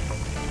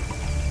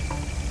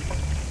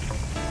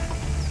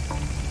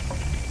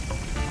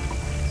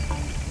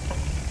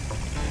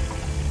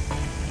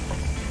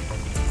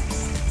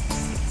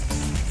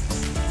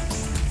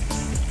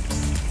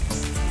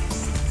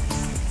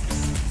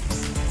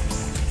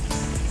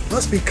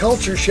 Must be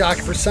culture shock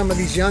for some of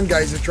these young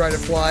guys that try to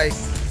fly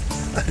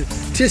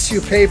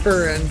tissue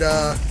paper and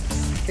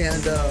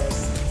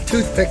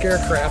toothpick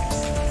aircraft.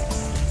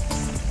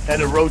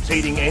 And a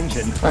rotating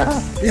engine.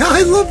 Yeah,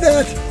 I love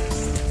that.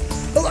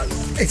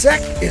 Is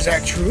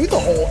that true? The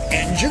whole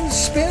engine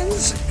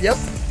spins? Yep.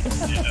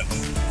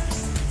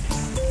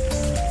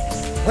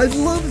 I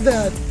love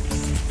that.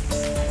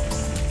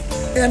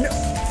 And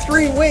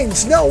 3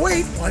 wings. No,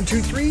 wait. 1,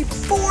 2, 3,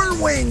 4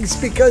 wings,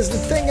 because the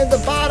thing at the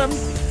bottom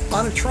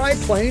on a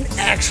triplane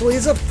actually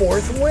is a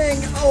 4th wing.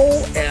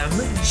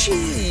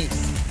 OMG.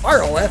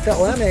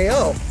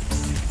 ROFLMAO.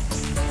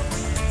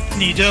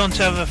 And you don't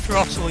have a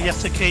throttle, you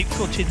have to keep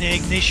cutting the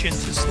ignition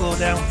to slow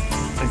down.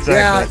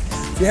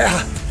 Exactly.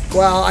 Yeah.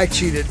 Well, I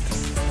cheated.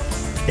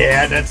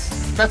 Yeah,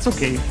 that's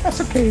okay.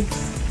 That's okay.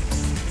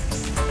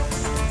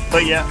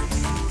 But yeah,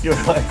 you're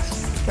right.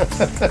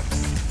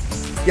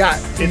 Yeah,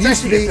 it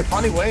used to be. It's a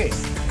funny way.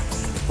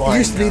 It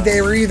used to be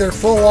they were either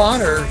full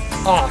on or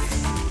off,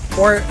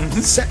 or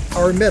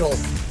or middle.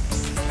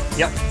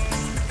 Yep.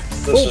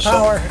 Full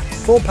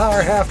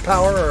power, half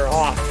power, or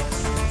off.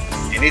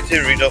 You need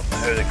to read up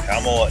how the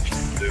camel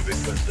actually do,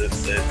 because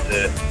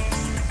the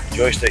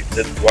joystick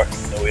didn't work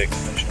the way a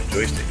conventional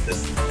joystick did.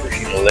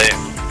 Pushing left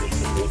goes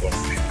to load, or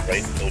pushing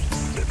right goes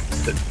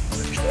to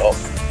finish it off.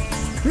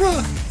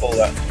 All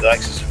that, the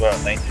axis is about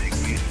 90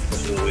 degrees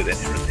because of the way the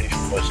engine rotation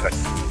was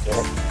acting the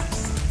torque.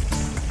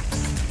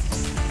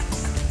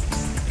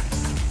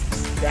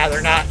 Yeah,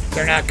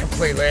 they're not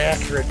completely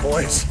accurate,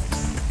 boys.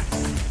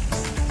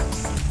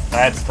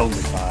 That's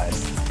totally fine.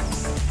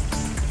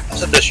 I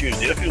said this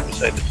used airfield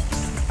beside it.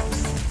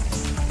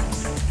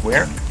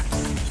 Where?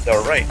 Is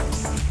that right?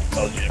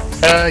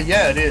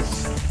 Yeah, it is.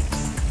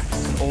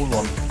 It's an old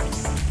one.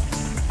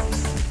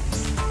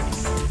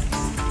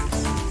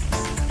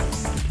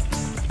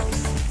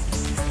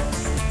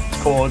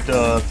 It's called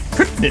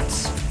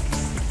Pripnitz.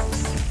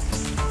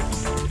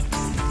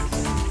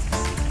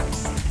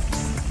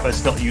 But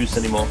it's not used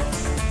anymore.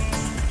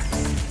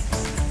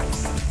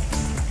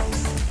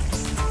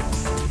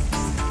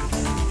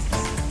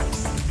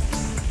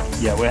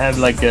 Yeah, we have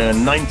like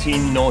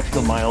 19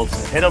 nautical miles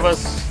ahead of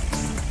us.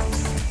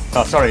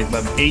 Oh, sorry,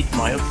 8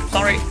 miles.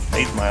 Sorry,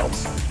 8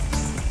 miles.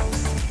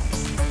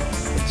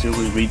 Until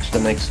we reach the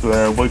next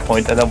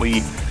waypoint, and then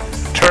we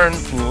turn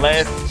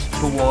left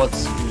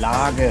towards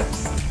Lage.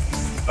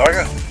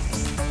 Lage?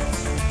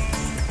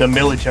 The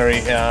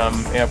military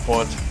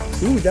airport.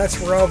 Ooh, that's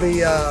where all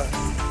the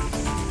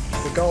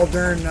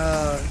Galdern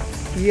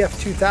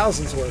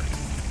EF-2000s were.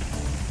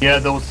 Yeah,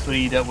 those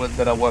 3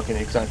 that are working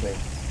exactly.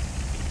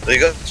 They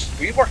got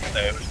 3 working now.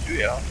 It was 2,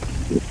 yeah.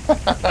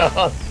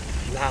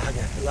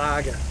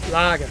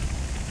 Lage.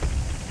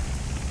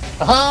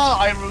 Ah,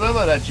 I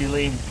remember that,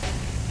 Julene.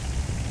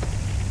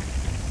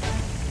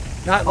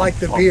 Not like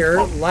the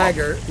beer,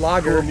 lager.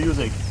 Cool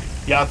music.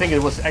 Yeah, I think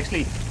it was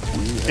actually.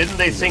 Didn't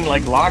they sing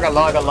like lager,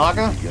 lager,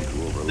 lager?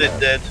 They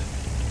did.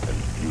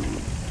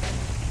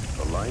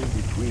 The line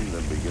between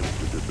them begins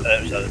to disappear.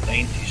 That was a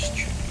 90s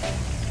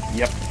tune.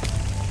 Yep.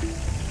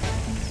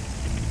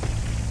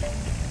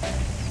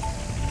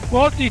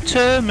 What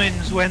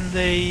determines when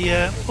the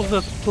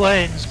other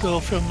planes go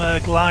from a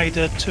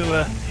glider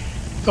to a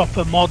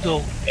proper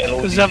model?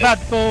 Because I've had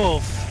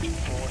both.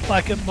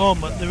 Like at the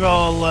moment, they're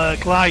all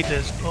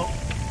gliders, but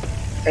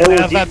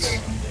I've had...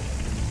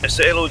 It's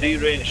the LOD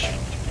range.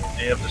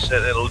 You have to set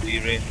the LOD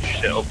range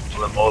set up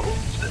for the model.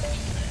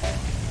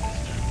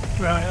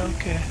 Right,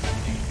 okay.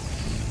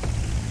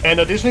 And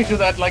additionally to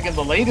that, like in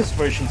the latest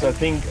versions, I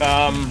think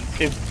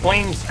if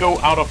planes go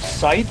out of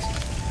sight,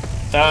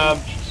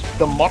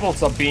 the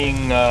models are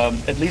being,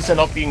 at least they're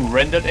not being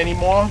rendered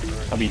anymore.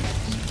 I mean,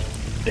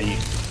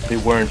 they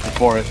weren't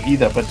before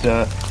either, but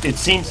it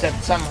seems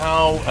that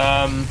somehow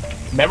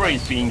memory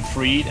is being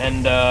freed,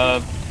 and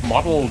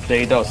model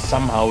data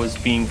somehow is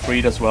being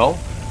freed as well.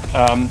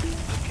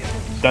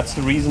 That's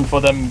the reason for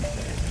them,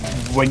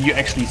 when you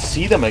actually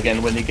see them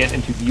again, when they get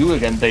into view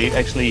again, they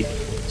actually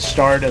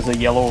start as a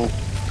yellow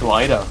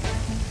glider.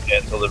 Yeah,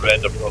 until the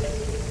render problem.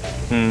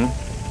 Mm-hmm.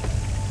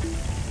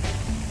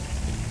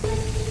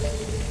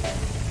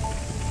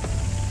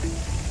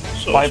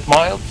 So 5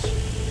 miles?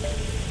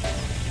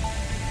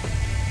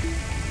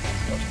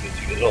 That's going to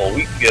take us all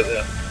week to get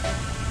there.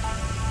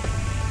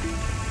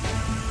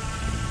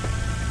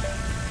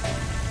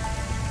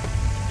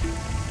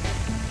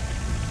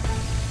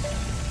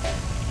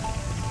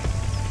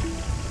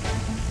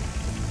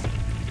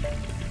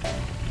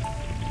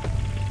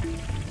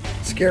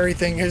 scary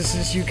thing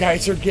is you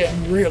guys are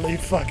getting really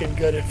fucking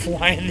good at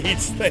flying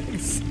these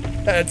things.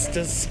 That's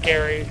just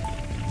scary. I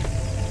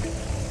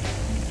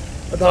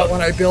thought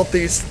when I built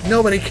these,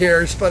 nobody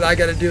cares, but I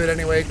got to do it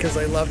anyway because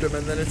I loved them.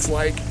 And then it's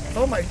like,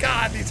 oh my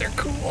god, these are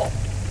cool.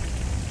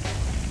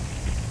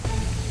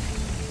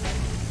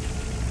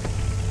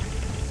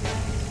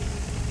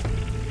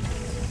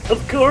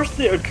 Of course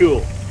they're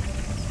cool.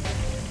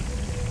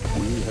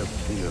 We have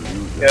seen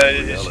illusions. Yeah,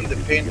 did you see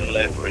the painting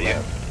left for you?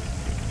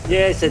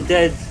 Yes, I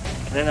did.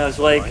 And then I was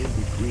like,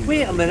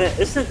 wait a minute,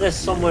 isn't this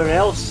somewhere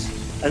else?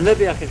 And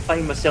maybe I can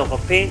find myself a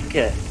paint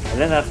kit.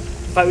 And then I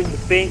found the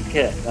paint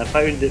kit, and I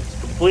found it's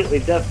completely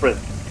different.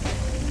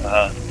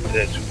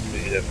 It's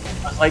completely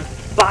different. I was like,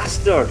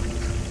 bastard!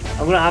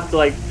 I'm gonna have to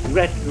like,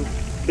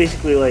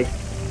 basically like,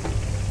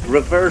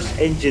 reverse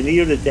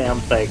engineer the damn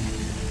thing.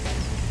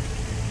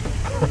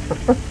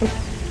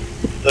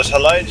 There's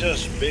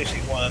Elijah's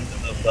basic one,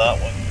 and there's that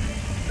one.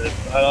 The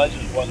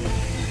Elijah's one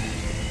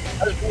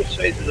has both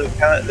sides of the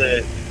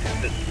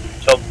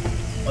tub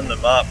on the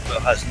map,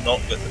 but has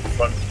not got the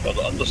front or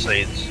the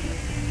undersides.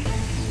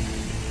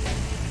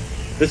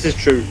 This is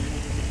true.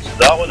 So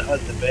that one had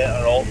the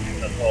better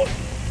option, I thought.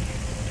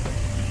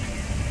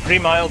 3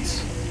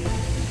 miles.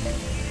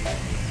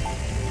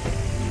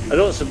 I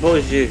don't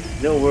suppose you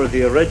know where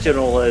the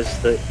original is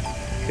that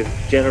could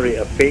generate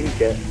a paint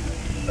kit.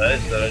 That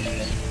is the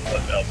original.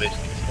 Well,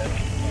 basically,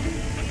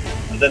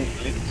 I didn't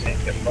believe the same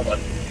kit from it.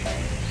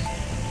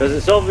 Because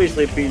it's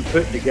obviously been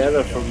put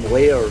together from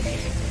layers,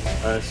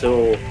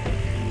 so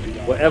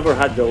whatever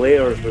had the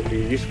layers would be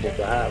useful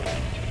to have.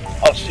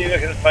 I'll see if I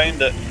can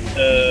find it.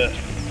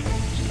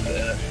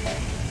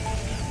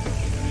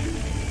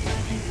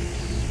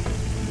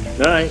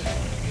 Alright.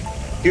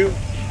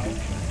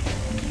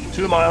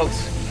 2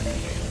 miles.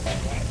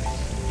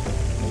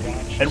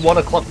 At 1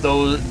 o'clock,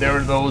 there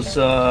are those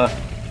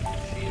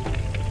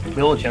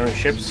military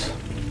ships.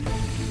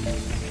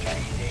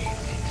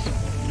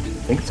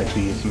 I think it's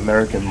actually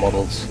American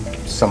models.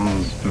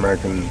 Some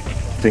American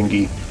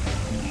thingy.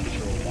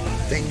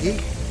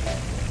 Thingy?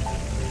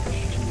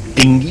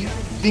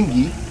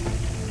 Thingy?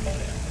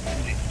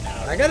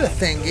 I got a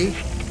thingy.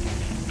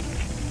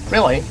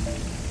 Really?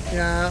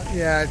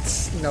 Yeah,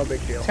 it's no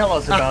big deal. Tell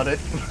us about it.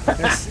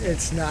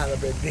 It's not a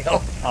big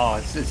deal. Oh,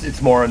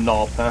 it's more a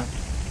knob, huh?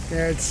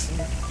 Yeah, it's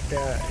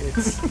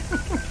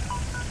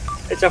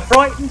It's a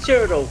frightened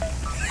turtle.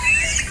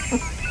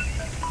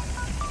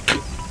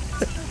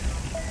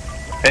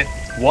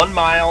 It's 1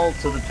 mile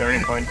to the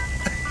turning point.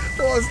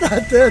 well, it's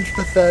not that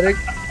pathetic.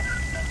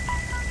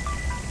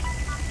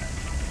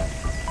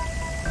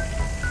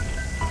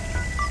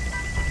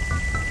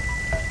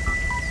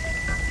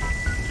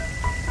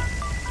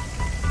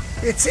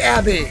 It's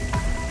Abby.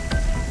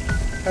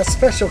 A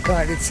special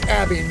kind. It's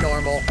Abby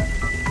normal.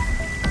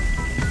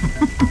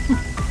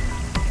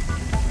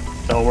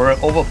 So we're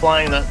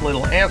overflying that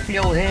little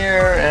airfield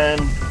here,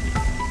 and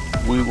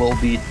we will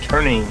be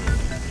turning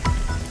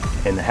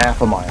in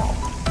half a mile.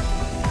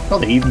 Oh,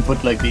 they even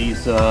put like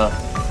these the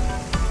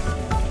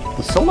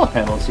solar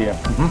panels here.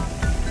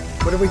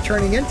 What are we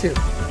turning into?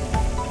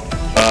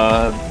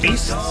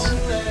 Beasts.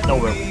 No,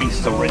 we're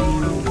beasts already.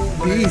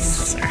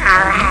 Beasts.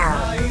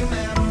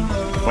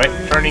 Right,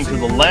 turning to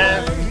the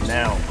left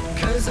now.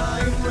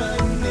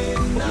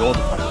 Well,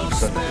 the autopilot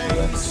is turning to the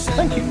left.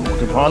 Thank you,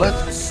 autopilot.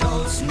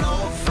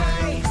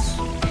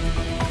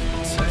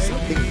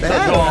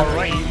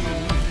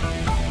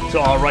 So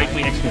alright,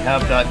 we actually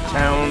have that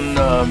town,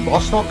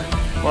 Rostock.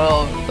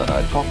 Well, that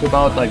I talked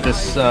about, like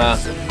this,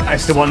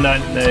 that's the one that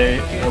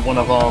one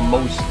of our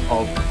most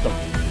of the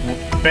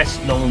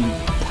best known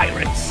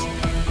pirates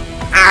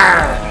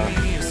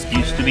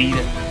used to be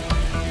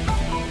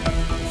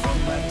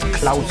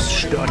Klaus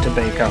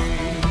Störtebeker.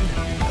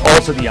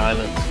 Also the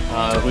island.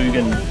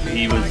 Rügen,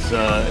 it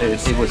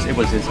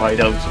was his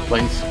hideout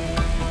place.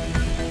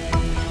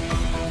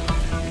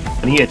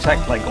 And he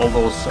attacked like all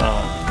those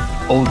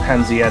old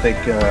Hanseatic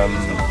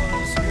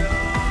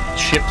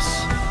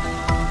ships.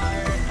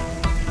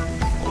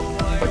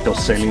 Like those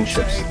sailing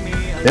ships.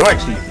 They were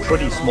actually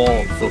pretty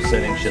small, those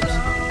sailing ships.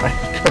 I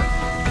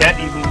can't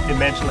even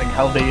imagine like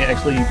how they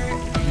actually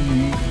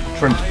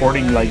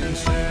transporting like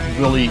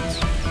really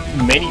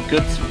many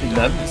goods in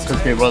them,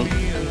 because they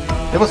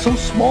were so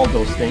small,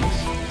 those things.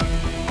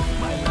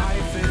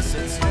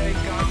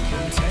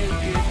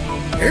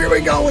 Here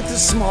we go with the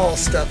small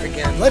stuff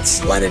again.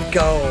 Let's let it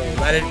go.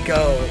 Let it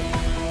go.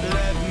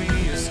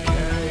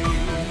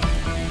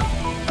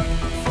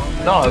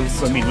 No,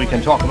 I mean, we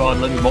can talk about a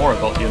little more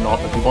about the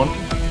knot if you want.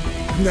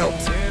 No,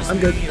 I'm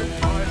good.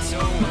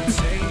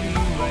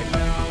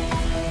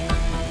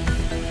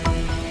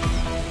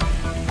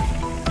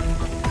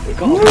 We've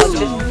got a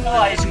bunch of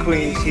ice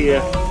queens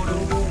here.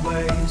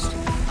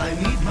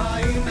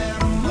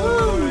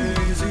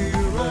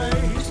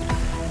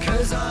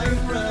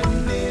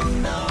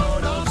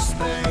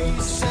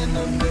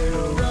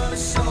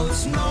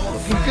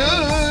 Looking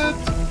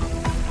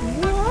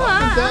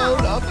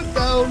good. Up and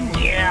down.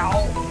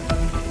 Meow.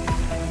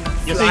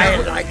 Fly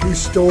it like you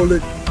stole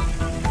it.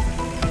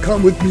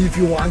 Come with me if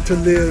you want to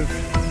live.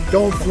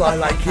 Don't fly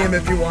like him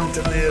if you want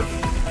to live.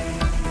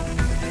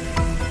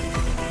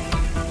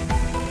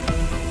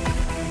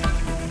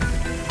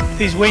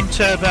 These wind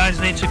turbines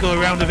need to go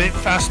around a bit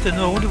faster.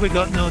 No wonder we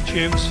got no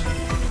juice.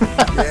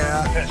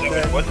 Yeah. Depends how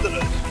much wind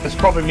there is. There's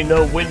probably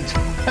no wind.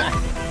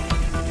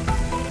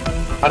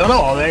 I don't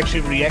know, are they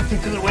actually reacting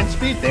to the wind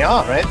speed? They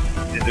are, right?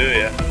 They do,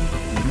 yeah.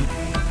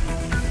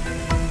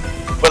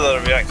 Whether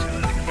they're reacting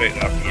at the correct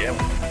RPM,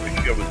 we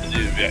can go with the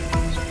new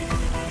reacting speed.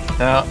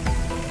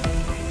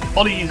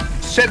 Or you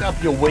set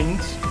up your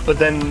wings, but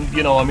then,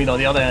 you know, I mean, on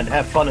the other hand,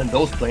 have fun in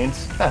those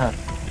planes.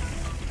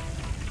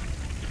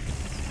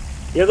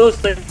 Yeah, those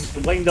things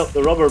wind up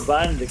the rubber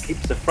band that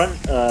keeps the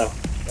front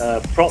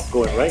prop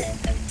going, right?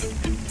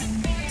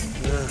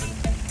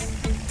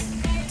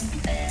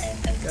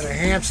 Got a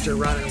hamster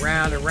running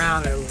round and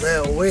round in a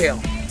little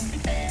wheel.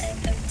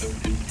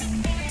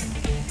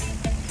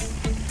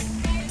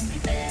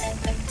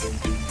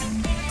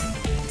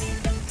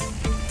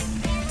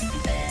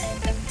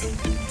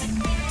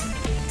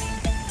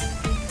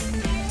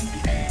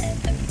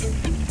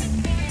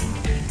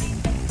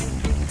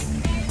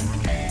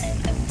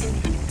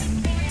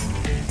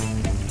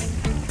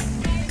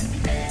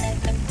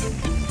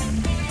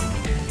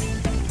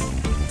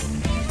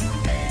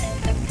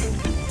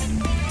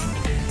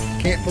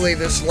 Can't believe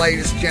this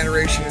latest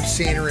generation of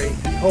scenery.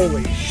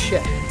 Holy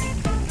shit.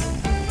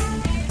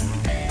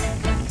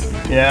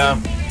 Yeah.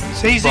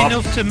 It's easy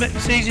enough to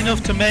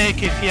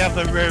make if you have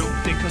a route,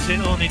 because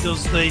it only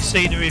does the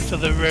scenery for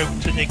the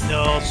route and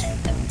ignores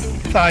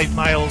 5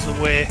 miles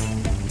away,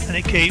 and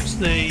it keeps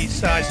the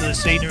size of the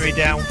scenery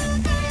down.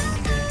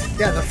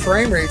 Yeah, the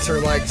frame rates are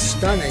like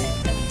stunning.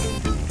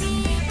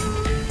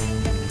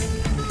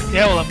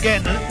 Yeah, well, I'm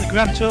getting the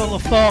grand total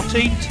of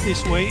 14th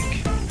this week.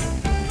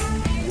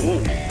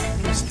 Ooh.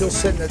 I'm still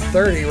sitting at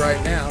 30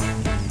 right now.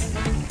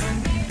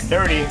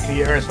 30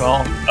 here as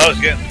well. I was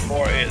getting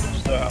 40 at the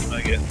start, I'm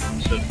going to get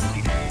 70.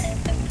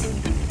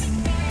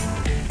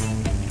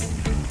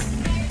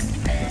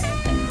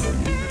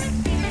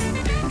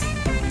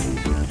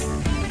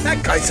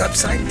 That guy's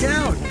upside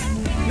down.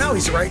 Now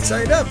he's right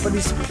side up, but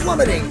he's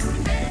plummeting.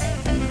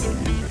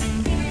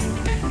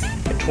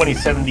 A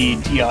 2070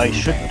 Ti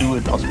should do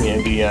it,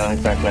 maybe, yeah,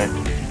 exactly.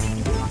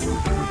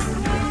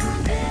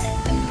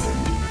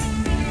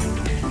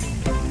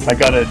 I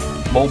got a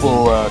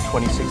mobile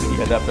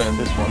 2060 adapter in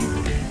this one.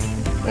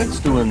 It's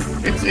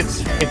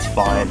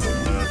fine.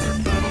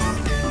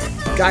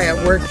 Guy at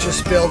work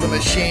just built a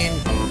machine.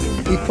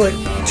 He put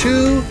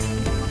 2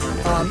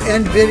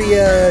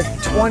 NVIDIA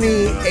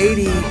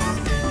 2080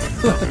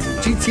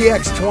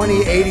 GTX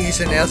 2080s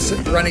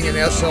running in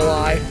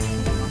SLI.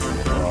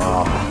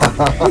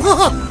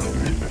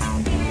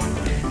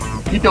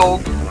 You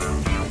don't.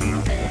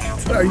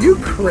 Are you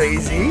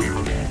crazy?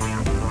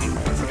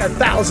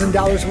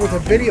 $1,000 worth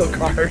of video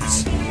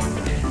cards.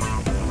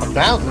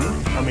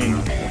 1,000? I mean,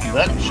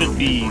 that should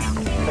be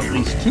at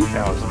least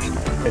 2,000.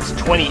 It's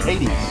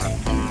 2080s.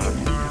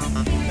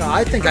 No,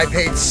 I think I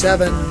paid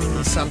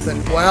 7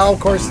 something. Well, of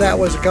course, that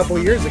was a couple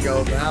years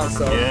ago now,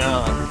 so.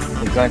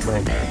 Yeah,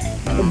 exactly.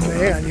 Oh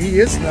man, he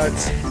is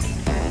nuts.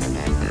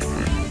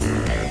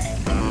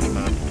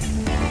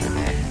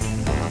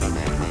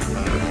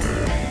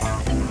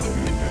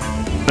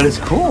 But it's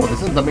cool,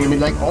 isn't it? I mean,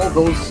 like all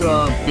those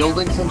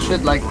buildings and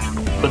shit, like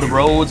for the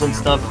roads and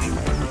stuff.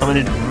 I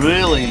mean, it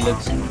really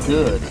looks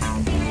good.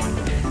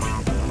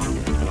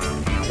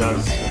 It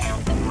does.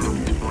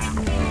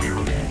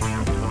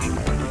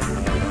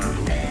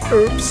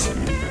 Oops.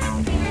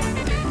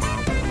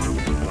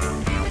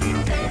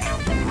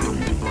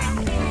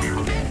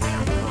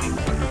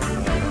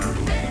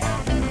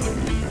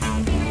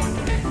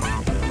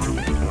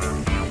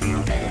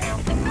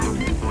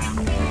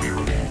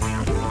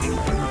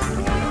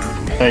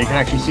 You can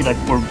actually see, like,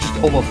 we're just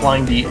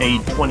overflying the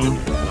A20,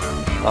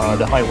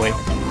 the highway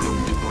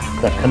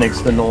that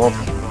connects the north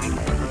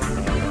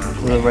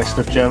to the rest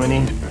of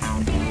Germany.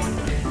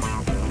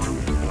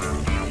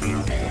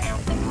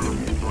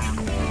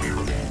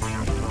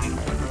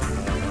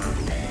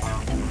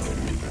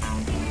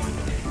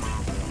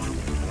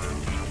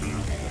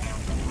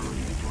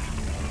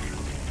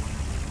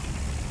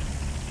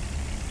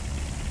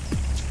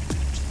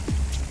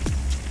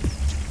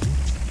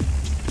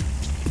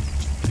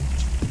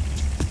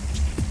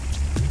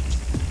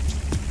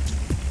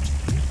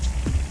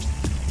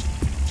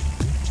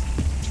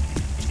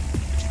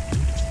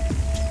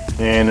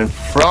 And in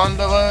front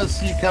of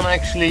us,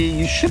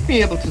 you should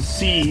be able to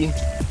see a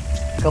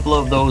couple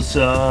of those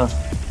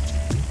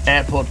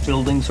airport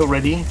buildings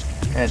already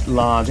at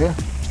Lager.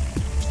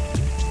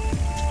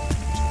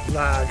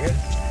 Lager.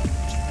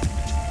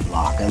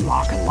 Lager.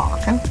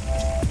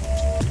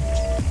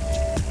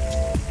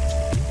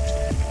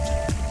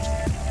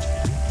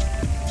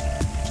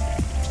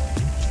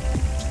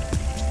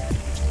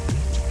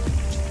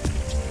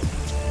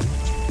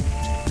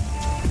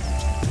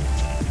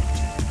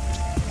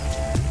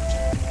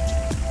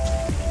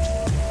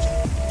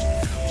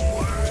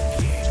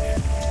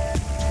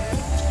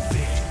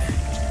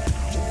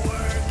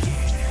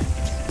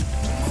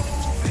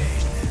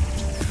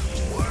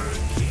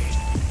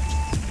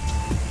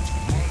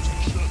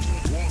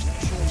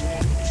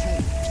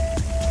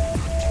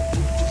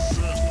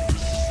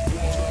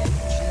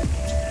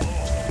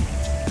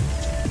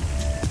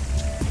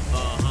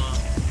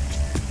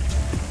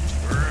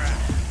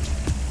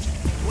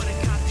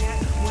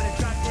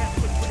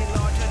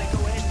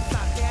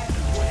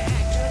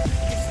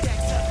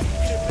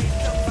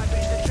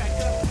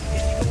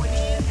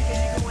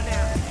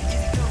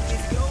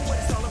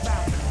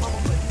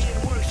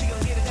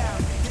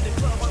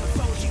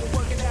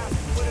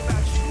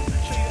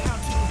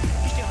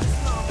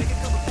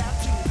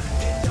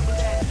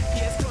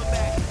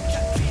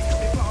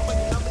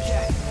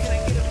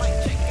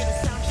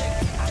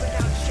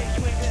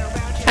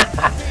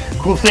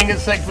 Cool thing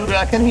is, like, Voodoo,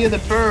 I can hear the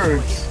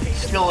birds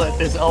still at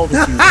this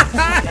altitude.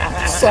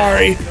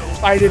 Sorry,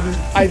 I didn't.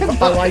 I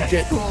liked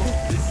it.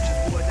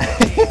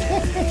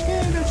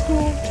 That's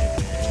cool.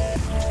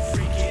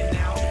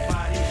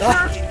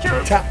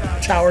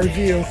 Tower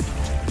view.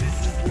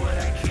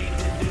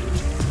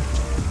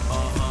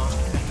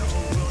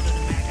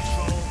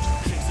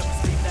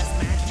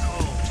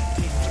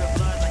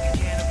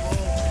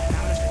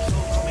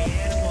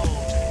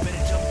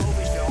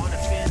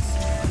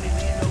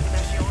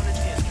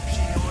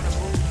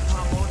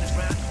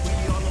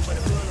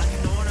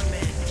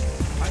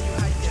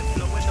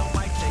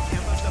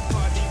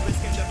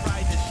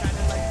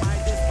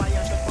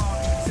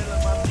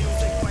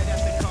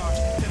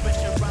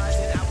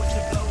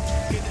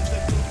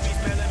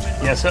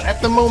 Yeah, so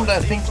at the moment I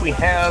think we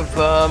have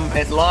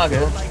at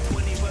Lager,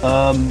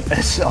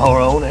 as our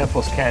own Air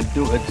Force can't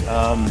do it,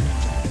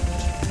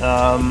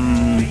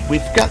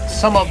 we've got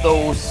some of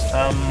those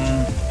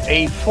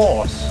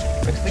A4s.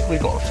 I think we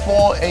got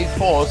 4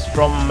 A4s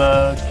from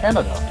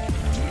Canada.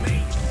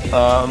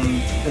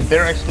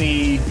 They're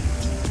actually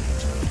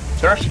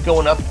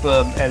going up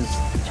as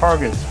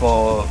targets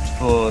for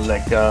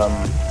like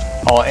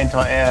our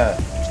anti-air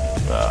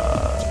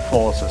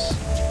forces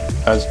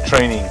as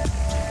training.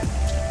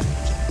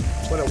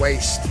 What a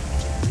waste.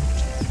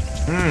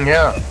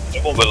 Yeah.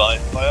 It won't be live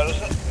fire, is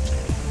it?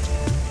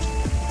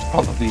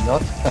 Probably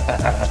not.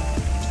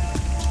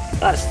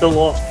 That's the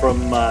lot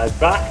from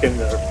Bracken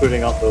that are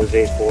putting up those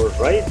A4s,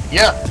 right?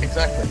 Yeah,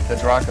 exactly. The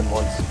Draken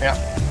ones. Yeah.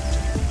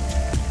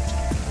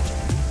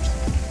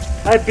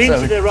 I've been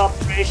So- to their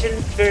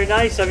operation. Very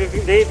nice.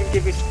 They even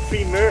give me some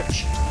free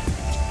merch.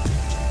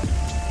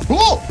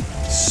 Cool.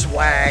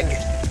 Swag.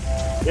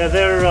 Yeah,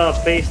 they're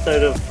based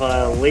out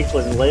of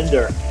Lakeland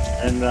Linder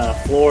in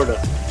Florida.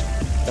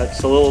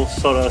 That's a little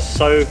sort of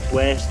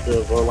southwest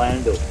of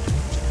Orlando.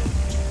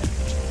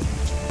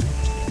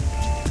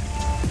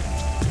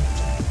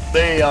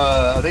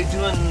 Are they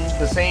doing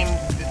the same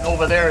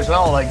over there as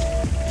well, like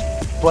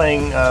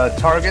playing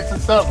targets and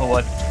stuff, or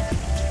what?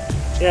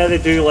 Yeah, they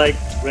do like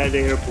red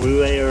air,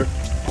 blue air,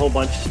 a whole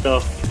bunch of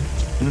stuff.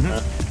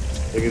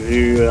 They can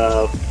do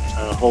a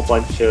whole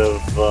bunch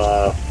of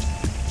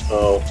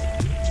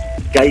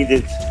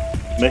guided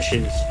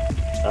missions.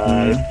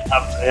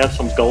 They have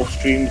some Gulf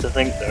Streams, I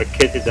think, that are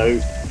kitted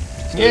out.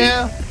 So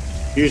Yeah.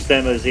 use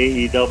them as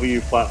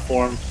AEW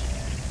platforms.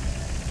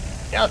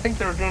 Yeah, I think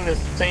they're doing the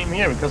same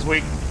here because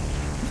we've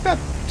got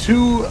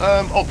 2.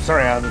 Oh,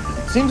 sorry.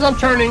 It seems I'm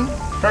turning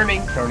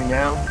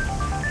now.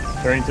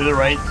 Turning to the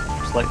right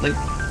slightly.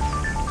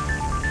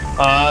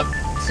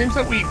 Seems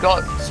that we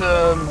got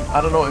I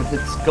don't know if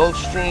it's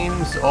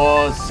Gulfstreams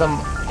or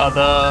some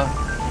other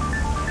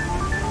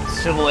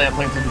civil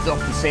airplanes that is of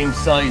the same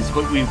size,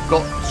 but we've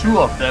got 2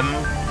 of them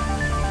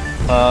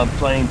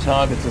playing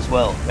targets as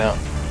well. Yeah.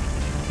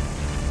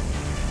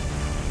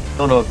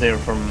 Don't know if they're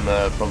from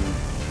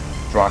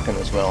Draken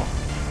as well.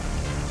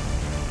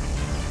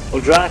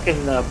 Well,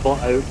 Draken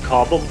bought out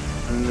Cobham,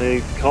 and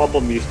the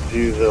Cobham used to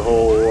do the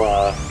whole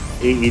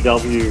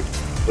AEW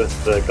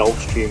with the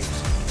Gulfstreams.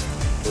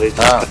 So they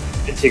just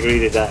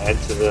integrated that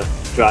into the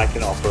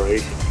Draken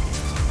operation.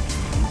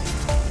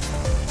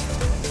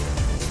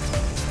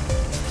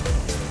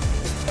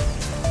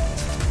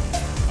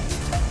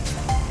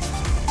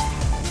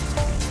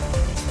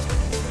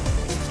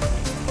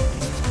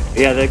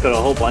 Yeah, they've got a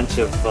whole bunch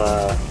of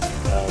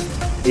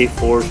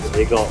A4s that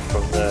they got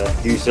from the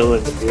New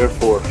Zealand Air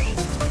Force.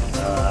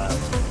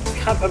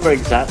 Can't remember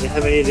exactly how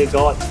many they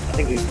got. I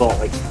think they bought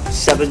like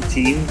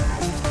 17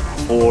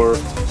 for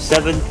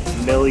 $7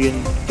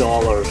 million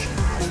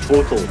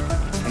total,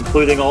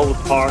 including all the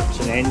parts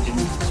and engines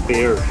and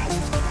spares.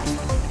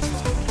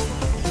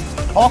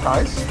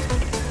 Hawkeyes.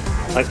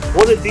 Like,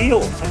 what a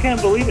deal! I can't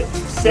believe it.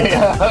 $7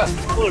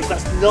 million.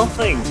 That's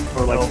nothing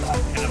for like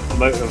that kind of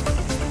amount of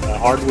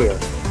hardware.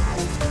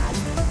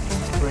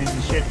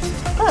 Crazy shit.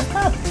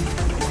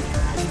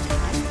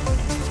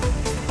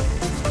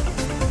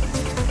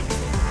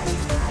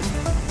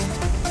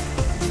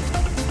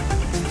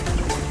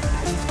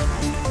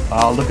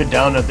 Looking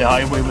down at the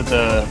highway with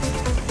the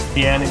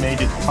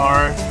animated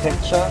car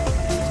picture.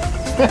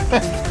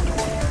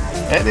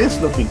 It is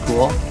looking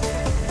cool.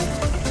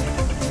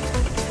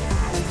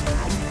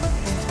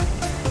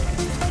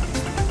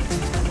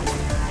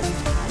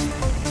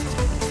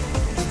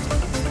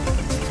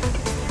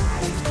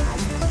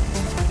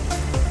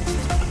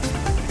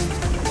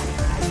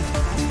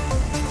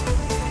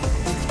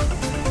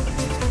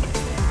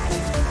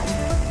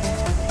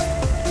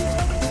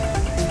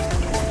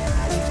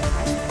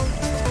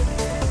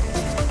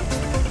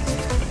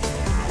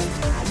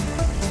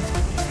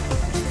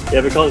 Yeah,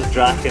 because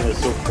Draken is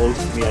so close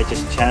to me, I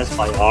just chanced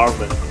my arm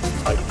and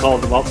I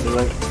called them up and they're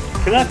like,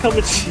 "Can I come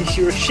and see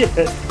your shit?"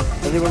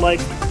 And they were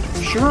like,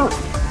 "Sure."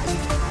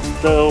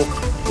 So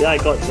yeah, I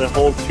got the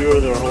whole tour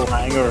of their whole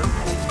hangar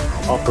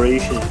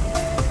operation,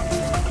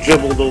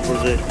 dribbled over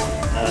the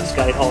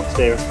Skyhawks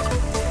there.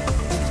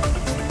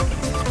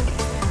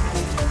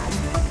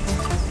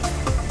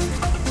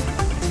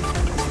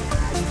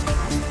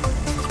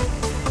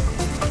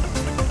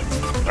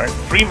 Alright,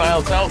 3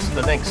 miles out to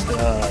the next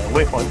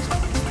waypoint.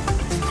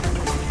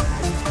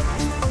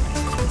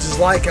 Which is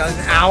like an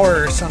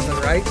hour or something,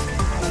 right?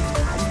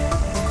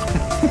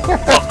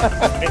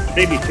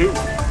 Maybe 2.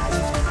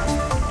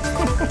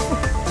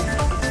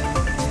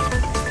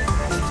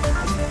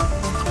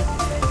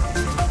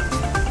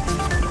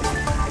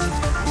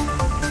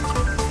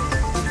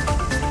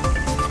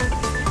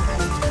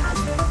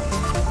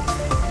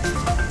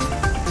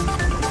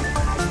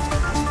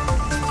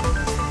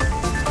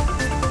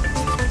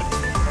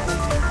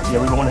 Yeah,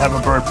 we won't have a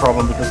bird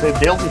problem because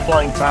they'll be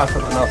flying faster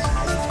than us.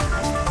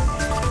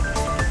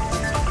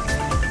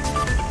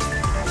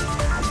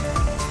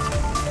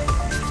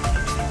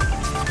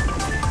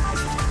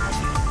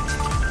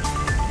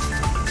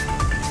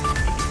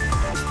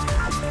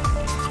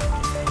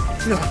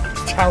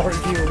 Tower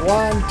view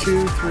 1,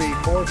 2, 3,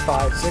 4,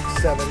 5,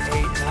 6, 7, 8,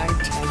 9,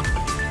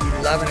 10,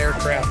 11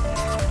 aircraft.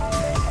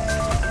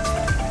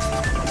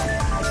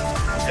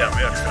 Yeah,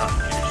 we are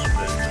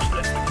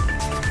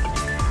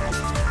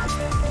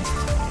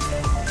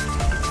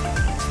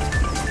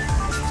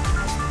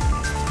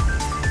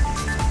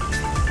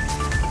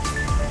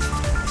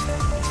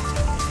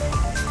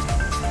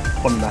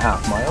One and a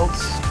half miles.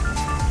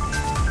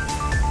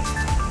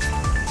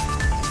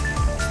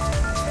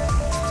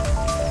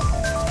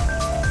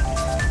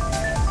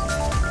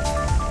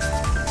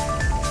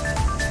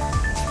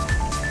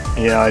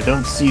 Yeah, I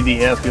don't see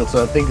the airfield,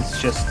 so I think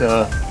it's just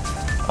a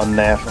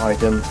nav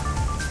item.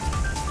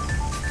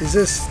 Is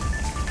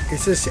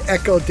this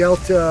Echo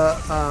Delta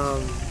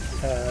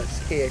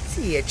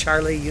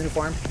Charlie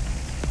uniform?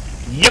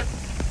 Yep.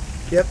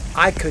 Yep,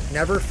 I could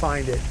never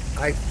find it.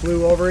 I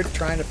flew over it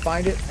trying to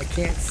find it. I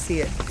can't see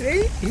it. It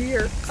ain't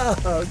here.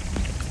 Oh,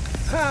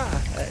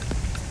 God.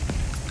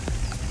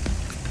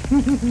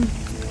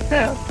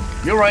 Yeah,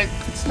 you're right.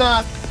 It's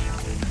not.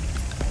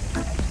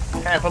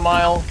 Half a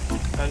mile.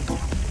 And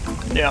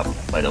yeah,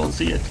 I don't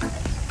see it.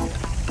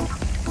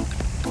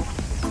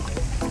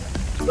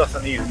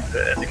 Nothing even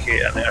to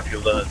indicate an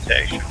airfield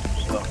annotation.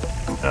 So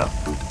Yeah.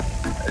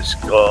 it's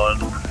gone,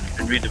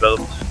 been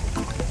redeveloped.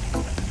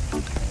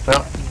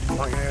 Well,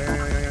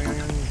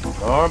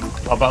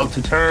 about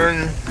to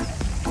turn.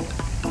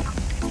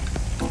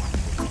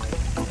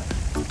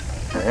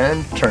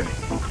 And turning.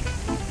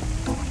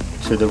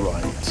 To the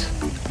right.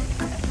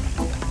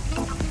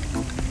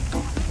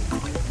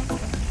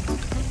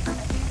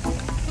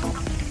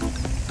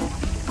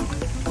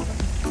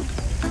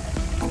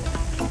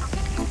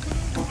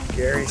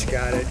 Gary's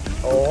got it.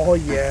 Oh,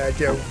 yeah,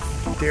 der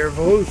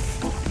Wolf.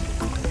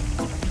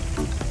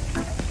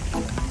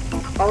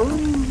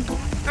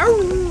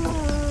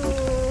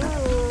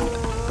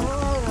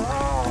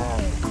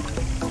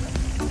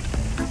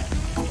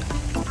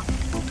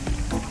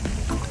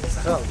 Is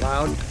that out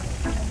loud?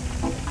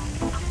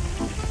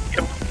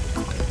 Yep.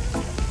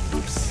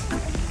 Oops.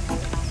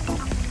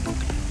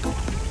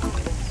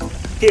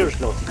 Here's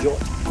not a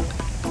jot.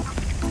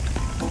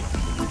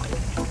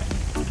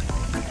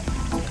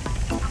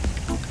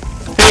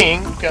 I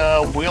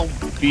think we'll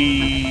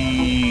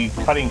be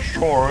cutting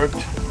short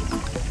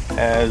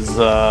as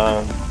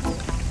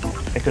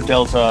Echo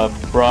Delta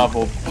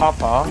Bravo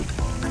Papa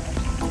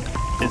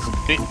is a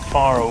bit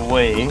far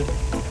away,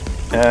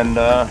 and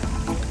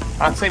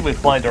I'd say we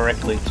fly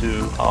directly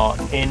to our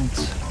end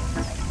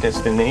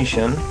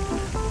destination.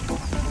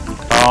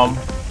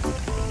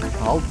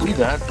 I'll do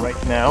that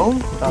right now. You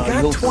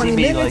got You'll 20 see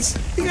me minutes.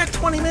 You got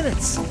 20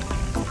 minutes.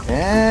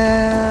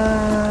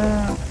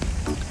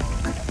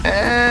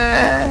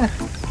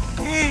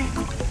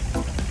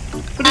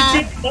 But it's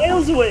 8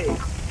 miles away.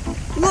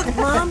 Look,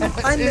 Mom.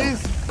 I make.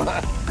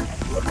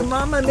 Look,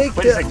 Mom. I make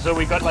Wait a second, so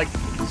we got like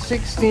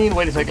 16,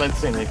 wait a second, let's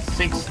see, like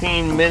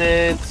 16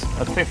 minutes,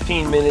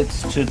 15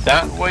 minutes to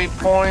that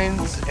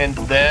waypoint, and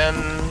then,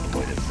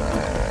 wait a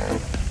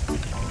sec,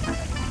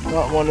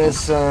 that one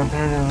is,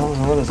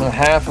 what is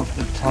half of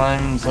the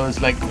time, so it's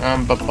like,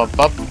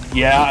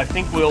 yeah, I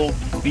think we'll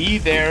be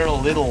there a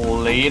little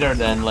later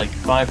than like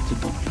 5 to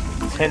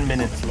 10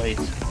 minutes late.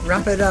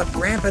 Ramp it up.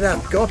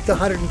 Go up to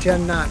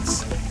 110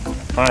 knots.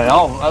 Alright,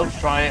 I'll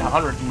try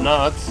 100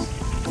 knots,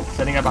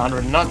 setting up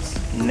 100 knots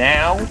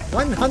now.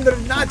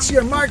 100 knots,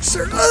 your mark,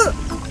 sir.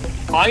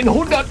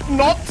 100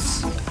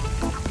 knots!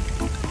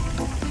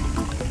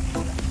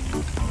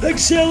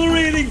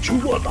 Accelerating to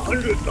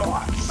 100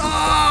 knots.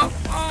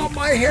 Oh,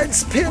 my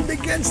head's pinned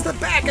against the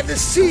back of the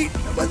seat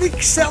with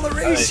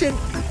acceleration.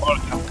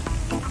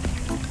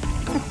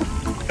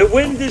 The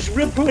wind is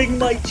rippling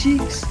my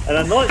cheeks, and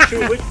I'm not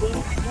sure which one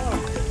to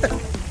start.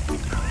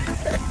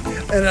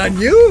 And on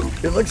you,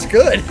 it looks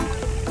good.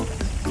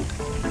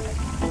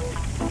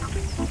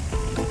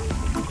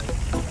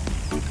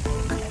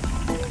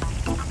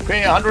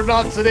 Okay, 100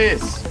 knots it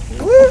is.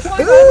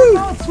 Woohoo!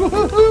 Knots,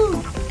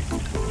 woohoo!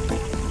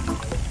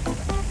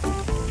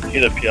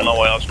 Hear the piano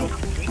while I was going.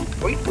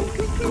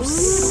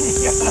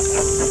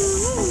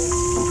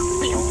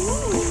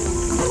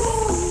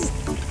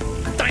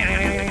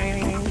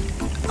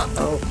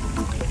 Uh-oh.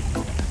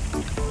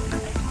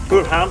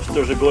 Poor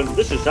hamsters are going,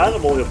 this is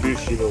animal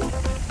abuse, you know.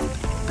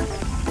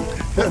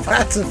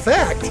 That's a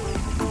fact.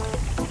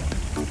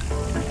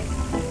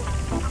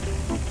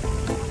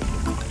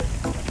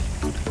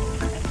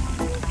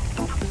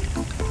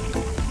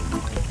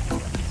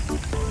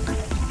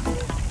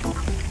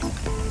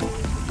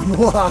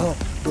 Wow.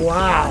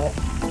 Wow.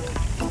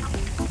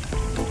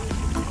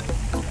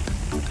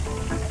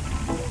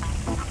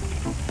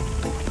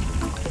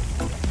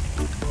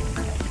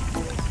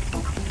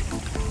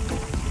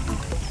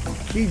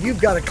 Keith, you've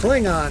got a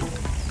Klingon.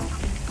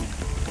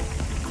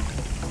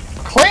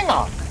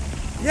 Klingon!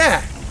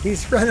 Yeah,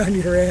 he's right on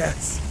your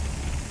ass.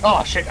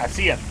 Oh shit, I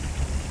see him.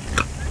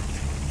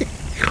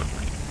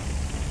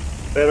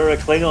 Better a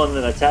Klingon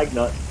than a tag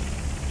nut.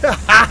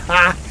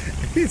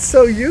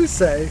 So you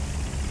say.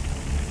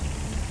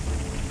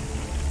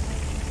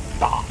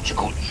 Ah,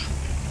 chikuch.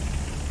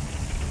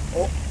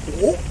 Oh,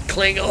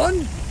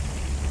 Klingon?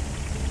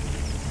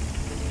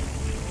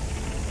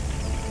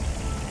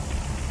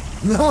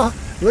 Nah,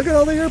 look at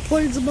all the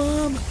airplanes,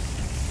 Mom.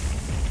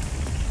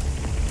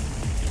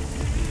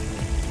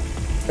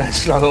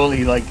 That's not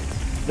only like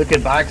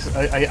looking back.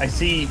 I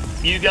see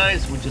you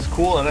guys, which is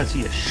cool, and I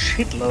see a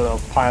shitload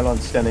of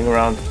pylons standing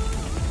around.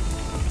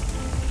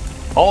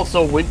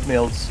 Also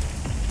windmills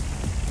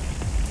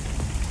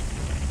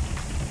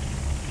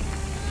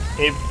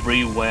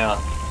everywhere.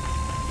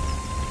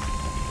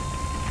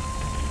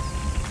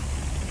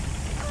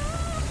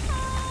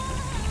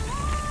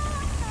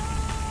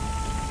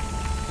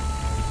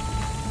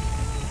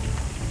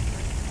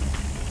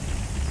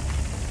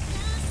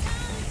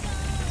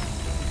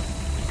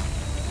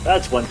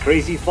 That's one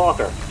crazy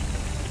fucker.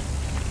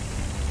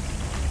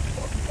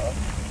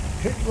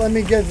 Let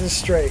me get this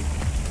straight.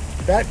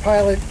 That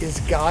pilot is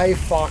Guy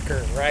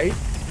Fokker, right?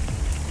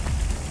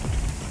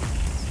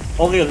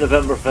 Only on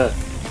November 5th.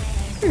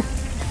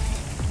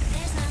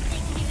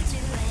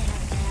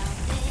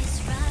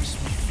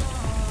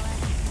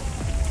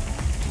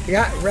 You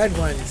got red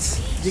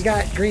ones. You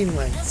got green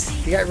ones.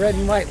 You got red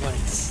and white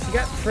ones. You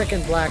got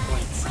frickin' black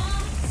ones.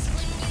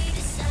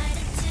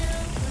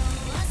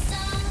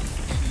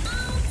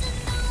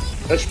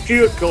 That's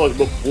pure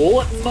cosmic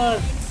bulletin,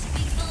 man.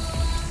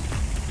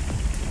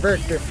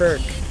 Ferk to Ferk.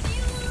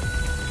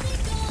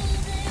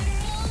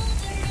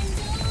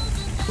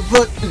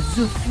 What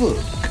the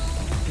fuck?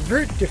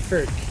 Vert to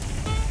Ferk.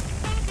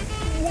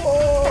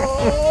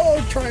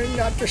 Whoa! Trying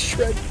not to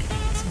shred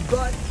his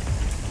butt.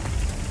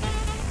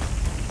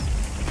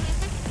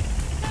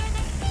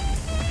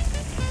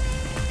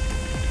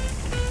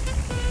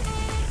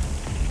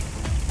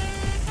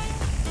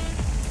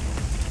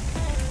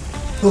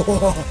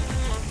 Whoa.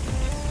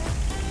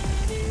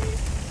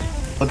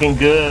 Looking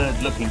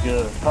good, looking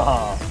good.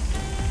 Haha.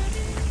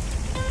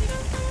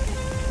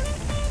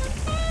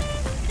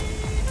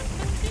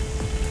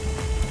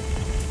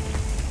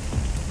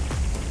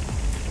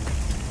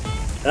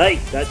 Hey,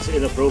 that's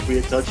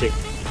inappropriate touching.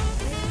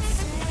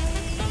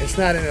 It's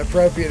not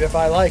inappropriate if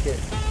I like it.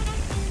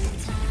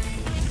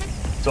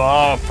 So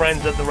our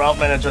friends at the route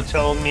manager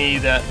told me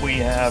that we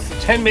have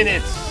 10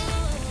 minutes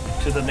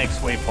to the next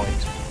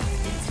waypoint.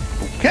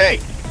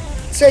 Okay.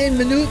 10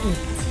 Minuten.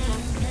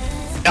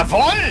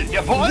 Jawohl,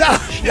 jawohl. Ja,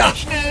 Schnell, ja.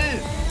 schnell.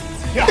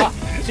 Ja,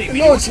 10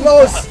 Los, Minuten.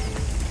 los.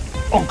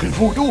 Onkel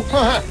Voodoo.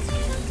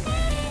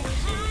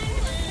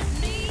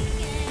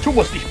 Du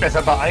musst dich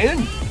besser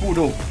beeilen,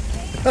 Voodoo.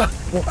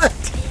 What?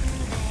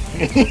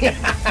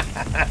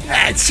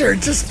 Ah, sure,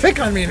 just pick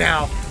on me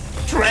now.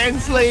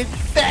 Translate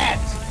that.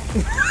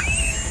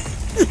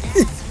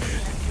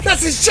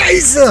 Das ist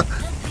Scheiße.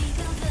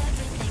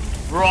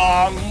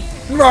 Wrong.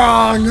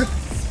 Wrong.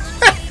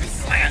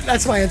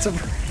 That's my answer.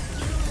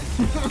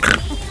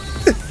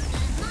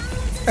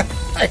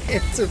 I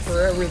answer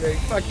for everything.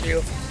 Fuck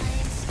you.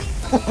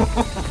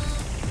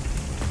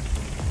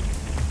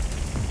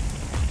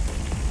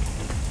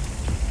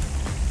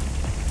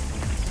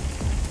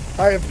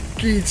 I have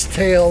Geet's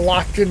tail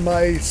locked in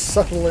my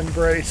subtle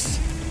embrace.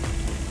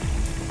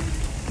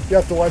 You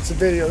have to watch the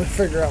video to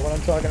figure out what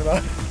I'm talking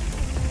about.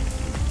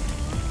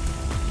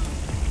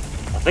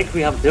 I think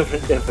we have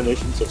different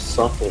definitions of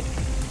subtle.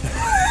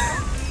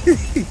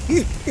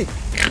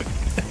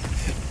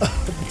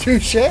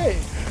 Touche.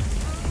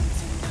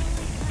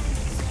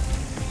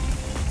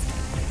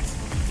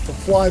 The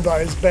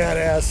flyby is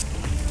badass.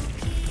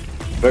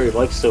 Very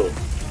much so.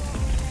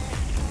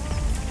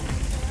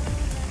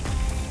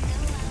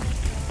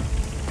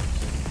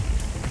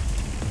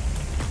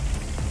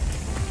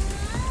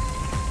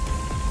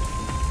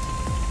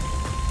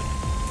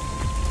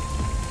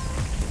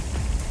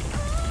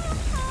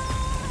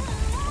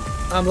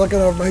 I'm looking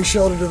over my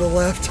shoulder to the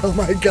left. Oh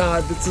my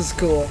god, this is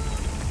cool.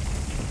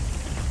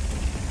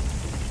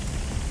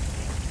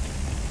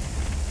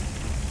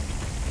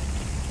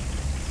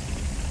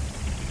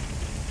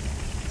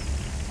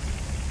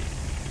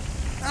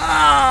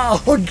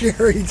 Oh,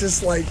 Gary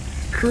just like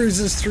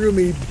cruises through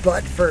me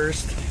butt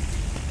first.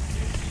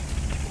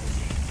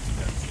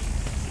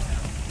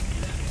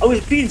 I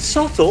was being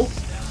subtle.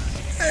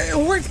 It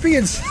weren't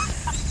being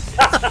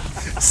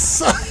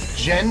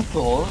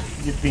Gentle.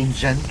 You've been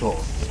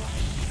gentle.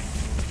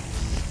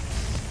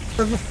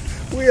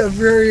 We have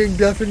varying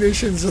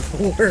definitions of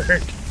the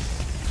word.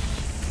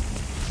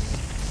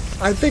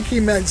 I think he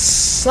meant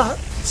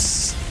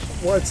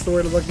what's the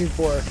word I'm looking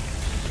for?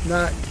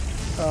 Not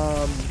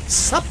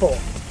supple.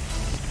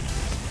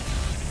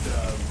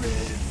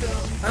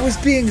 I was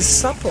being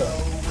supple.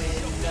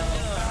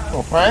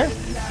 Okay.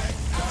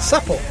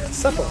 Supple.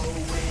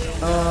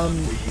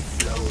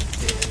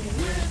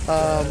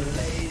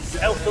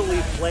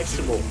 Healthily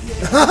flexible.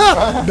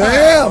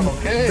 Bam!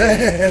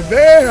 Okay.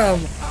 Bam!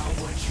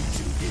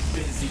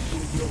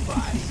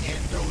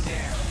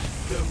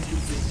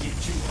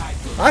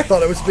 I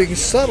thought I was being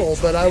subtle,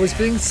 but I was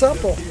being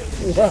supple.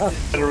 Wow.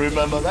 Better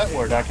remember that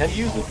word. I can't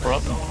use it, bro.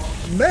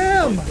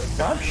 Bam!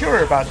 I'm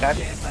sure about that.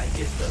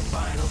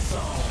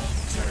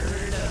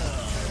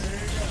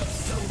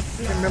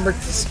 I remember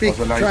to speak,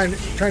 Was a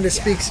nice- trying to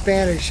speak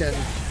Spanish, and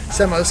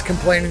someone was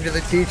complaining to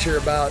the teacher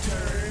about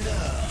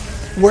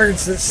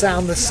words that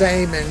sound the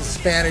same in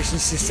Spanish, and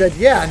she said,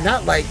 "Yeah,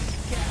 not like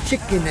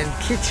chicken and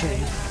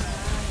kitchen.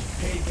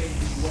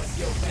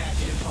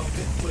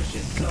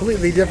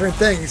 Completely different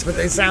things, but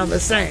they sound the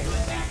same."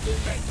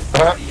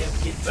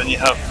 Then you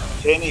have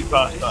tiny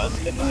pasta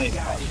and tiny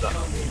pasta.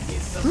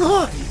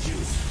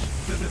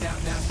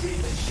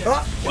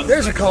 Oh,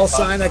 there's a call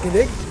sign I can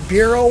dig.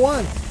 Bureau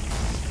 1.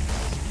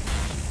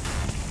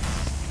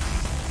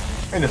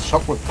 In a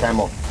shop with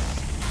camel.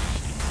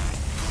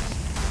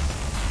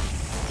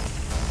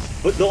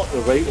 But not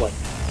the right one.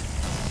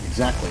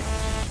 Exactly.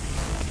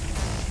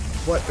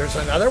 What, there's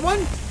another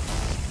one?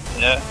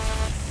 Yeah.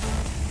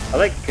 I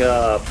like,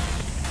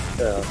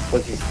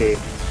 what's his name?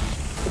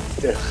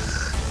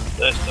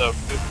 There's the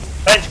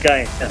French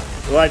guy.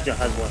 Elijah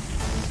has one.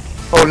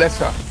 Oh,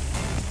 Lester.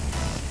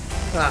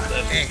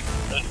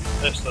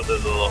 there's the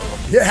little.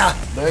 Yeah,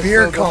 Lester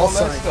beer the call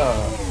sign.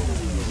 molester.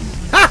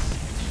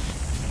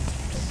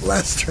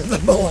 Lester the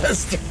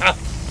molester.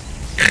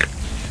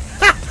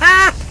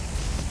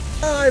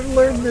 I've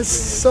learned this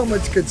so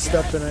much good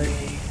stuff tonight.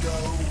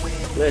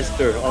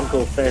 Lester,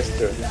 Uncle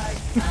Fester.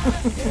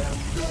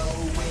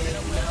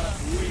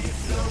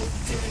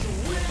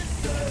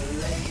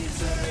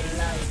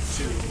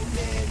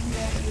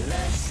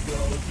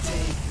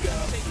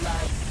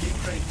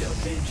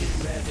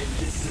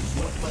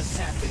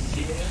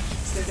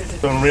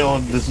 So in real,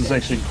 this is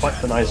actually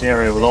quite a nice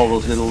area with all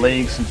those little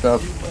lakes and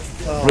stuff.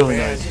 Really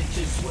nice.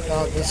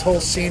 This whole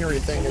scenery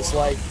thing is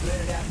like,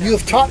 you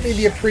have taught me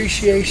the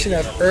appreciation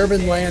of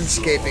urban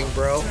landscaping,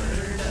 bro.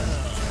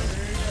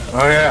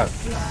 Oh yeah,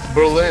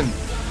 Berlin.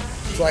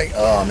 It's like,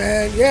 oh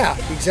man, yeah,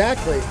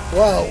 exactly.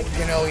 Well,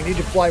 you need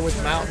to fly with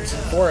mountains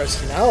and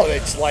forests. No,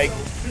 it's like,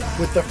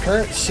 with the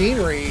current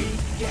scenery,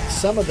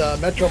 some of the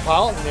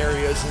metropolitan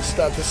areas and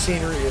stuff, the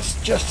scenery is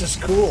just as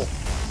cool.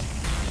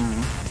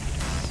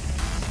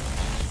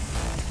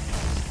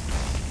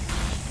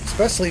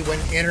 Especially when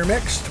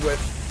intermixed with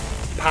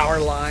power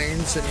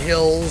lines and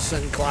hills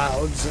and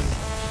clouds and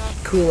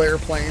cool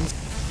airplanes.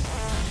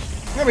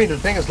 I mean, the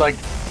thing is, like,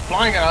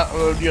 flying out,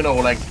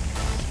 like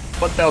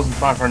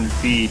 1,500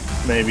 feet,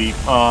 maybe.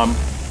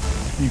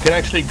 You can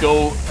actually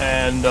go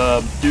and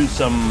do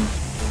some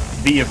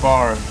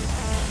VFR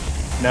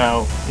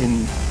now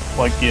in,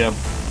 like, Well,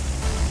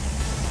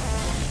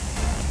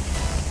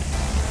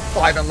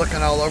 I've been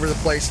looking all over the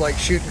place, like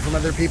shooting from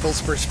other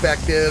people's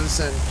perspectives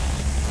and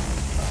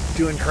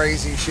doing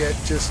crazy shit,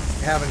 just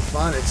having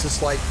fun. It's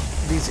just like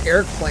these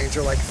airplanes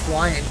are like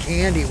flying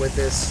candy with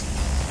this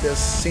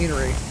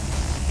scenery.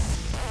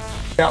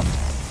 Yeah.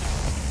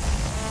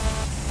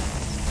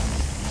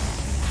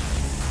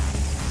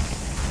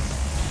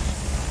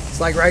 It's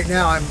like right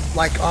now I'm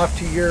like off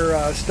to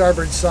your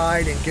starboard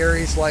side, and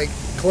Gary's like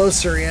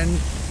closer in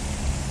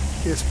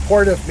his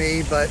port of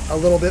me, but a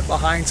little bit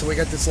behind. So we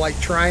got this like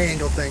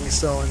triangle thing.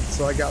 So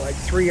I got like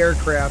 3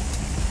 aircraft,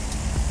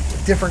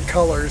 different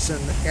colors,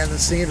 and the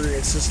scenery.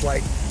 It's just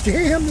like,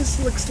 damn, this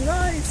looks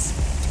nice.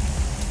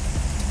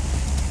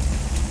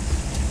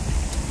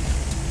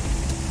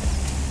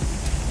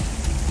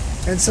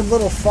 And some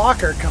little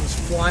Fokker comes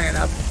flying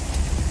up.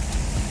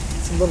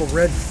 Some little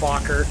red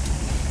Fokker.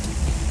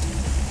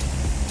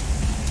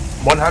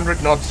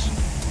 100 knots.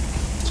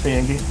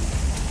 Yankee.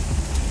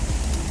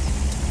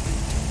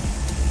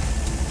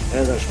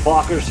 Yeah, there's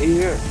Fokkers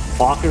here,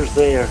 Fokkers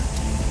there.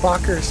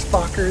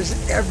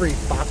 Fokkers every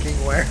fucking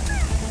where.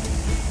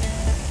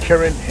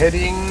 Current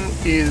heading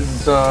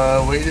is,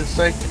 wait a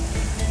sec,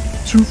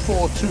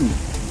 242.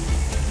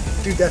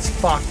 Dude, that's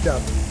fucked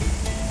up.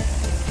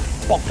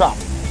 Fucked up.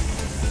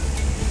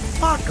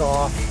 Fuck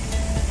off.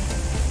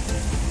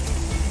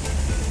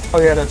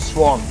 Oh yeah, that's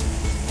Swan.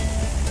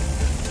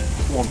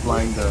 Swan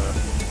flying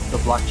the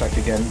blackjack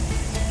again.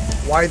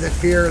 Why the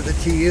fear of the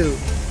TU?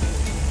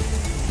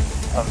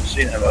 I haven't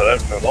seen him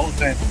around for a long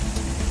time.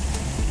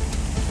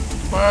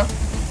 Well,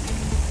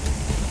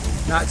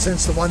 Not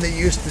since the one that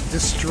used to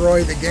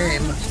destroy the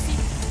game.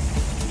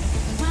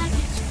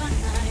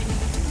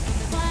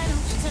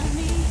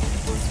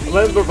 I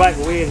remember back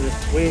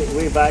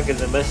way back in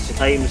the mist of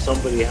time,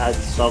 somebody had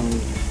some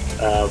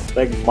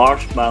big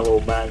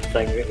marshmallow man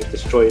thing that would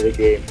destroy the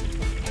game.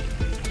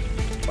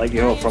 like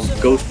from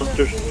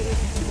Ghostbusters.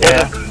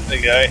 Yeah.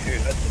 The guy who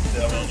had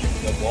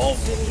the bomb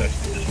was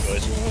actually destroyed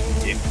the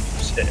game.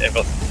 Set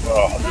everything for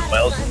 100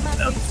 miles and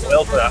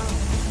welfare.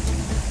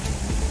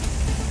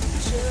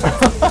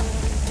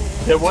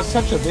 There was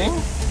such a thing?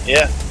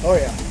 Yeah. Oh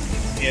yeah.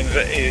 He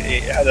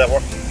had a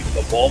working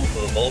bomb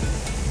for the bulb.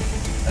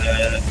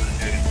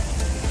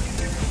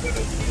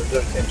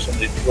 Every time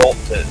somebody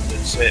dropped it,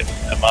 it set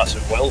a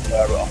massive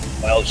wildfire at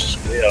 100 miles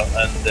square,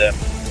 and it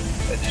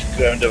just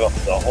ground up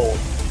the whole.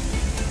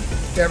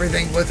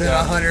 Everything within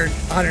 100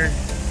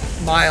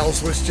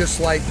 miles was just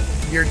like,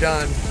 you're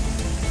done.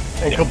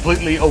 And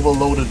completely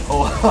overloaded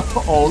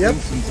all Yep.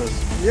 instances.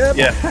 Yep.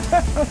 Yeah.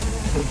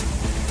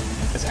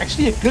 It's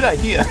actually a good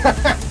idea.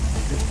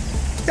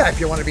 Yeah, if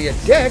you want to be a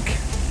dick.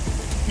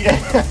 Yeah.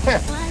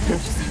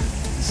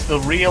 It's the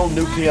real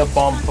nuclear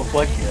bomb for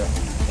Flightnight.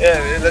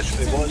 Yeah, it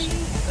literally was.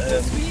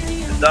 The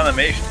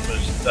animation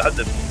was, they had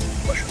the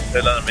mushroom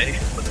tail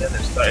animation, but then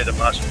it started a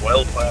massive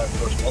wildfire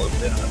across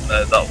multiplayer, and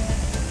that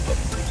was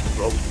the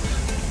problem.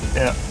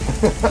 Yeah.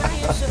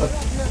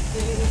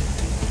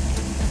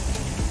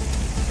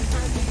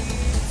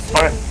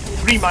 Alright,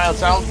 3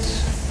 miles out.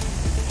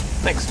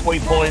 Next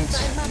waypoint.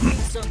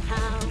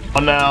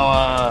 On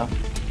now,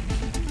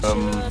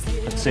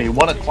 let's say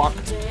 1 o'clock.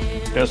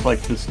 There's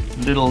like this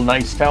little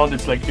nice town.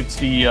 It's like, it's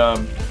the,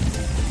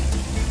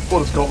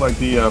 what is it called, like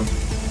the,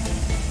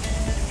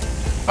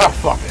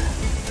 fuck.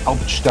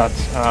 Hauptstadt.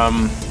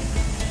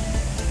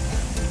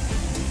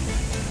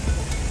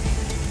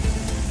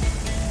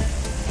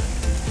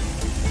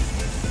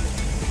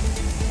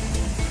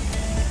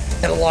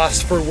 At a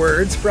loss for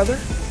words, brother.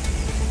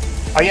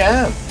 I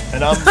am,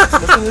 and I'm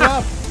looking it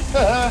up.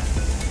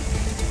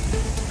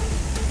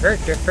 Very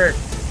different.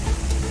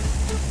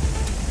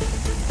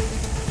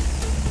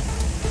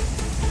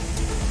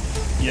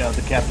 Yeah,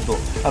 the capital.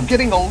 I'm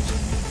getting old,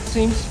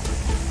 seems.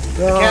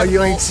 Oh,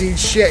 you ain't seen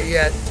shit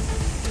yet.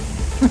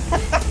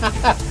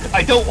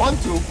 I don't want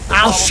to.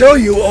 I'll show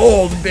you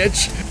old,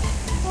 bitch.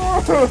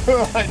 I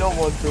don't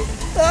want to.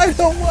 I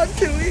don't want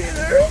to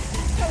either.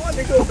 I want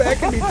to go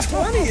back and be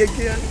 20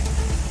 again.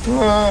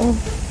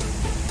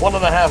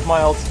 1.5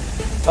 miles.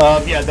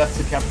 Yeah, that's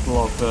the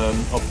capital of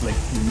like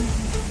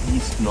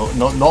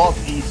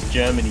northeast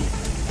Germany.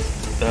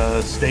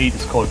 The state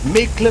is called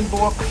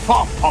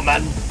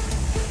Mecklenburg-Vorpommern.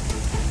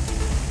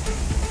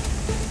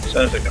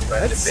 Sounds like a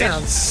friendly That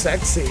sounds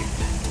sexy.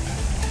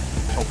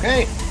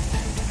 Okay.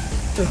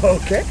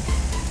 Okay.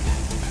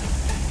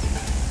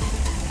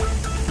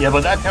 Yeah,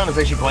 but that town is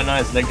actually quite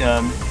nice. Like,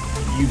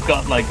 you've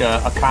got like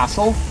a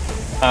castle,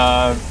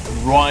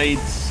 right,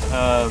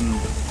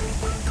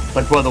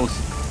 like where those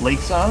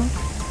lakes are.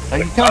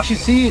 Like you can actually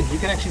see it. You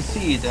can actually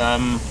see it.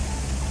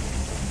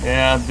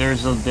 Yeah,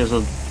 there's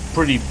a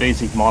pretty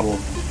basic model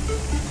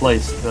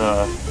placed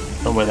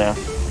somewhere there.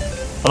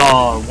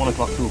 Oh, 1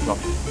 o'clock, 2 o'clock.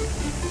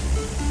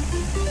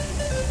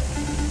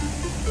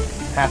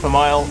 Half a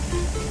mile,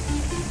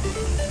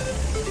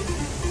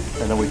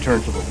 and then we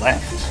turn to the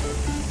left.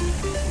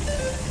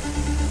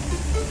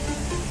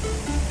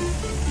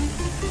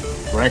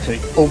 We're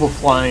actually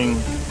overflying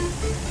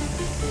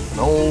an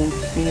old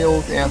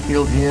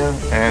airfield here,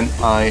 and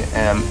I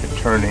am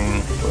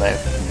turning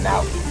left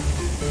now.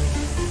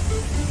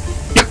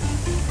 Yep,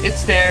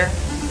 it's there.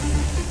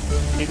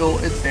 Eagle,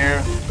 it's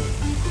there.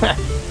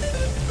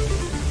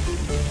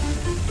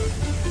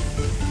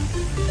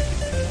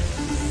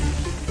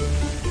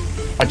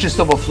 I just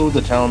overflew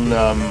the town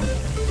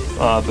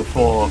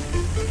before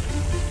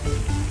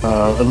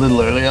a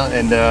little earlier,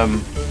 and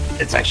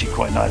it's actually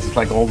quite nice. It's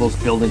like all those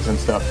buildings and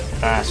stuff.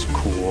 That's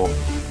cool.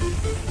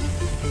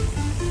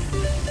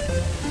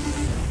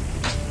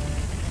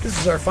 This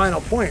is our final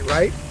point,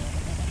 right?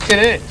 It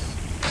is.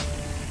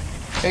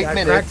 8 Yeah,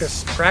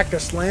 minutes.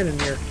 practice landing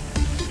here.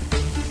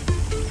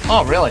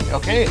 Oh, really?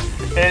 Okay.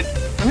 And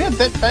I mean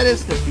that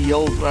is the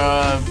field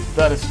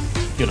that is,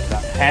 you know,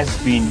 that has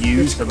been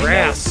used. It's I mean, now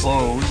grass. it's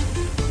closed.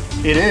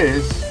 It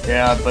is,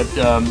 yeah, but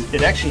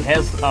it actually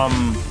has a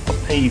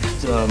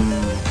paved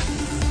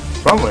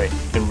runway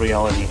in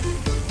reality.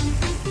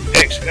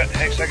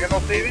 Hexagonal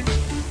paving?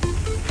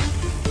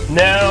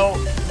 No.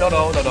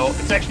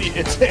 It's actually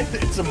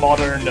it's a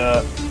modern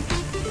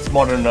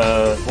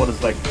what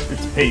is like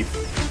it's paved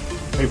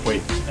way.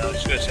 No, I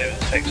was going to say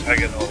it's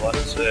hexagonal.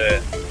 That's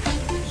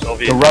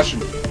Soviet. The Russian.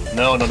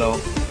 No.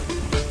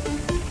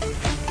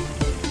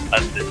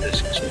 And this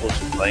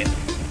explosive line.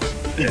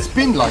 It's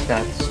been like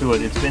that,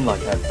 Stuart. It's been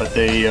like that, but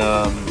they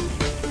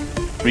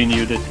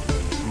renewed it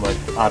like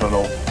I don't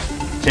know,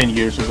 10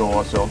 years ago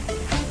or so.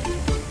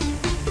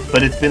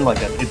 But it's been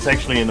like that. It's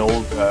actually an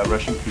old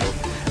Russian field.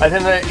 I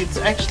think that it's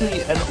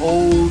actually an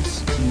old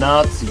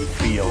Nazi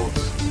field.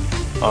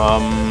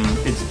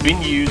 It's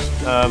been used.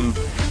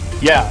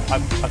 Yeah,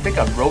 I think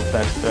I wrote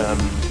that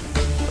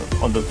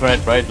on the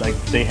thread, right? Like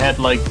they had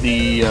like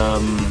the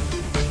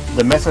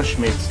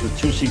Messerschmitts, the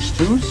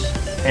 262s,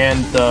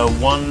 and the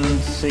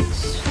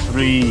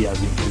 163, I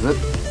think, is it?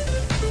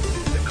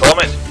 The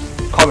Comet.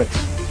 Comets.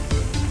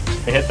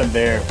 They had them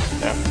there.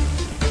 Yeah,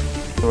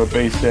 they were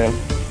based there.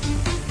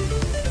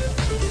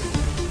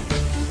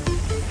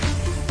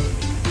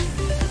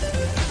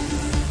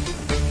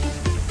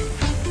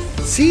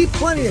 See,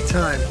 plenty of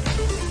time.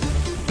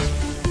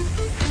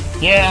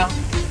 Yeah,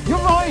 you're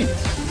right.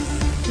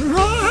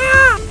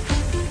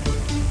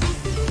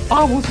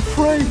 I was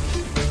afraid.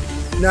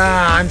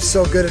 Nah, I'm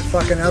so good at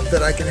fucking up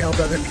that I can help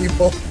other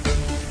people.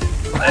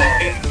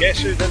 Guess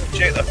who didn't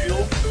check the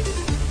fuel?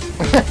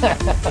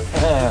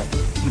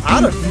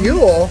 Out of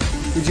fuel?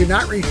 Did you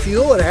not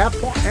refuel at half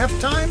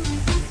time?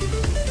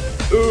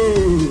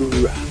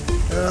 Ooh.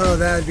 Oh,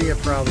 that'd be a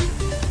problem.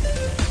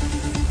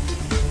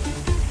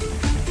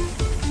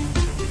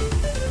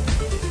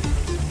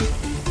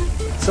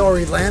 So are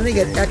we landing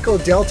at Echo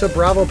Delta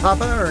Bravo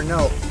Papa or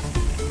no?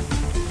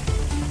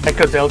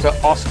 Echo Delta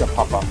Oscar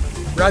Papa.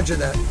 Roger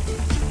that.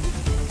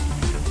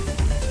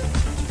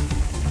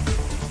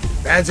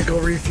 Magical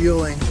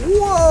refueling.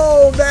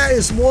 Whoa, that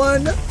is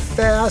one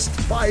fast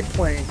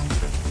biplane.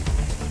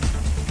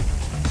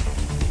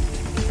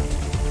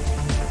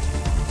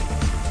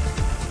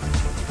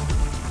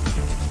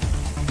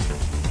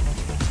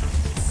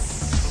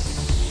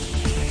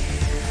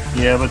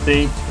 Yeah, but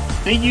they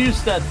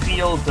used that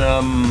field.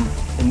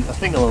 I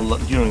think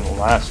during the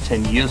last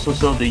 10 years or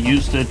so, they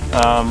used it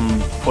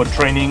for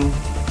training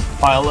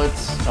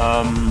pilots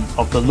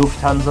of the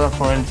Lufthansa,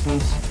 for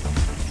instance,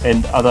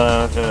 and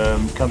other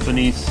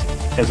companies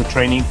as a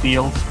training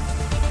field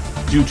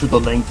due to the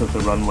length of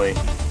the runway.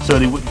 So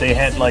they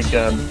had like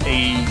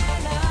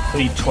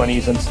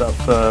A320s and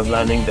stuff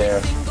landing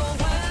there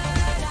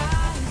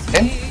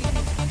and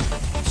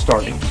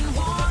starting.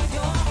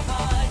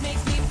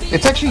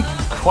 It's actually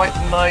quite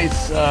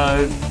nice.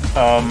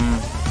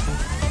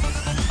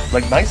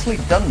 Like nicely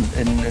done,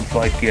 and it's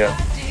like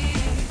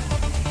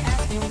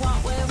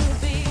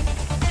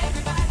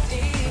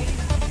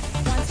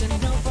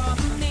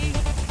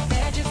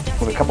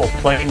with a couple of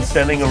planes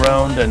standing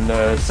around and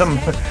some.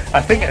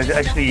 I think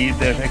actually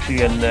there's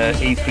actually an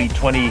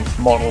A320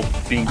 model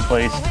being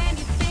placed.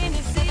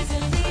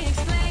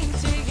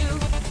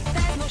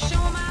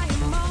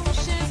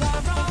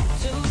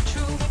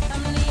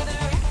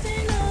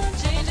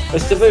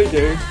 Mr.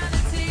 Voodoo,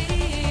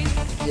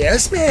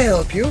 Yes, may I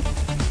help you?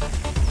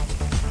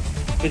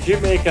 could you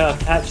make a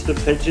catch the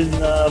pigeon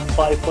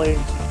biplane?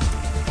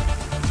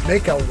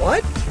 Make a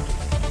what?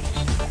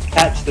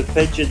 Catch the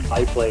pigeon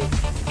biplane.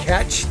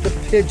 Catch the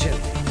pigeon.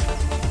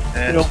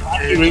 You know,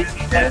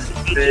 catch the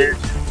pigeon.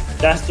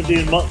 Dastardly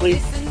and Muttley.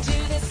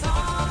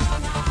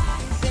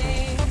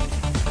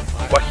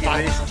 Wacky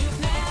race.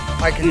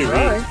 I can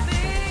try.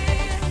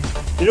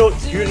 You know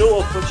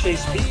of what they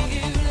speak?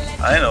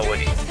 I know what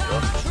he's doing.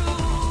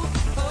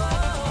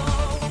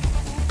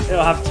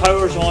 It'll have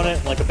towers on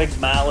it, like a big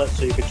mallet,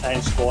 so you can try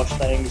and squash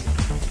things.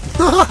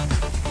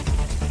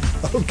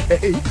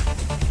 Okay.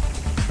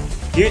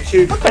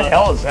 YouTube. What the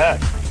hell is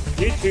that?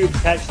 YouTube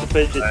catch the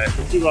pigeon.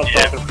 See what I'm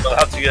talking about. We'll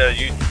have to get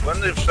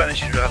when they've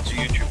finished, we'll have to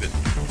YouTube it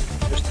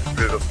just to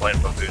prove a point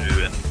for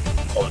Voodoo, and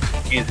obviously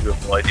Keith, we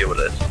have no idea what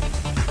it is.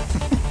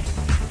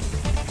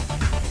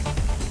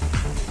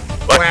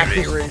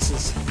 Wacky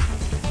races.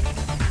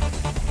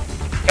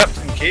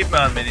 Captain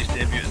Caveman made his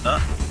debut in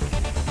that.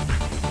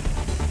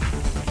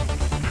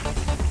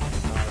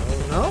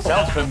 No.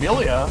 Sounds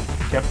familiar.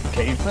 Captain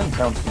Caveman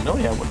sounds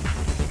familiar.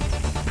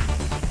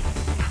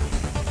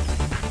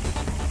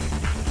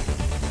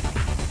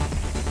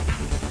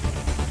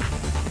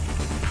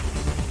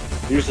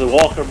 Use the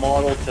Walker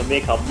model to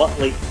make a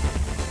Muttley.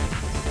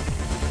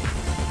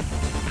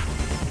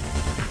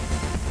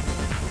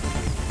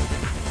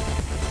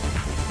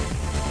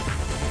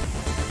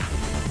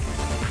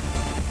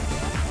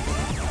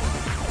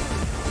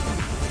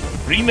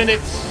 Three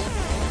minutes.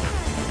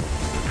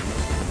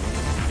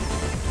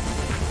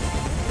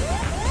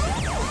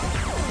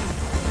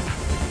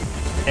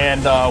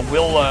 And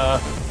we'll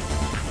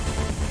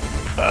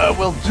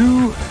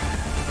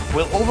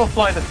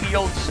overfly the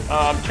fields,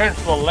 turn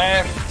to the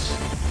left,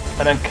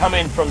 and then come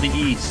in from the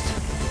east.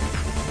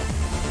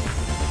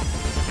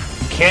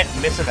 You can't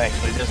miss it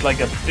actually. There's like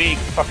a big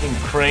fucking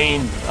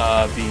crane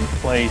being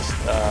placed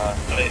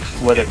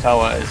where the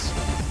tower is.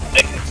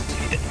 I can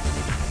see it.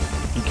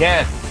 You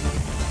can't.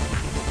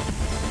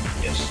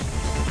 Yes.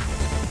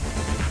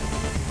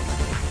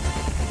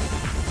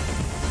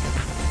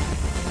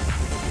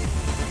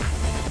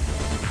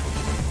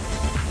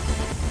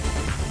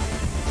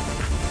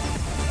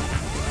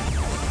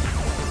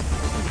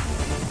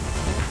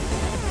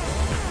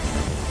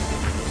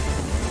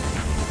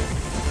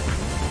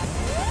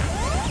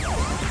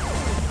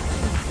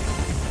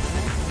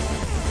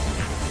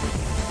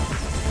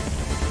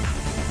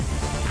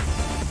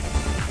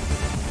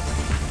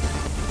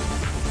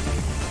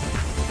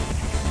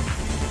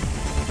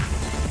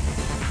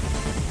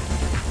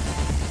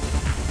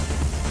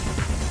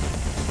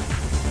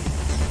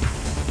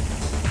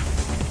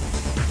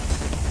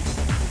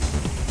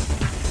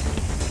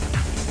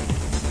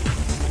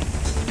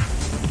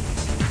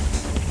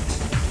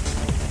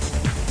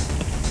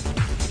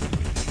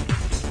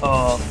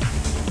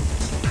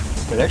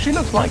 It actually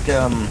looks like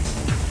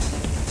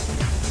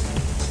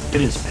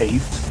it is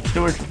paved,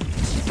 Stuart.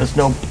 There's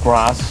no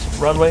grass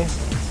runway.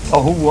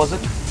 Oh, who was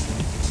it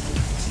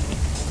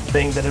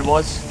saying that it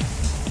was?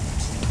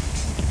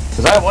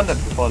 Because I wondered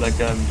before, like,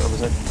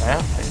 was it?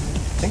 I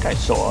think I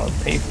saw a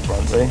paved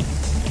runway.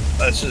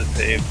 This is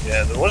paved.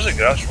 Yeah, there was a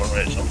grass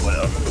runway at some point.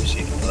 I remember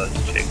seeing one of the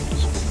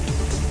chickens.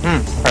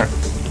 Okay.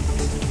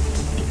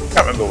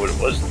 Can't remember what it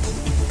was.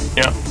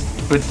 Yeah,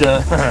 but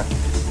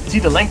see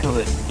the length of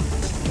it.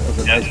 That was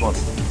a nice one.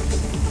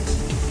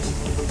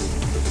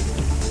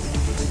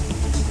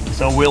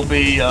 So we'll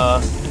be.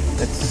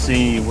 Let's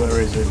see, where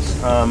is it?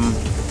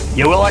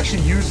 Yeah, we'll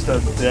actually use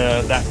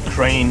that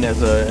crane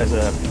as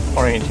a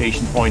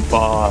orientation point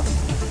for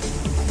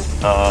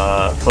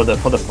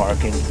the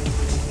parking.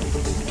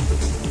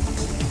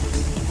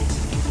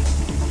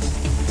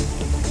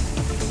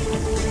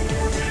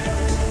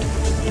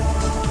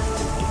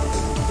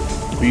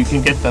 You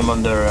can get them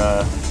under.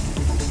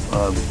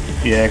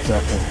 Yeah,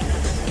 exactly.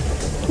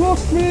 Look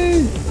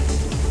me.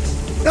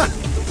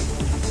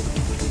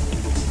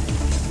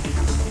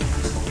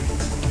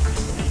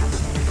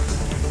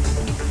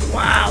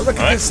 Wow, look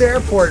at this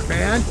airport,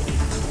 man.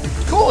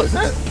 It's cool,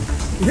 isn't it?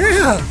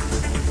 Yeah.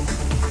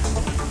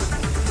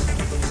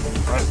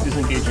 Alright,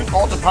 disengaging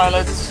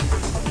autopilots.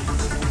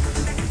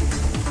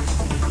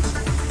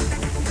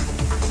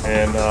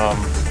 And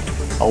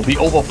I'll be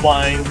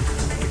overflying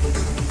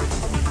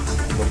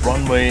the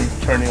runway,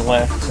 turning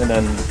left, and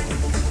then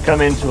come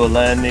into a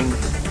landing.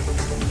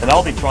 And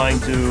I'll be trying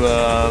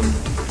to,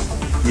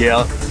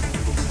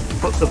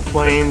 put the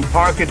plane,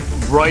 park it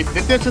right.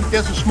 There's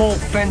a small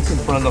fence in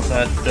front of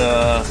that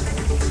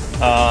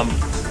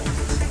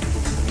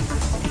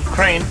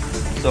crane,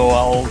 so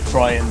I'll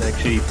try and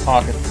actually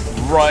park it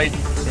right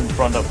in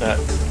front of that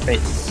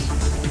fence.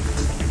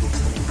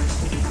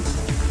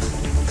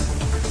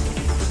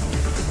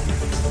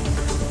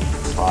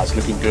 Oh, it's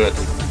looking good.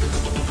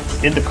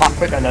 In the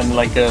cockpit and then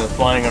like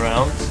flying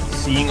around,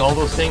 seeing all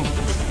those things,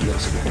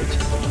 looks great.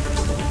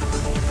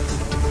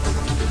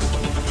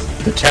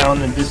 The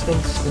town in the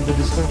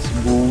distance,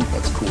 woo,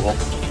 that's cool.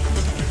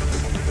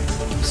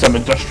 Some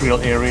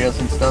industrial areas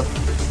and stuff.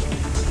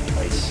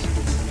 Nice.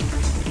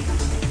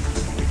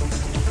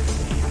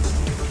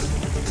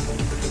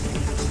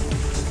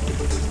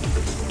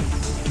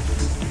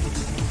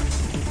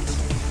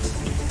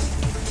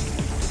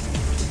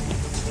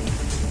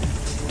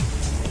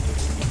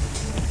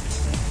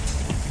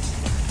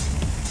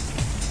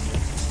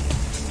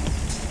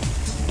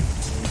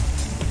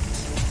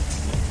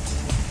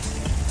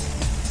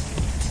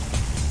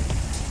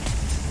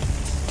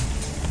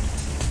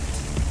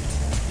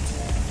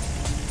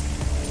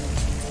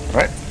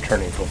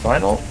 Turning for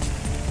final.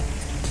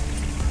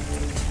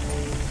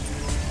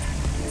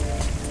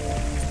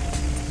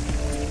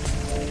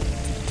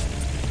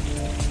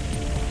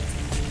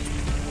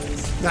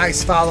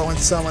 Nice following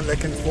someone that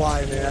can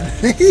fly, man.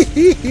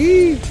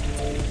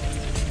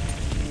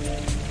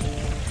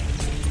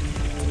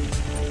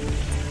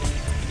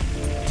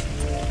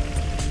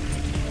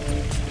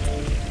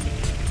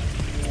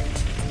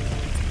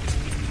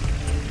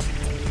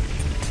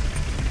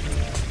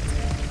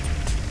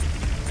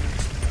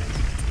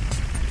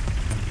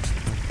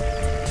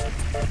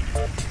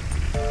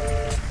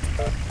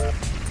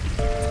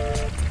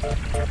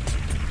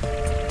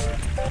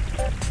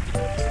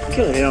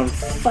 Killing on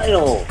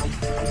final.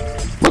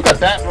 Look at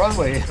that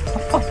runway.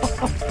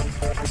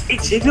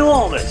 It's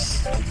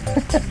enormous.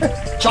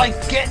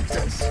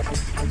 Gigantus.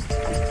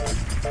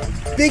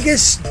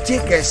 Biggest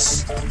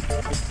dickus.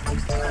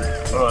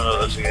 Oh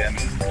no, that's again.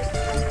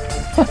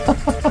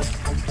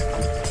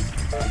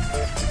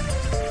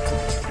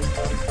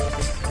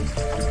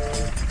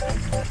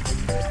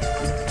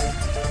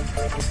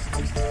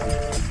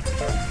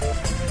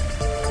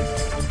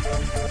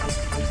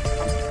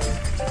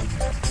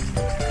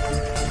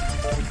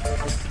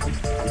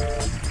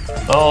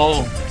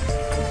 Oh.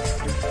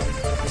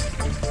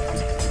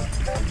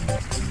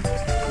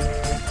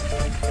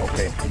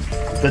 Okay.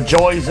 The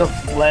joys of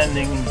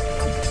landing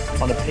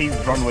on a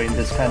paved runway in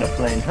this kind of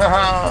plane.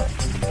 Haha.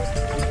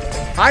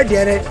 I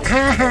did it.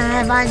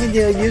 Haha, if I can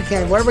do it, you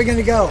can. Where are we going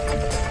to go?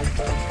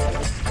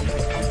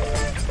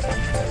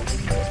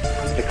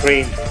 The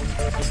crane.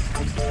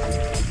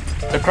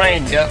 The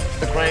crane, yeah,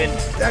 the crane.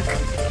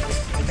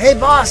 Hey,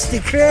 boss, the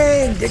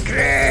crane, the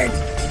crane.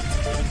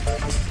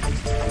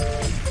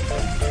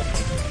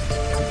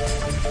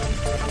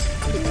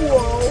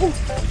 Whoa.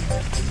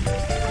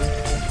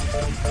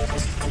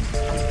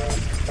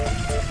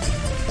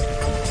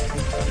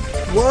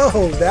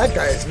 Whoa, that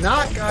guy has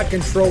not got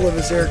control of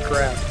his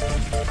aircraft.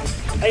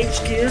 I'm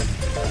scared.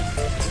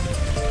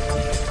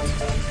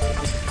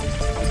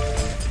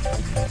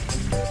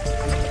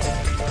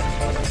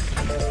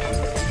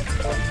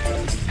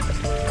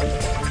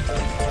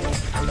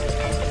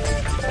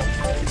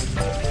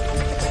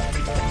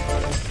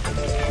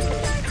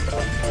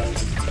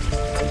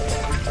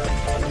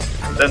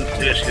 Then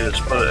just get it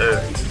split it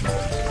out.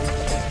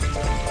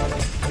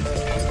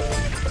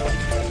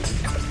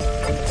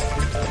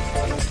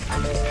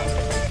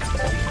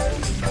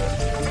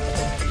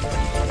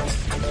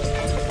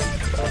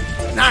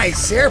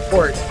 Nice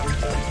airport.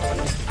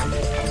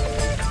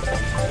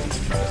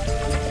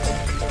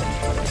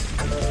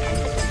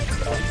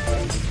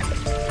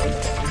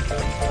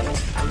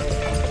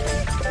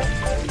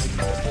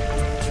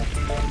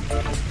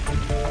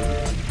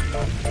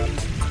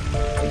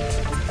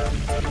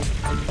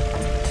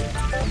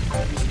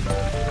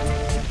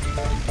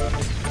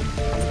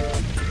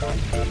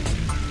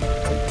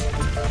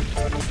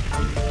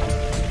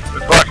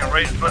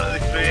 right in front of the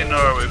crane, or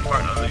are we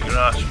parking on the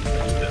grass?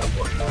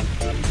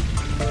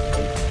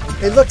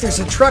 Hey, look, there's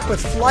a truck with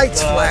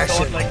flights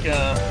flashing. Thought like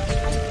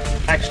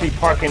actually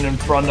parking in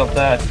front of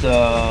that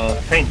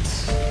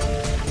fence.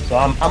 So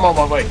I'm on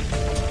my way.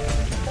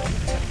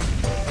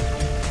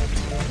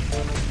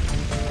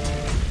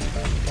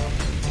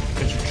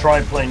 There's a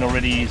triplane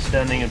already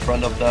standing in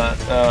front of that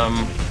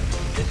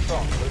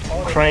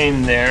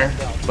crane there,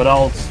 but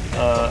I'll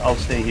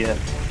stay here.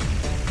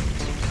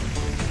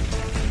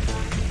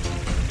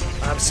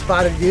 I've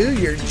spotted you.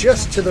 You're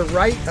just to the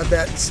right of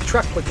that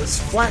truck with its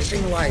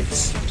flashing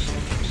lights.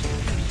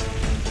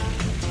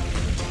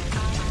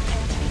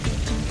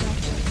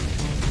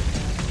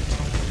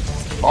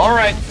 All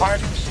right,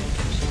 park.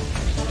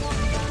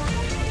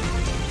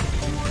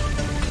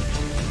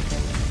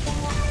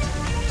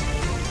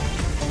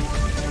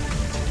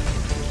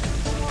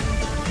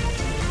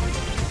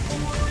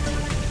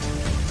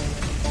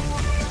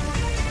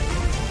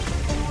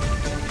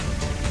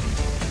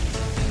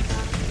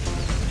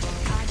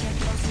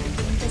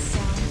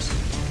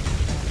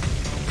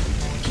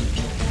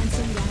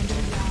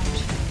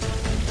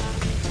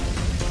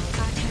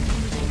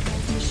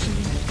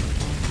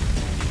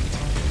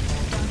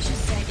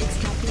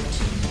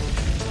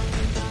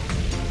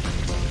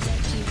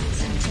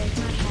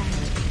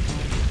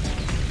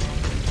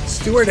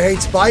 Stewart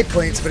hates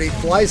biplanes, but he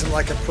flies them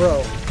like a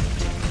pro.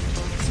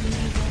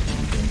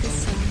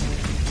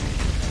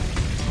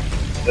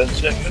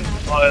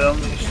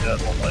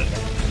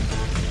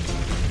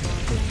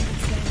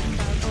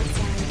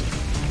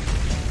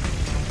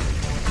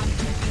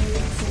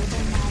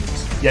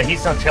 Yeah,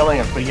 he's not telling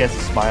us, but he has a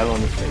smile on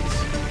his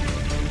face.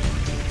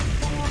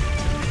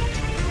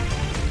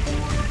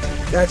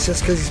 That's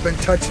just because he's been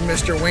touching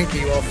Mr.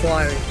 Winky while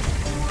flying.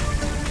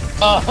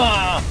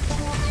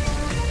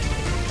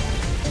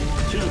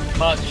 Too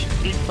much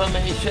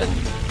information.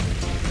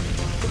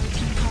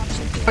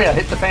 Oh yeah,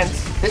 hit the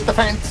fence. Hit the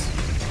fence.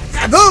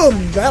 Ah,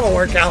 boom! That'll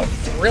work out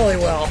really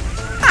well.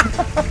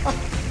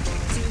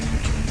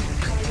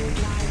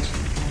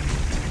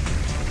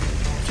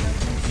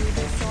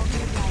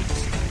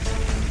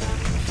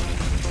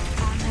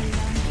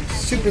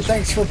 Super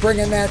thanks for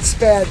bringing that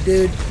spad,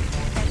 dude.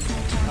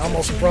 I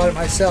almost brought it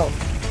myself.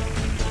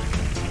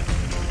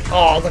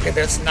 Oh, look at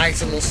this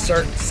nice little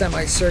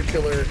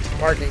semicircular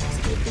parking.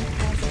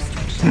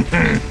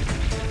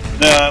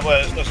 No, well,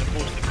 it's not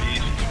supposed to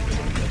be.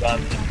 It's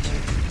abandoned.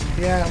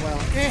 Yeah, well,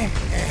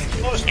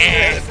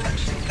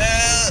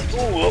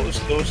 Oh, that was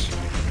close.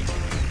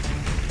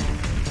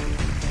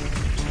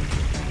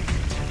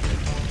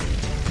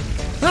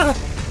 Ah,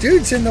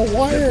 dude's in the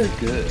wire.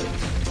 Good.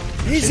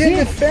 He's in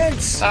the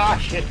fence. Ah,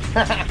 shit.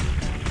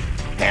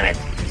 Damn it.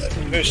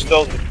 Who's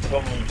still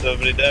coming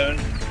everybody down?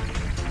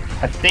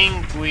 I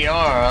think we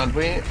are, aren't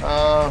we?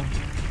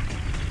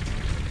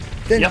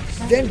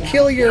 Then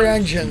kill your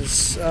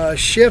engines.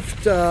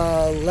 Shift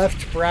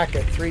left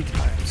bracket 3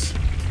 times.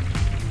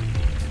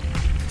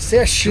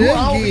 Sehr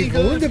schön,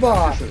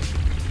 wunderbar.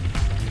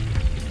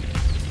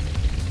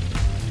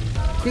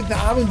 Guten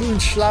Abend und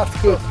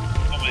schlaft gut.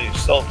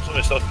 Somebody's still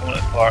coming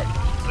at the park.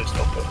 Somebody's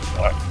still coming at the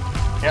park.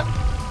 Yep.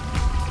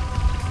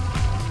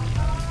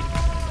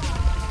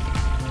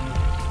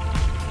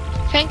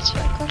 Thanks for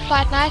a good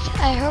flight night.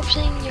 I hope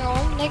seeing you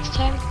all next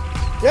time.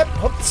 Yep,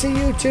 hope to see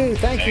you too.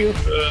 Thank you.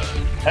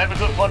 Have a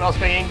good one,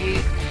 Oscar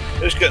Yankee.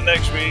 Let's get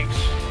next week's.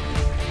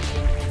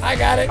 I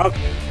got it.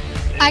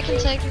 I can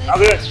take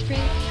next week.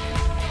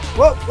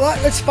 Well,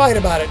 let's fight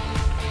about it.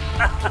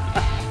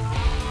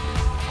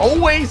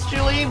 Always,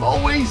 Jillian,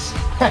 always.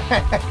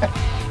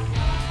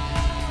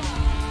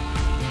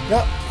 No,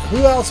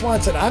 who else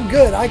wants it? I'm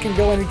good. I can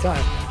go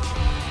anytime.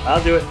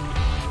 I'll do it.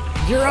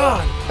 You're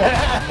on.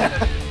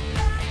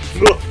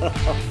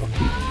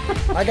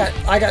 I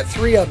got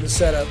 3 of them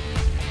set up.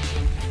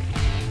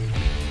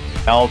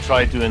 I'll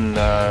try doing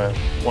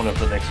one of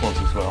the next ones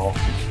as well.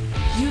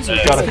 User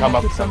Gotta come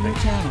up with disconnected from something.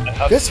 your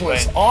channel. This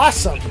was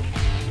awesome.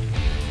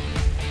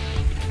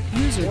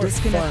 User More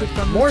disconnected fun.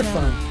 from More your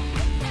channel. fun.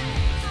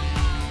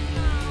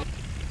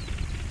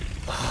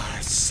 Ah,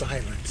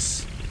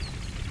 silence.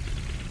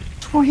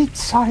 Sweet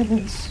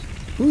silence.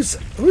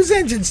 Whose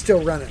engine's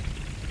still running?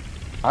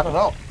 I don't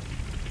know.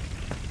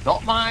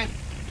 Not mine.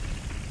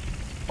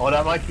 Oh,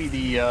 that might be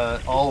the.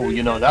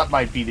 That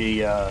might be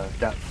the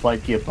that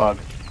flight gear bug.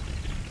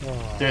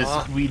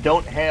 We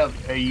don't have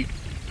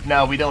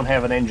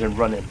an engine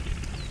running.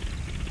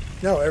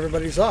 No,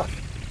 everybody's off.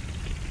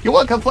 You're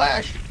welcome,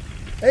 Flash.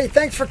 Hey,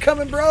 thanks for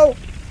coming, bro.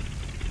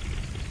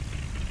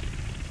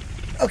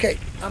 Okay,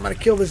 I'm gonna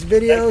kill this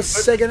video.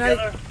 Say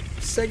goodnight.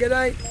 Say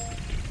goodnight.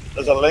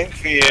 There's a link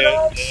for you.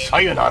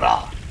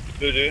 Sayonara.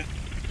 Do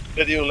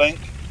video link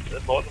at the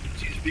bottom of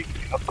the TeamSpeak.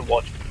 You have to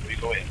watch it before you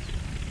go in.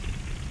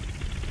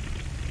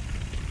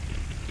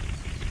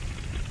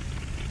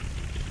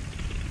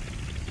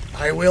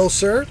 I will,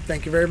 sir.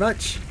 Thank you very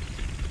much.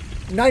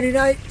 Nighty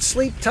night.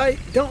 Sleep tight.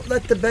 Don't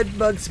let the bed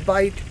bugs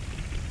bite.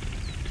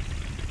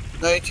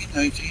 Nighty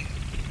nighty.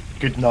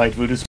 Good night, Voodoo.